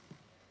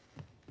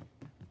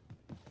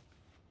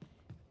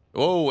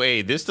 Oh,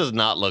 wait, this does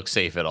not look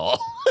safe at all.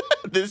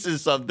 This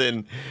is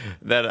something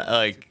that,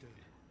 like,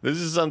 this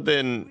is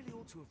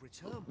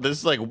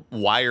like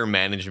wire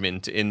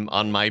management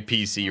on my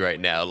PC right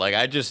now. Like,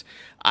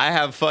 I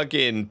have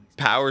fucking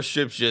power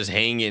strips just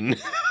hanging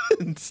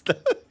and stuff.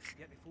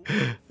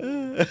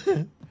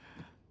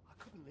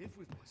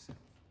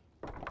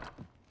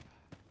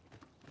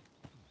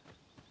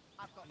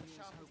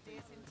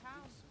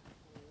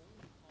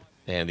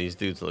 Damn, these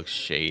dudes look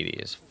shady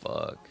as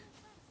fuck.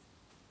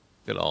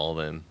 Look at all of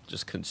them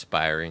just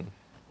conspiring.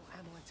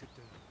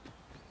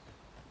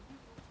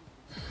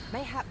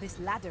 Mayhap this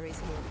ladder is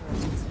here for a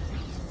reason.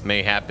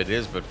 Mayhap it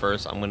is, but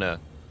first I'm gonna...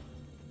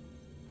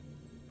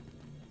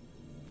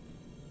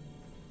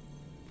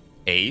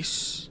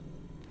 Ace?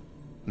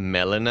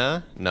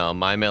 Melina? No,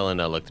 my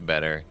Melina looked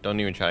better.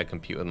 Don't even try to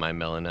compete with my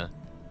Melina.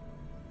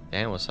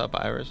 Damn, what's up,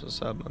 Iris?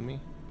 What's up,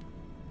 mommy?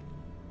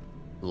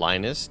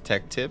 Linus,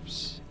 Tech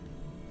Tips.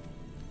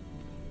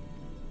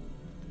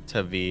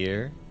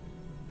 Tavir.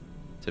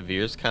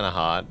 Tavir's kind of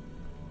hot.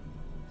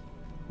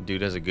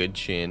 Dude has a good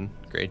chin.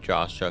 Great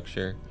jaw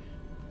structure.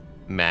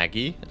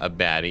 Maggie, a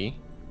baddie.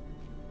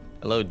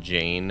 Hello,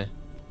 Jane.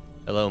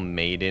 Hello,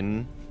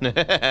 Maiden.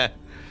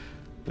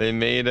 They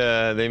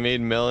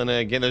made Melina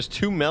again. There's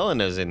 2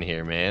 Melinas in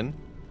here, man.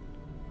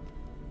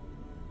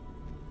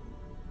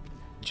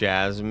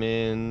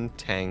 Jasmine,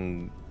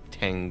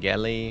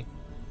 Tangeli,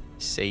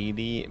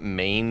 Sadie,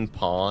 Main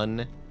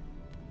Pawn,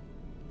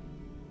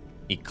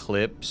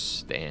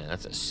 Eclipse. Damn,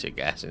 that's a sick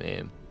ass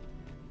name.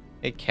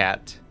 Hey,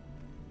 Cat.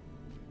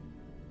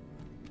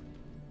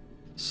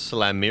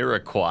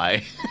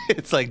 Slamiraquai.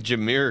 It's like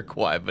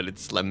Jamiroquai, but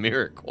it's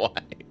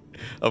Slamiraquai.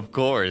 Of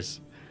course.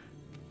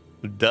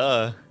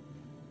 Duh.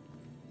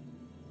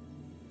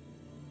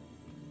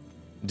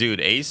 Dude,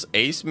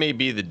 Ace may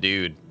be the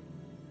dude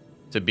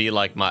to be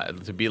like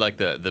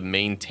the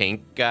main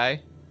tank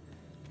guy.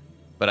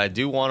 But I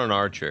do want an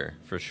archer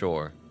for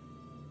sure.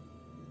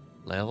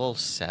 Level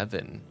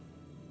 7.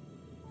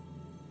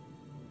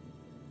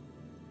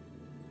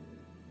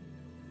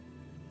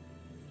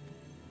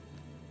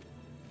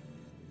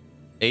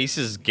 Ace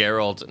is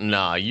Geralt.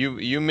 Nah,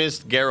 you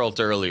missed Geralt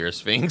earlier,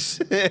 Sphinx.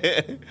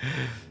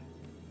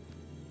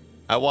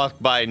 I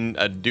walked by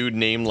a dude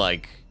named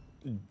like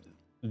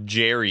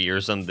Jerry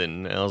or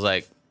something, and I was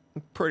like,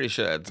 I'm pretty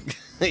sure that's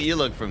you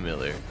look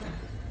familiar.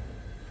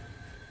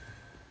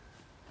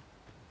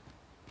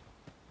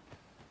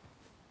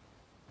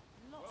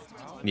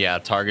 Yeah,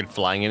 target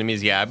flying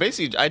enemies. Yeah,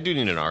 basically, I do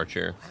need an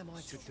archer.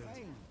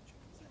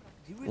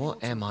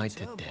 What am I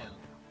to do?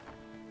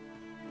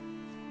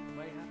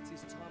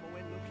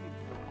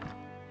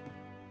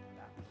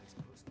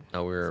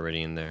 Oh, we were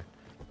already in there.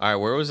 All right,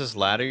 where was this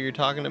ladder you're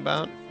talking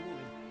about,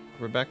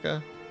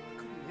 Rebecca?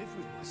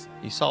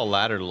 You saw a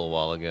ladder a little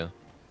while ago.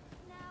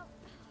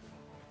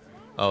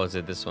 Oh, is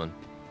it this one?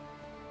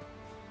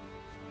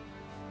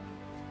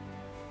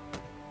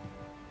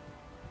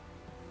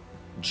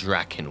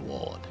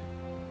 Drakenward.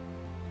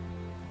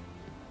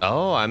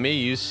 Oh, I may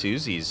use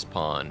Susie's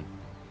pawn.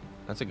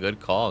 That's a good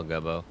call,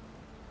 Gubbo.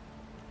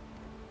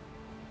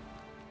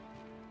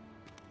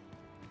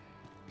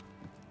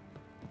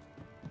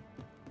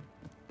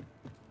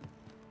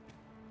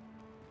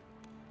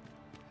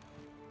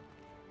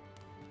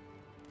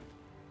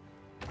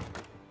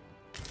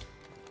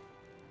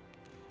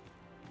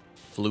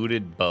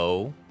 Fluted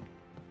bow.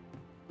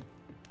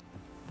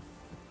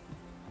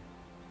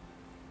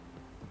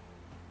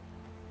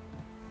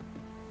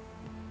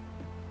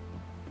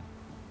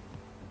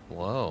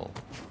 Whoa.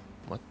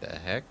 What the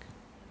heck?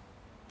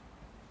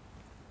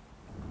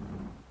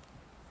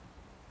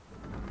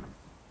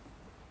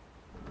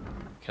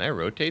 Can I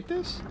rotate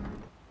this?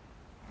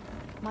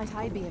 Might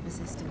I be of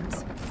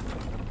assistance?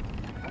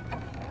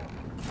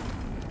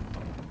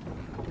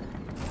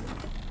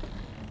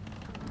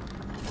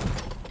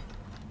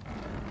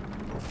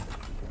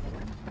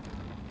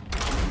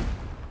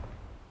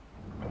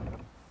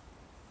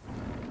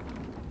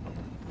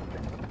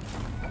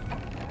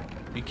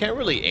 You can't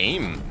really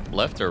aim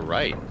left or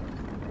right.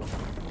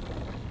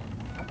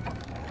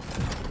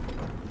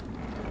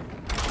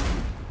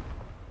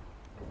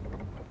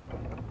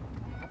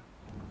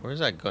 Where's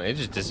that going? It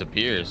just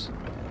disappears.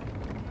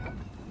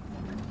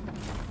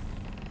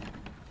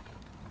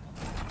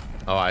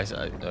 Oh,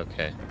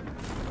 okay.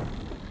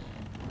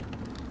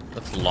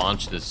 Let's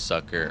launch this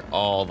sucker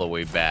all the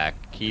way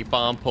back. Keep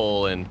on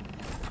pulling.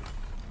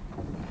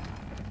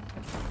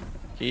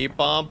 Keep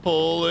on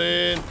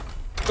pulling.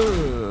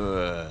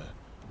 Ugh.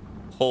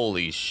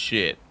 Holy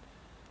shit.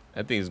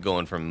 That thing's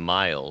going for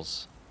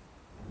miles.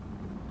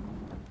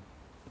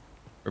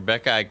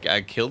 Rebecca,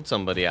 I killed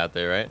somebody out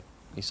there, right?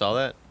 You saw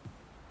that?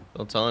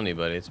 Don't tell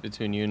anybody. It's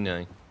between you and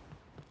I.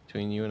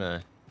 Between you and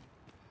I.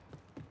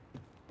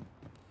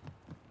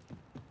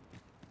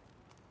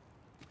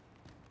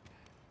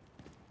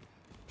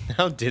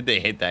 How did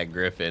they hit that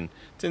griffin?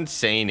 It's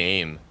insane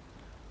aim.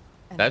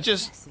 That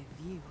just...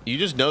 You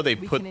just know they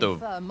put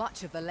the...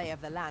 much of the lay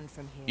of the land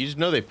from here. You just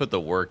know they put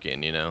the work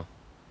in, you know?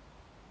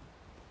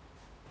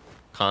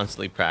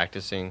 Constantly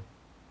practicing.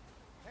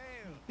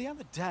 The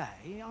other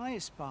day, I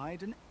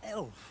espied an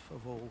elf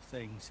of all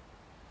things.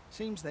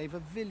 Seems they've a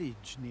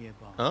village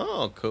nearby.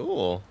 Oh,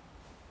 cool.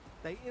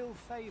 They ill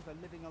favor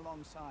living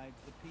alongside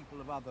the people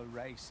of other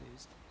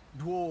races,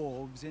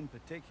 dwarves in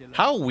particular.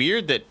 How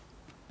weird that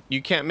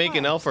you can't make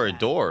an elf or a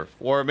dwarf.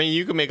 Or, I mean,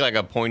 you can make like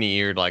a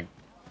pointy-eared, like,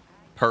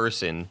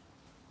 person.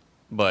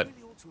 But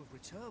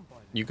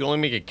you can only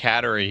make a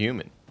cat or a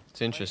human.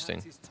 It's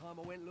interesting.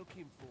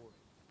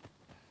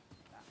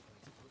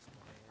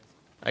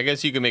 I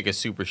guess you can make a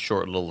super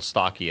short little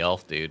stocky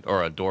elf dude.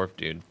 Or a dwarf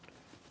dude.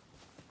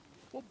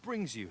 What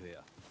brings you here?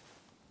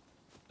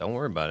 Don't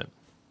worry about it.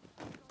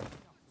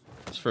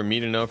 It's for me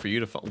to know, for you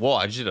to... Whoa,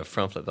 I just did a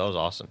front flip. That was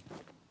awesome.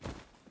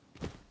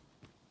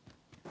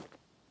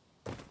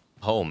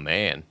 Oh,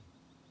 man.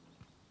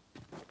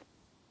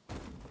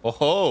 Oh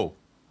ho!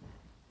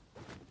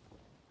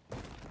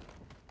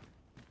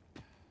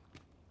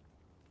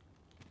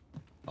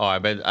 Oh, I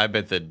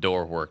bet the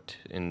door worked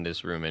in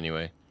this room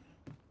anyway.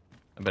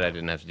 I bet I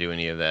didn't have to do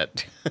any of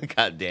that.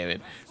 God damn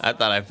it. I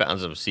thought I found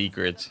some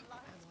secrets.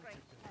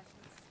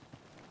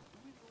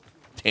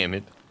 Damn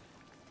it.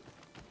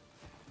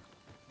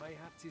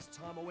 Mayhaps it's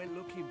time I went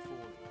looking for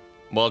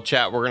it. Well,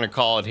 chat, we're going to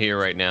call it here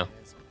right now.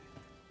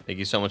 Thank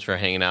you so much for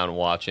hanging out and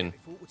watching.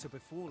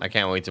 I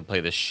can't wait to play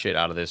the shit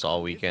out of this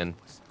all weekend.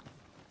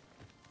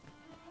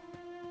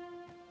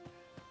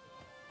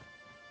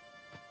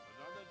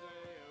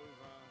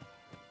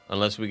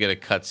 Unless we get a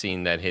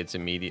cutscene that hits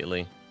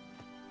immediately.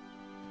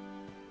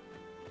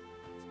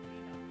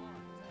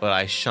 But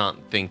I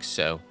shan't think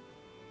so.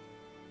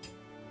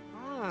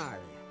 Aye,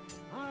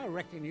 I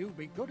reckon you'll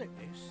be good at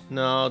this.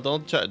 No,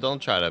 don't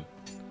try to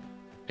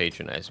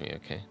patronize me,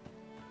 okay?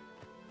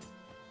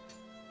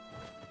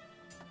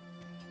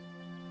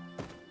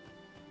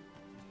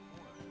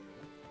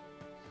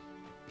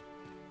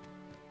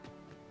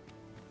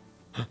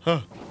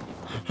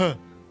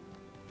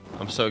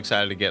 I'm so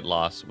excited to get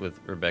lost with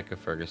Rebecca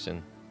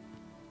Ferguson.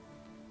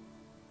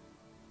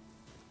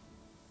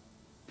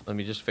 Let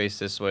me just face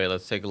this way.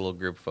 Let's take a little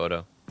group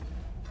photo,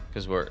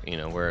 because we're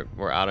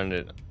out on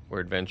it. We're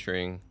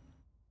adventuring.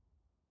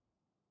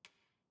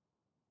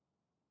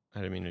 I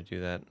didn't mean to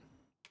do that.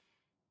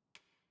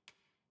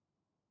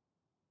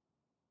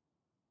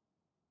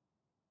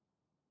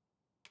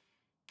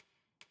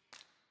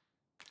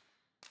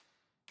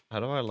 How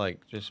do I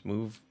like just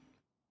move?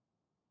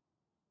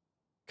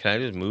 Can I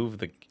just move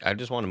the... I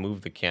just want to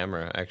move the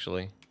camera,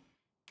 actually.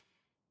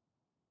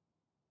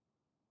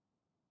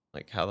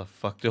 Like, how the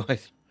fuck do I...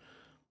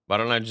 Why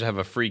don't I just have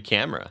a free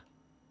camera?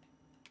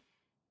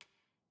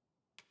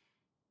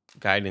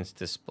 Guidance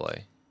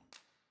display.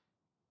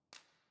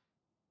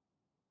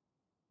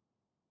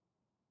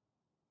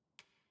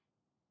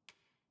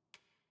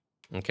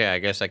 Okay, I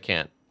guess I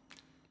can't.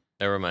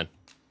 Never mind.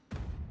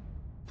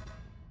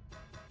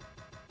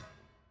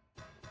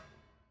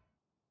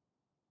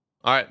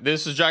 All right,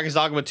 this is Dragon's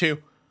Dogma 2.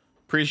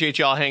 Appreciate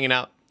y'all hanging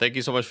out. Thank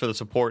you so much for the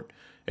support.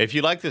 If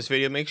you like this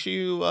video, make sure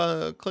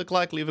you click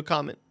like, leave a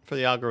comment for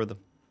the algorithm.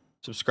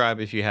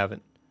 Subscribe if you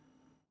haven't.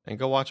 And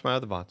go watch my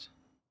other VODs.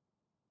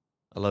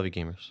 I love you,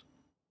 gamers.